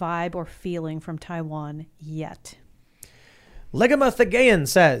that vibe or feeling from Taiwan yet. Legama Thagayan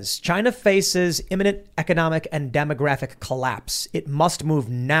says, China faces imminent economic and demographic collapse. It must move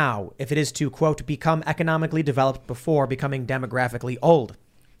now if it is to, quote, become economically developed before becoming demographically old.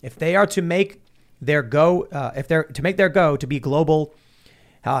 If they are to make their go, to be global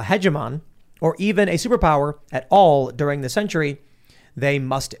hegemon or even a superpower at all during the century, they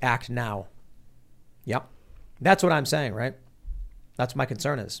must act now. Yep. That's what I'm saying, right? That's what my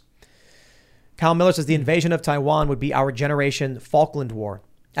concern is. Kyle Miller says the invasion of Taiwan would be our generation Falkland War.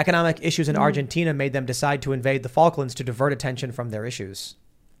 Economic issues in Argentina made them decide to invade the Falklands to divert attention from their issues.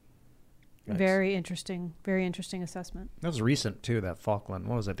 Yikes. Very interesting assessment. That was recent too, that Falkland.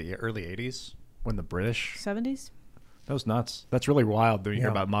 What was it, the early 80s? When the British? 70s? That was nuts. That's really wild when you hear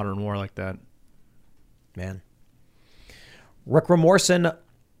about modern war like that. Man. Rick Remorson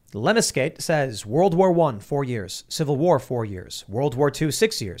Lemiskate says World War I, 4 years. Civil War, 4 years. World War II,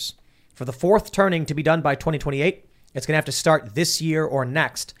 6 years. For the fourth turning to be done by 2028, it's going to have to start this year or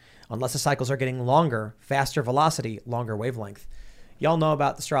next, unless the cycles are getting longer, faster velocity, longer wavelength. Y'all know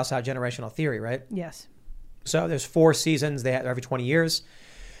about the Strauss-Howe generational theory, right? Yes. So there's 4 seasons. They have every 20 years.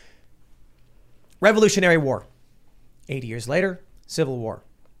 Revolutionary War. 80 years later, Civil War.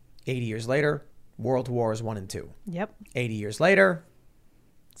 80 years later, World Wars I and II. Yep. 80 years later.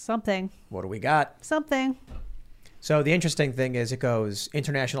 Something. What do we got? Something. So the interesting thing is it goes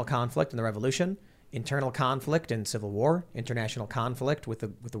international conflict in the Revolution, internal conflict in Civil War, international conflict with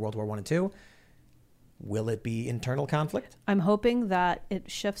the World War I and II. Will it be internal conflict? I'm hoping that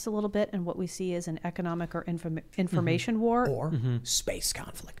it shifts a little bit and what we see is an economic or information war. Or space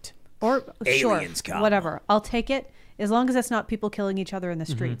conflict. Or aliens sure, whatever. I'll take it as long as it's not people killing each other in the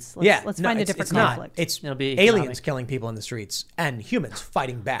streets. Let's find a different conflict. It'll be aliens killing people in the streets and humans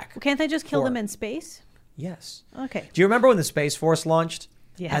fighting back. Well, can't they just kill them in space? Yes. Okay. Do you remember when the Space Force launched?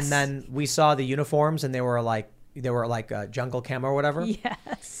 Yes. And then we saw the uniforms and they were like jungle camo or whatever.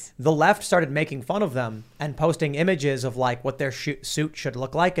 Yes. The left started making fun of them and posting images of like what their suit should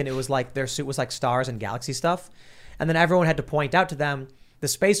look like. And it was like their suit was like stars and galaxy stuff. And then everyone had to point out to them, the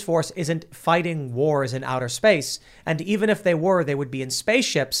Space Force isn't fighting wars in outer space. And even if they were, they would be in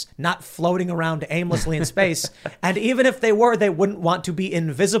spaceships, not floating around aimlessly in space. And even if they were, they wouldn't want to be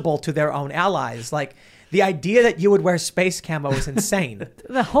invisible to their own allies. Like, the idea that you would wear space camo is insane.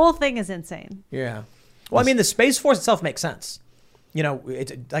 The whole thing is insane. Yeah. Well, I mean, the Space Force itself makes sense.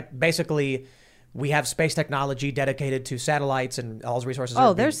 it's like basically we have space technology dedicated to satellites and all those resources.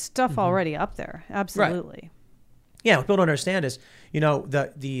 Oh, there's stuff already up there. Absolutely. Right. Yeah, what people don't understand is, the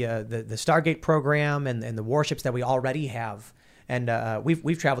Stargate program and the warships that we already have, and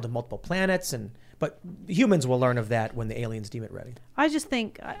we've traveled to multiple planets, but humans will learn of that when the aliens deem it ready. I just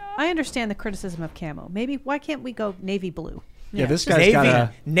think I understand the criticism of camo. Maybe why can't we go navy blue? Yeah, this guy's got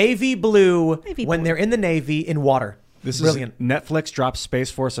a navy blue Navy when blue. they're in the Navy in water. This Brilliant. is Netflix drops Space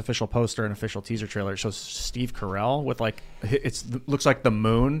Force official poster and official teaser trailer. It shows Steve Carell with looks like the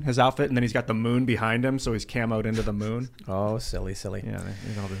moon, his outfit, and then he's got the moon behind him, so he's camoed into the moon. Oh, silly. Yeah,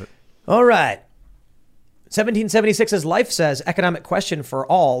 they all do it. All right. 1776's Life says, economic question for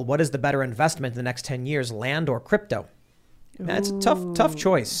all. What is the better investment in the next 10 years, land or crypto? That's a tough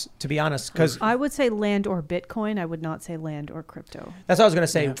choice, to be honest, because I would say land or Bitcoin. I would not say land or crypto. that's what I was going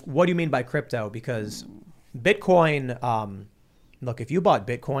to say. Yeah. What do you mean by crypto? Because Bitcoin, look, if you bought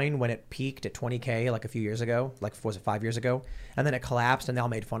Bitcoin when it peaked at 20K like a few years ago, was it 5 years ago, and then it collapsed and they all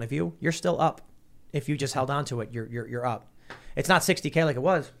made fun of you, you're still up. If you just held on to it, you're up. It's not 60K like it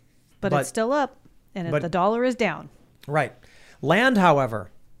was. But it's still up, and the dollar is down. Right. Land,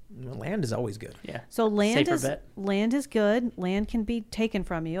 however, land is always good. Yeah. So land Safer is good. Land can be taken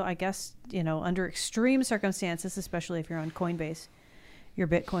from you. I guess, under extreme circumstances, especially if you're on Coinbase, your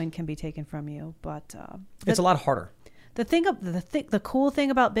Bitcoin can be taken from you. But it's a lot harder. The cool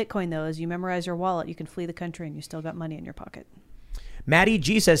thing about Bitcoin, though, is you memorize your wallet, you can flee the country, and you still got money in your pocket. Maddie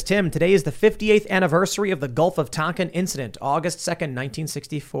G says, Tim, today is the 58th anniversary of the Gulf of Tonkin incident, August 2nd,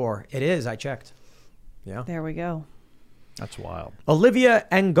 1964. It is. I checked. Yeah. There we go. That's wild. Olivia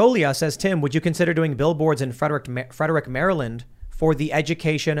Angolia says, Tim, would you consider doing billboards in Frederick, Maryland for the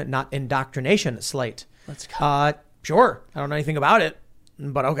education, not indoctrination slate? Let's go. Sure. I don't know anything about it,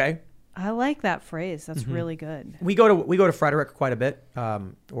 but okay. I like that phrase. That's really good. We go to Frederick quite a bit,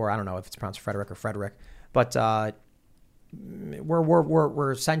 or I don't know if it's pronounced Frederick or Frederick, but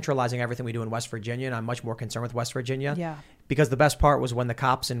we're centralizing everything we do in West Virginia, and I'm much more concerned with West Virginia. Yeah. Because the best part was when the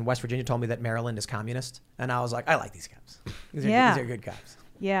cops in West Virginia told me that Maryland is communist, and I was like, I like these cops. These are good cops.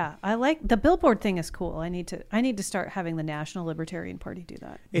 Yeah, I like the billboard thing is cool. I need to start having the National Libertarian Party do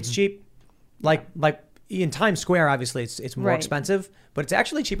that. It's cheap, like in Times Square. Obviously, it's more expensive, but it's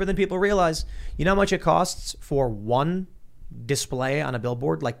actually cheaper than people realize. You know how much it costs for one display on a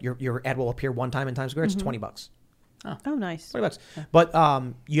billboard? Like your ad will appear one time in Times Square. It's $20. Oh, nice. $20. But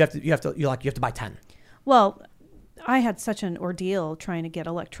you have to buy 10. Well, I had such an ordeal trying to get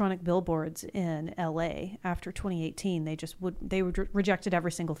electronic billboards in LA after 2018. They rejected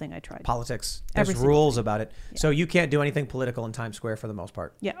every single thing I tried. Politics. There's rules about it. Yeah. So you can't do anything political in Times Square for the most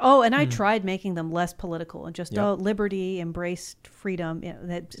part. Yeah. Oh, and I tried making them less political and just liberty, embraced freedom.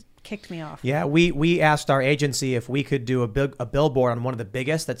 That kicked me off. Yeah, we asked our agency if we could do a billboard on one of the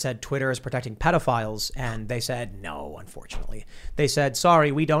biggest that said Twitter is protecting pedophiles, and they said no, unfortunately. They said,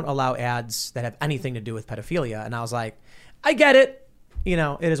 sorry, we don't allow ads that have anything to do with pedophilia. And I was like, I get it.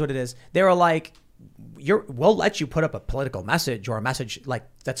 It is what it is. They were like, we'll let you put up a political message or a message like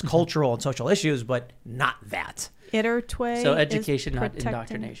that's cultural and social issues, but not that. So education, not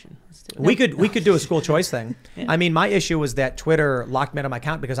indoctrination. We could do a school choice thing. Yeah. I mean, my issue was that Twitter locked me out of my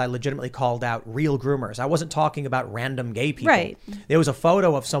account because I legitimately called out real groomers. I wasn't talking about random gay people. Right. There was a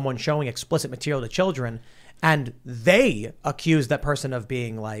photo of someone showing explicit material to children, and they accused that person of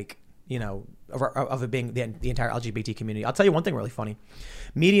being of it being the entire LGBT community. I'll tell you one thing really funny.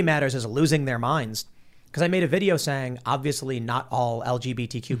 Media Matters is losing their minds. Because I made a video saying, obviously, not all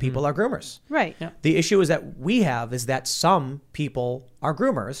LGBTQ people are groomers. Right. Yeah. The issue is that some people are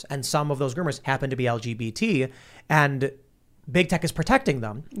groomers, and some of those groomers happen to be LGBT, and big tech is protecting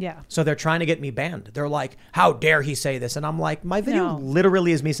them. Yeah. So they're trying to get me banned. They're like, how dare he say this? And I'm like, my video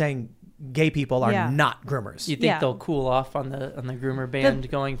literally is me saying gay people are not groomers. You think they'll cool off on the groomer ban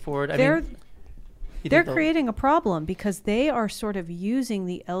going forward? They're creating a problem because they are sort of using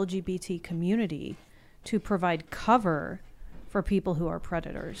the LGBT community to provide cover for people who are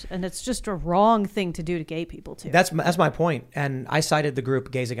predators, and it's just a wrong thing to do to gay people too. That's my point, and I cited the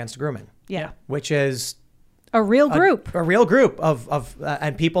group Gays Against Grooming. Yeah, which is a real group, of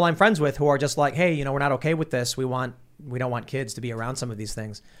and people I'm friends with who are just like, hey, we're not okay with this. We don't want kids to be around some of these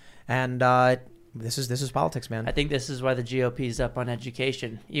things, and this is politics, man. I think this is why the GOP is up on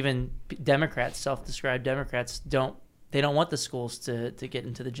education. Even Democrats, self-described Democrats, They don't want the schools to get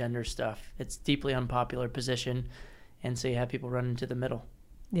into the gender stuff. It's deeply unpopular position, and so you have people run into the middle.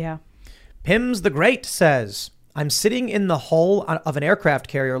 Yeah. Pims the Great says, I'm sitting in the hull of an aircraft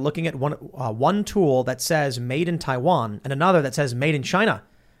carrier looking at one tool that says made in Taiwan and another that says made in China.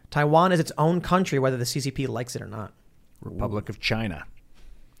 Taiwan is its own country, whether the CCP likes it or not. Republic of China.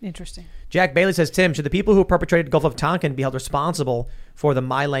 Interesting. Jack Bailey says, Tim, should the people who perpetrated Gulf of Tonkin be held responsible for the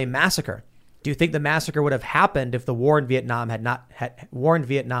My Lai massacre? Do you think the massacre would have happened if the war in Vietnam had not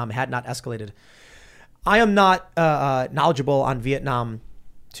escalated? I am not knowledgeable on Vietnam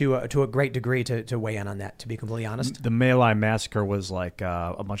to a great degree to weigh in on that, to be completely honest. The My Lai massacre was like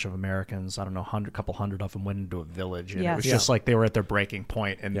a bunch of Americans, I don't know, a couple hundred of them went into a village. And it was just like they were at their breaking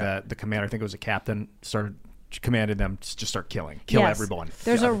point, and the commander, I think it was a captain, commanded them to just start kill everyone.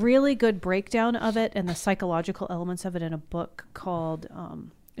 There's a really good breakdown of it and the psychological elements of it in a book called,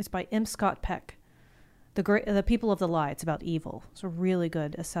 it's by M. Scott Peck, The People of the Lie. It's about evil. It's a really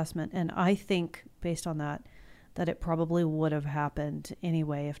good assessment. And I think, based on that it probably would have happened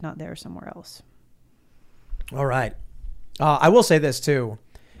anyway, if not there, somewhere else. All right. I will say this, too.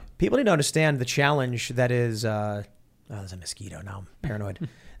 People need to understand the challenge that is... there's a mosquito. Now I'm paranoid.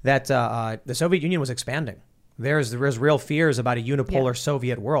 That the Soviet Union was expanding. There's real fears about a unipolar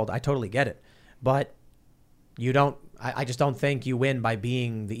Soviet world. I totally get it. But you don't... I just don't think you win by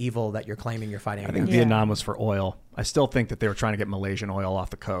being the evil that you're claiming you're fighting against. I think Vietnam was for oil. I still think that they were trying to get Malaysian oil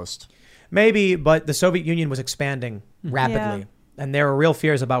off the coast. Maybe, but the Soviet Union was expanding rapidly. Yeah. And there were real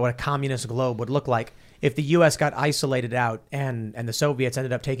fears about what a communist globe would look like. If the U.S. got isolated out and the Soviets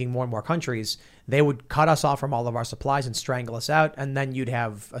ended up taking more and more countries, they would cut us off from all of our supplies and strangle us out, and then you'd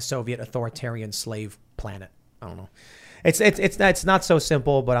have a Soviet authoritarian slave planet. I don't know. It's not so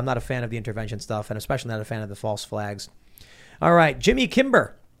simple, but I'm not a fan of the intervention stuff, and especially not a fan of the false flags. All right, Jimmy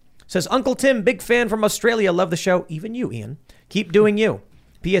Kimber says, Uncle Tim, big fan from Australia, love the show. Even you, Ian. Keep doing you.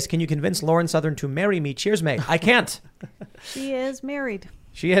 P.S. Can you convince Lauren Southern to marry me? Cheers, mate. I can't. She is married.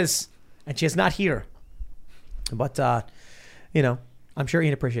 She is, and she is not here. But, I'm sure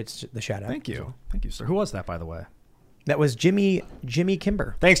Ian appreciates the shout out. Thank you. Thank you, sir. Who was that, by the way? That was Jimmy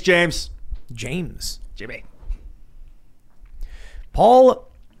Kimber. Thanks, James. Jimmy. Paul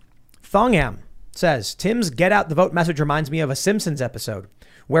Thongham says, Tim's get out the vote message reminds me of a Simpsons episode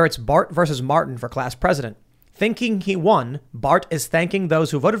where it's Bart versus Martin for class president. Thinking he won, Bart is thanking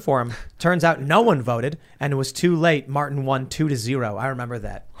those who voted for him. Turns out no one voted, and it was too late. Martin won 2-0. I remember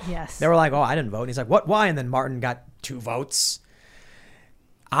that. Yes. They were like, oh, I didn't vote. And he's like, what? Why? And then Martin got 2 votes.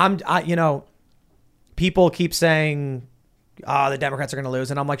 People keep saying, the Democrats are going to lose.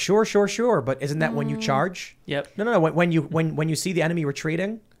 And I'm like, sure. But isn't that when you charge? Yep. No. When you see the enemy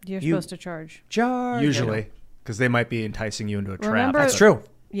retreating, you're supposed to charge. Usually, because they might be enticing you into a trap. That's true.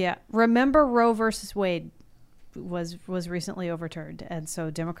 Yeah. Remember Roe versus Wade was recently overturned. And so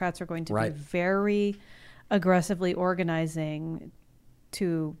Democrats are going to be very aggressively organizing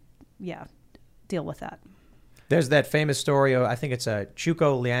to, deal with that. There's that famous story. I think it's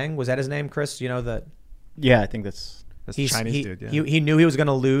Chuko Liang. Was that his name, Chris? You know the... Yeah, I think that's the Chinese dude. Yeah. He knew he was going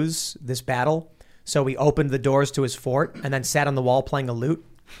to lose this battle. So he opened the doors to his fort and then sat on the wall playing a lute.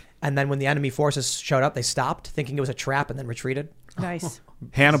 And then when the enemy forces showed up, they stopped thinking it was a trap and then retreated. Nice.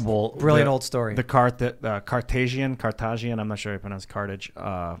 Hannibal. Brilliant old story. The Carthaginian, I'm not sure how you pronounce Carthage.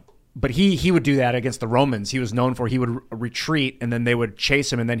 But he would do that against the Romans. He was known for he would retreat and then they would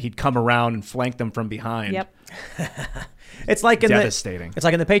chase him and then he'd come around and flank them from behind. Yep. It's like devastating. It's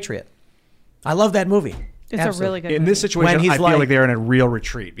like in The Patriot. I love that movie. It's Absolutely. A really good movie. In this situation, I feel like they're in a real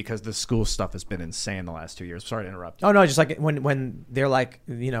retreat because the school stuff has been insane the last 2 years. Sorry to interrupt. Oh, no, just like when they're like,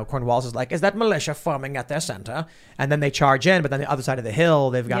 Cornwallis is like, is that militia forming at their center? And then they charge in, but then the other side of the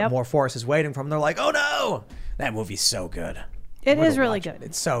hill, they've got more forces waiting for them. They're like, oh, no. That movie's so good. It is really good.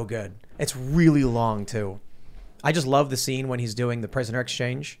 It's so good. It's really long, too. I just love the scene when he's doing the prisoner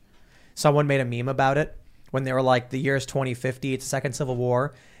exchange. Someone made a meme about it when they were like, the year is 2050, it's the Second Civil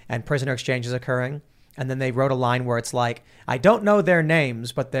War, and prisoner exchange is occurring. And then they wrote a line where it's like, I don't know their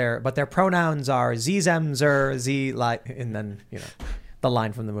names, but their pronouns are Zemzer, Z, like, and then, the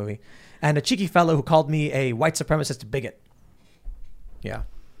line from the movie. And a cheeky fellow who called me a white supremacist bigot. Yeah.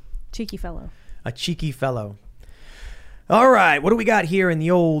 Cheeky fellow. A cheeky fellow. All right. What do we got here in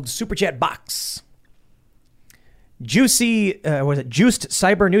the old Super Chat box? Juiced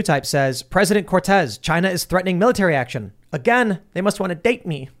Cyber New Type says, President Cortez, China is threatening military action. Again, they must want to date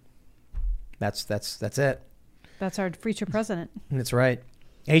me. That's it. That's our future president. That's right.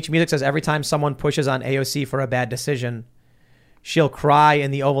 H Music says every time someone pushes on AOC for a bad decision, she'll cry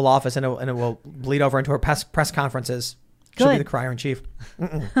in the Oval Office and it will bleed over into her press conferences. She'll be the crier in chief.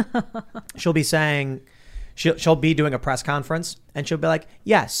 She'll be saying, she'll be doing a press conference and she'll be like,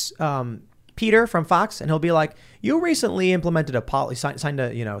 yes, Peter from Fox, and he'll be like, you recently implemented a policy, signed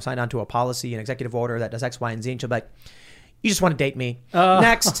on to a policy, an executive order that does X, Y, and Z, and she'll be like, you just want to date me.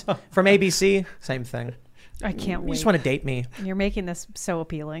 Next, from ABC, same thing. I can't wait. You just want to date me. You're making this so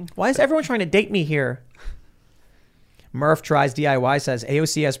appealing. Why is everyone trying to date me here? Murph Tries DIY says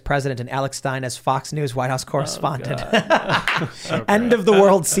AOC as president and Alex Stein as Fox News White House correspondent. End of the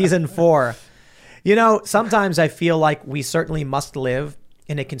world season 4. You know, sometimes I feel like we certainly must live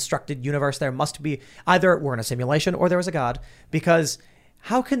in a constructed universe. There must be either we're in a simulation or there is a God, because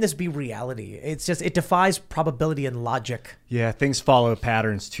how can this be reality? It's just, it defies probability and logic. Yeah, things follow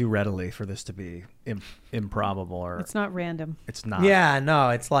patterns too readily for this to be improbable. Or It's not random. It's not. Yeah,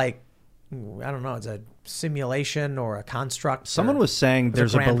 no, it's like, I don't know, it's a simulation or a construct. Someone was saying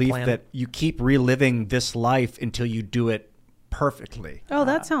there's a belief that you keep reliving this life until you do it perfectly. Oh,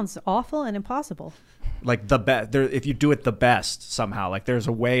 that sounds awful and impossible. Like the best, if you do it the best somehow, like there's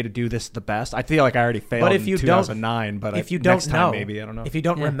a way to do this the best. I feel like I already failed in 2009, but if you next don't time know, maybe, I don't know. If you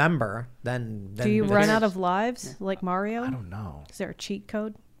don't remember, then do you run out of lives like Mario? I don't know. Is there a cheat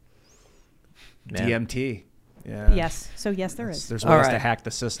code? DMT. Yeah. Yes. So yes, there is. There's ways to hack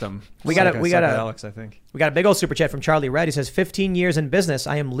the system. We got Alex, I think. We got a big old super chat from Charlie Red. He says, 15 years in business,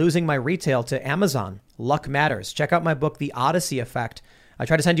 I am losing my retail to Amazon. Luck matters. Check out my book, The Odyssey Effect. I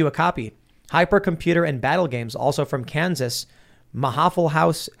try to send you a copy. Hypercomputer and battle games, also from Kansas. Mahaffey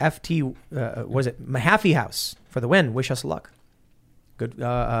House Mahaffey House for the win. Wish us luck. Good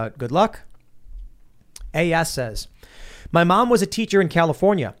luck. AS says, my mom was a teacher in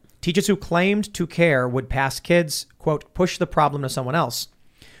California. Teachers who claimed to care would pass kids, quote, push the problem to someone else.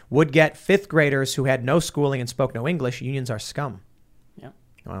 Would get 5th graders who had no schooling and spoke no English. Unions are scum. Yeah.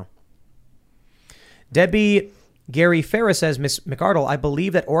 Wow. Debbie Gary Ferris says, Miss McArdle, I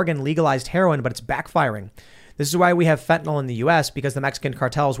believe that Oregon legalized heroin, but it's backfiring. This is why we have fentanyl in the U.S., because the Mexican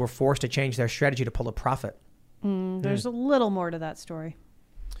cartels were forced to change their strategy to pull a profit. There's a little more to that story.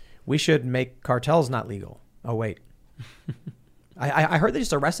 We should make cartels not legal. Oh, wait. I heard they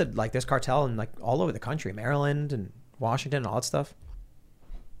just arrested like this cartel in like all over the country, Maryland and Washington and all that stuff.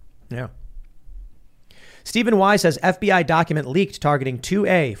 Yeah. Stephen Y says FBI document leaked targeting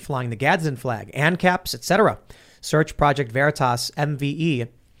 2A, flying the Gadsden flag, ANCAPs, etc. Search Project Veritas, MVE,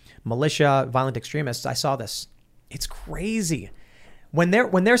 militia, violent extremists. I saw this. It's crazy. When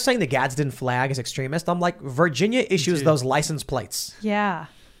they're saying the Gadsden flag is extremist, I'm like, Virginia issues those license plates. Yeah.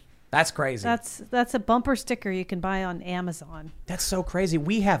 That's crazy. That's a bumper sticker you can buy on Amazon. That's so crazy.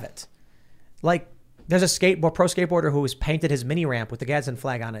 We have it. Like, there's a pro skateboarder who has painted his mini ramp with the Gadsden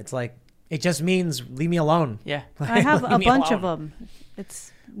flag on it. It's like, it just means leave me alone. Yeah. I have a bunch of them.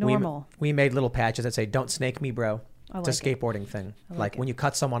 It's normal. We made little patches that say, don't snake me, bro. It's a skateboarding thing. Like when you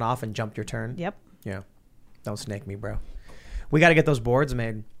cut someone off and jump your turn. Yep. Yeah. Don't snake me, bro. We got to get those boards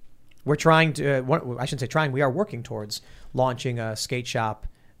made. We're trying to, I shouldn't say trying, we are working towards launching a skate shop.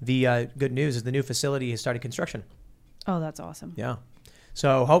 The good news is the new facility has started construction. Oh, that's awesome. Yeah.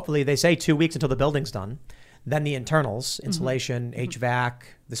 So hopefully they say 2 weeks until the building's done. Then the internals, insulation, HVAC,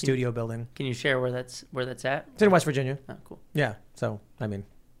 the studio building. Can you share where that's at? It's in West Virginia. Oh, cool. Yeah. So, I mean,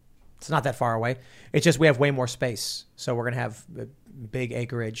 it's not that far away. It's just we have way more space. So we're going to have a big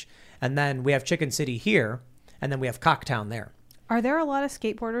acreage. And then we have Chicken City here. And then we have Cocktown there. Are there a lot of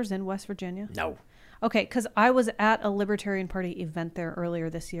skateboarders in West Virginia? No. Okay, because I was at a Libertarian Party event there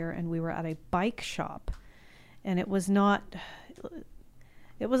earlier this year, and we were at a bike shop, and it was not.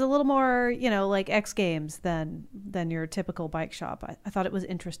 It was a little more, like X Games than your typical bike shop. I thought it was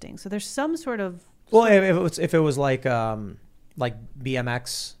interesting. So there's some sort of. Well, if it was like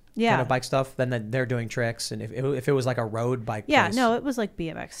BMX. Yeah. Kind of bike stuff, then they're doing tricks. And if it was like a road bike place. No, it was like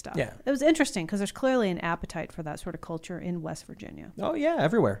BMX stuff. Yeah. It was interesting because there's clearly an appetite for that sort of culture in West Virginia. Oh, yeah,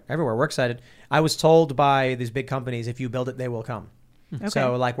 everywhere. We're excited. I was told by these big companies, if you build it, they will come. Okay.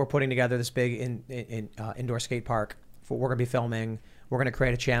 So, like, we're putting together this big indoor skate park. We're going to be filming. We're going to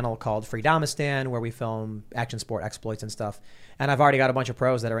create a channel called Freedomistan where we film action sport exploits and stuff. And I've already got a bunch of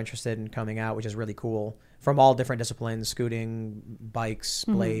pros that are interested in coming out, which is really cool, from all different disciplines: scooting, bikes,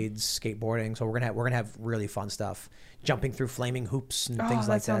 blades, skateboarding. So we're gonna have really fun stuff, jumping through flaming hoops and things like that.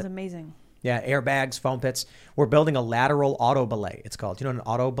 That sounds amazing. Yeah, airbags, foam pits. We're building a lateral auto belay. It's called. You know what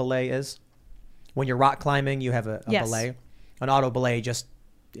an auto belay is? When you're rock climbing, you have a belay. An auto belay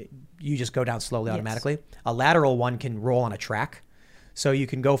you just go down slowly automatically. A lateral one can roll on a track. So you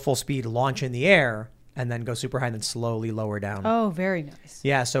can go full speed, launch in the air, and then go super high and then slowly lower down. Oh, very nice.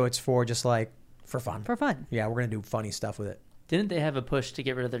 Yeah, so it's for just like, for fun. For fun. Yeah, we're going to do funny stuff with it. Didn't they have a push to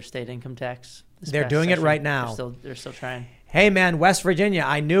get rid of their state income tax? They're doing it right now. They're still trying. Hey, man, West Virginia,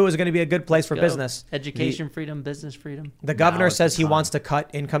 I knew it was going to be a good place for business. Education freedom, business freedom. The governor says he wants to cut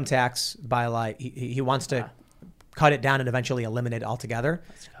income tax by like, he wants to cut it down and eventually eliminate it altogether.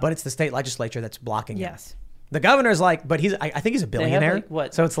 But it's the state legislature that's blocking it. Yes. The governor's like, but I think he's a billionaire. Like,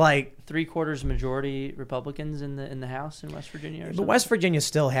 what? So it's like 3/4 majority Republicans in the House in West Virginia. Or but something? West Virginia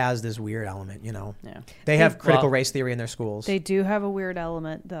still has this weird element, you know. Yeah. They have critical race theory in their schools. They do have a weird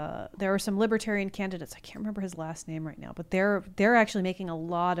element. There are some libertarian candidates. I can't remember his last name right now, but they're actually making a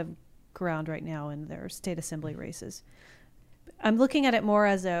lot of ground right now in their state assembly races. I'm looking at it more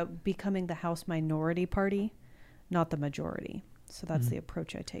as becoming the House minority party, not the majority. So that's the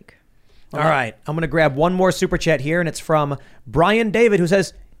approach I take. All right. I'm going to grab one more super chat here, and it's from Brian David, who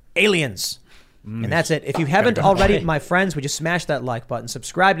says, aliens. And that's it. If you haven't already, my friends, would you smash that like button,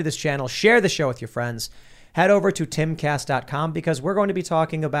 subscribe to this channel, share the show with your friends, head over to timcast.com because we're going to be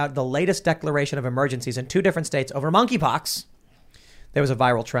talking about the latest declaration of emergencies in 2 different states over monkeypox. There was a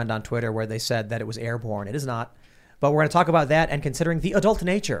viral trend on Twitter where they said that it was airborne. It is not. But we're going to talk about that and considering the adult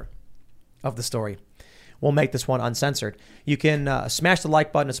nature of the story. We'll make this one uncensored. You can smash the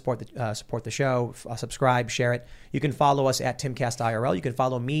like button to support the show, subscribe, share it. You can follow us at TimCastIRL. You can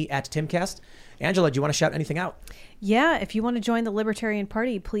follow me at TimCast. Angela, do you want to shout anything out? Yeah, if you want to join the Libertarian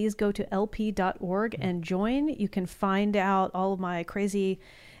Party, please go to lp.org and join. You can find out all of my crazy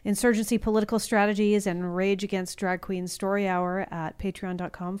insurgency political strategies and Rage Against Drag Queen story hour at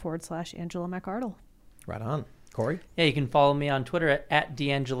patreon.com/Angela McArdle. Right on. Corey? Yeah, you can follow me on Twitter at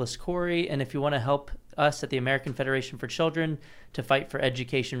DeAngelisCorey. And if you want to help us at the American Federation for Children to fight for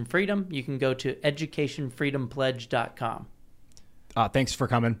education freedom, you can go to educationfreedompledge.com. Thanks for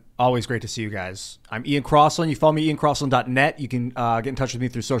coming. Always great to see you guys. I'm Ian Crossland. You follow me, IanCrossland.net. You can get in touch with me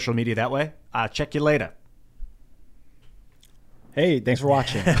through social media that way. Check you later. Hey, thanks for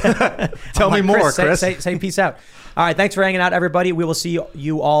watching. Tell me more, Chris. Say peace out. All right, thanks for hanging out, everybody. We will see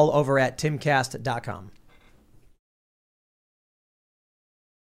you all over at timcast.com.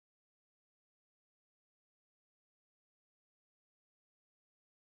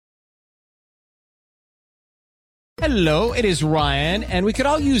 Hello, it is Ryan, and we could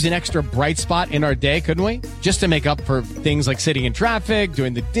all use an extra bright spot in our day, couldn't we? Just to make up for things like sitting in traffic,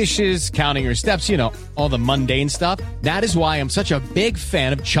 doing the dishes, counting your steps, you know, all the mundane stuff. That is why I'm such a big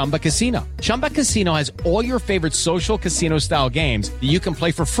fan of Chumba Casino. Chumba Casino has all your favorite social casino-style games that you can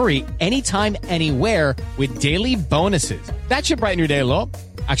play for free anytime, anywhere with daily bonuses. That should brighten your day a little.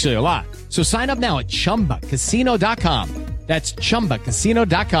 Actually, a lot. So sign up now at ChumbaCasino.com. That's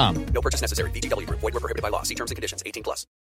ChumbaCasino.com. No purchase necessary. VGW Group. Void where prohibited by law. See terms and conditions. 18+.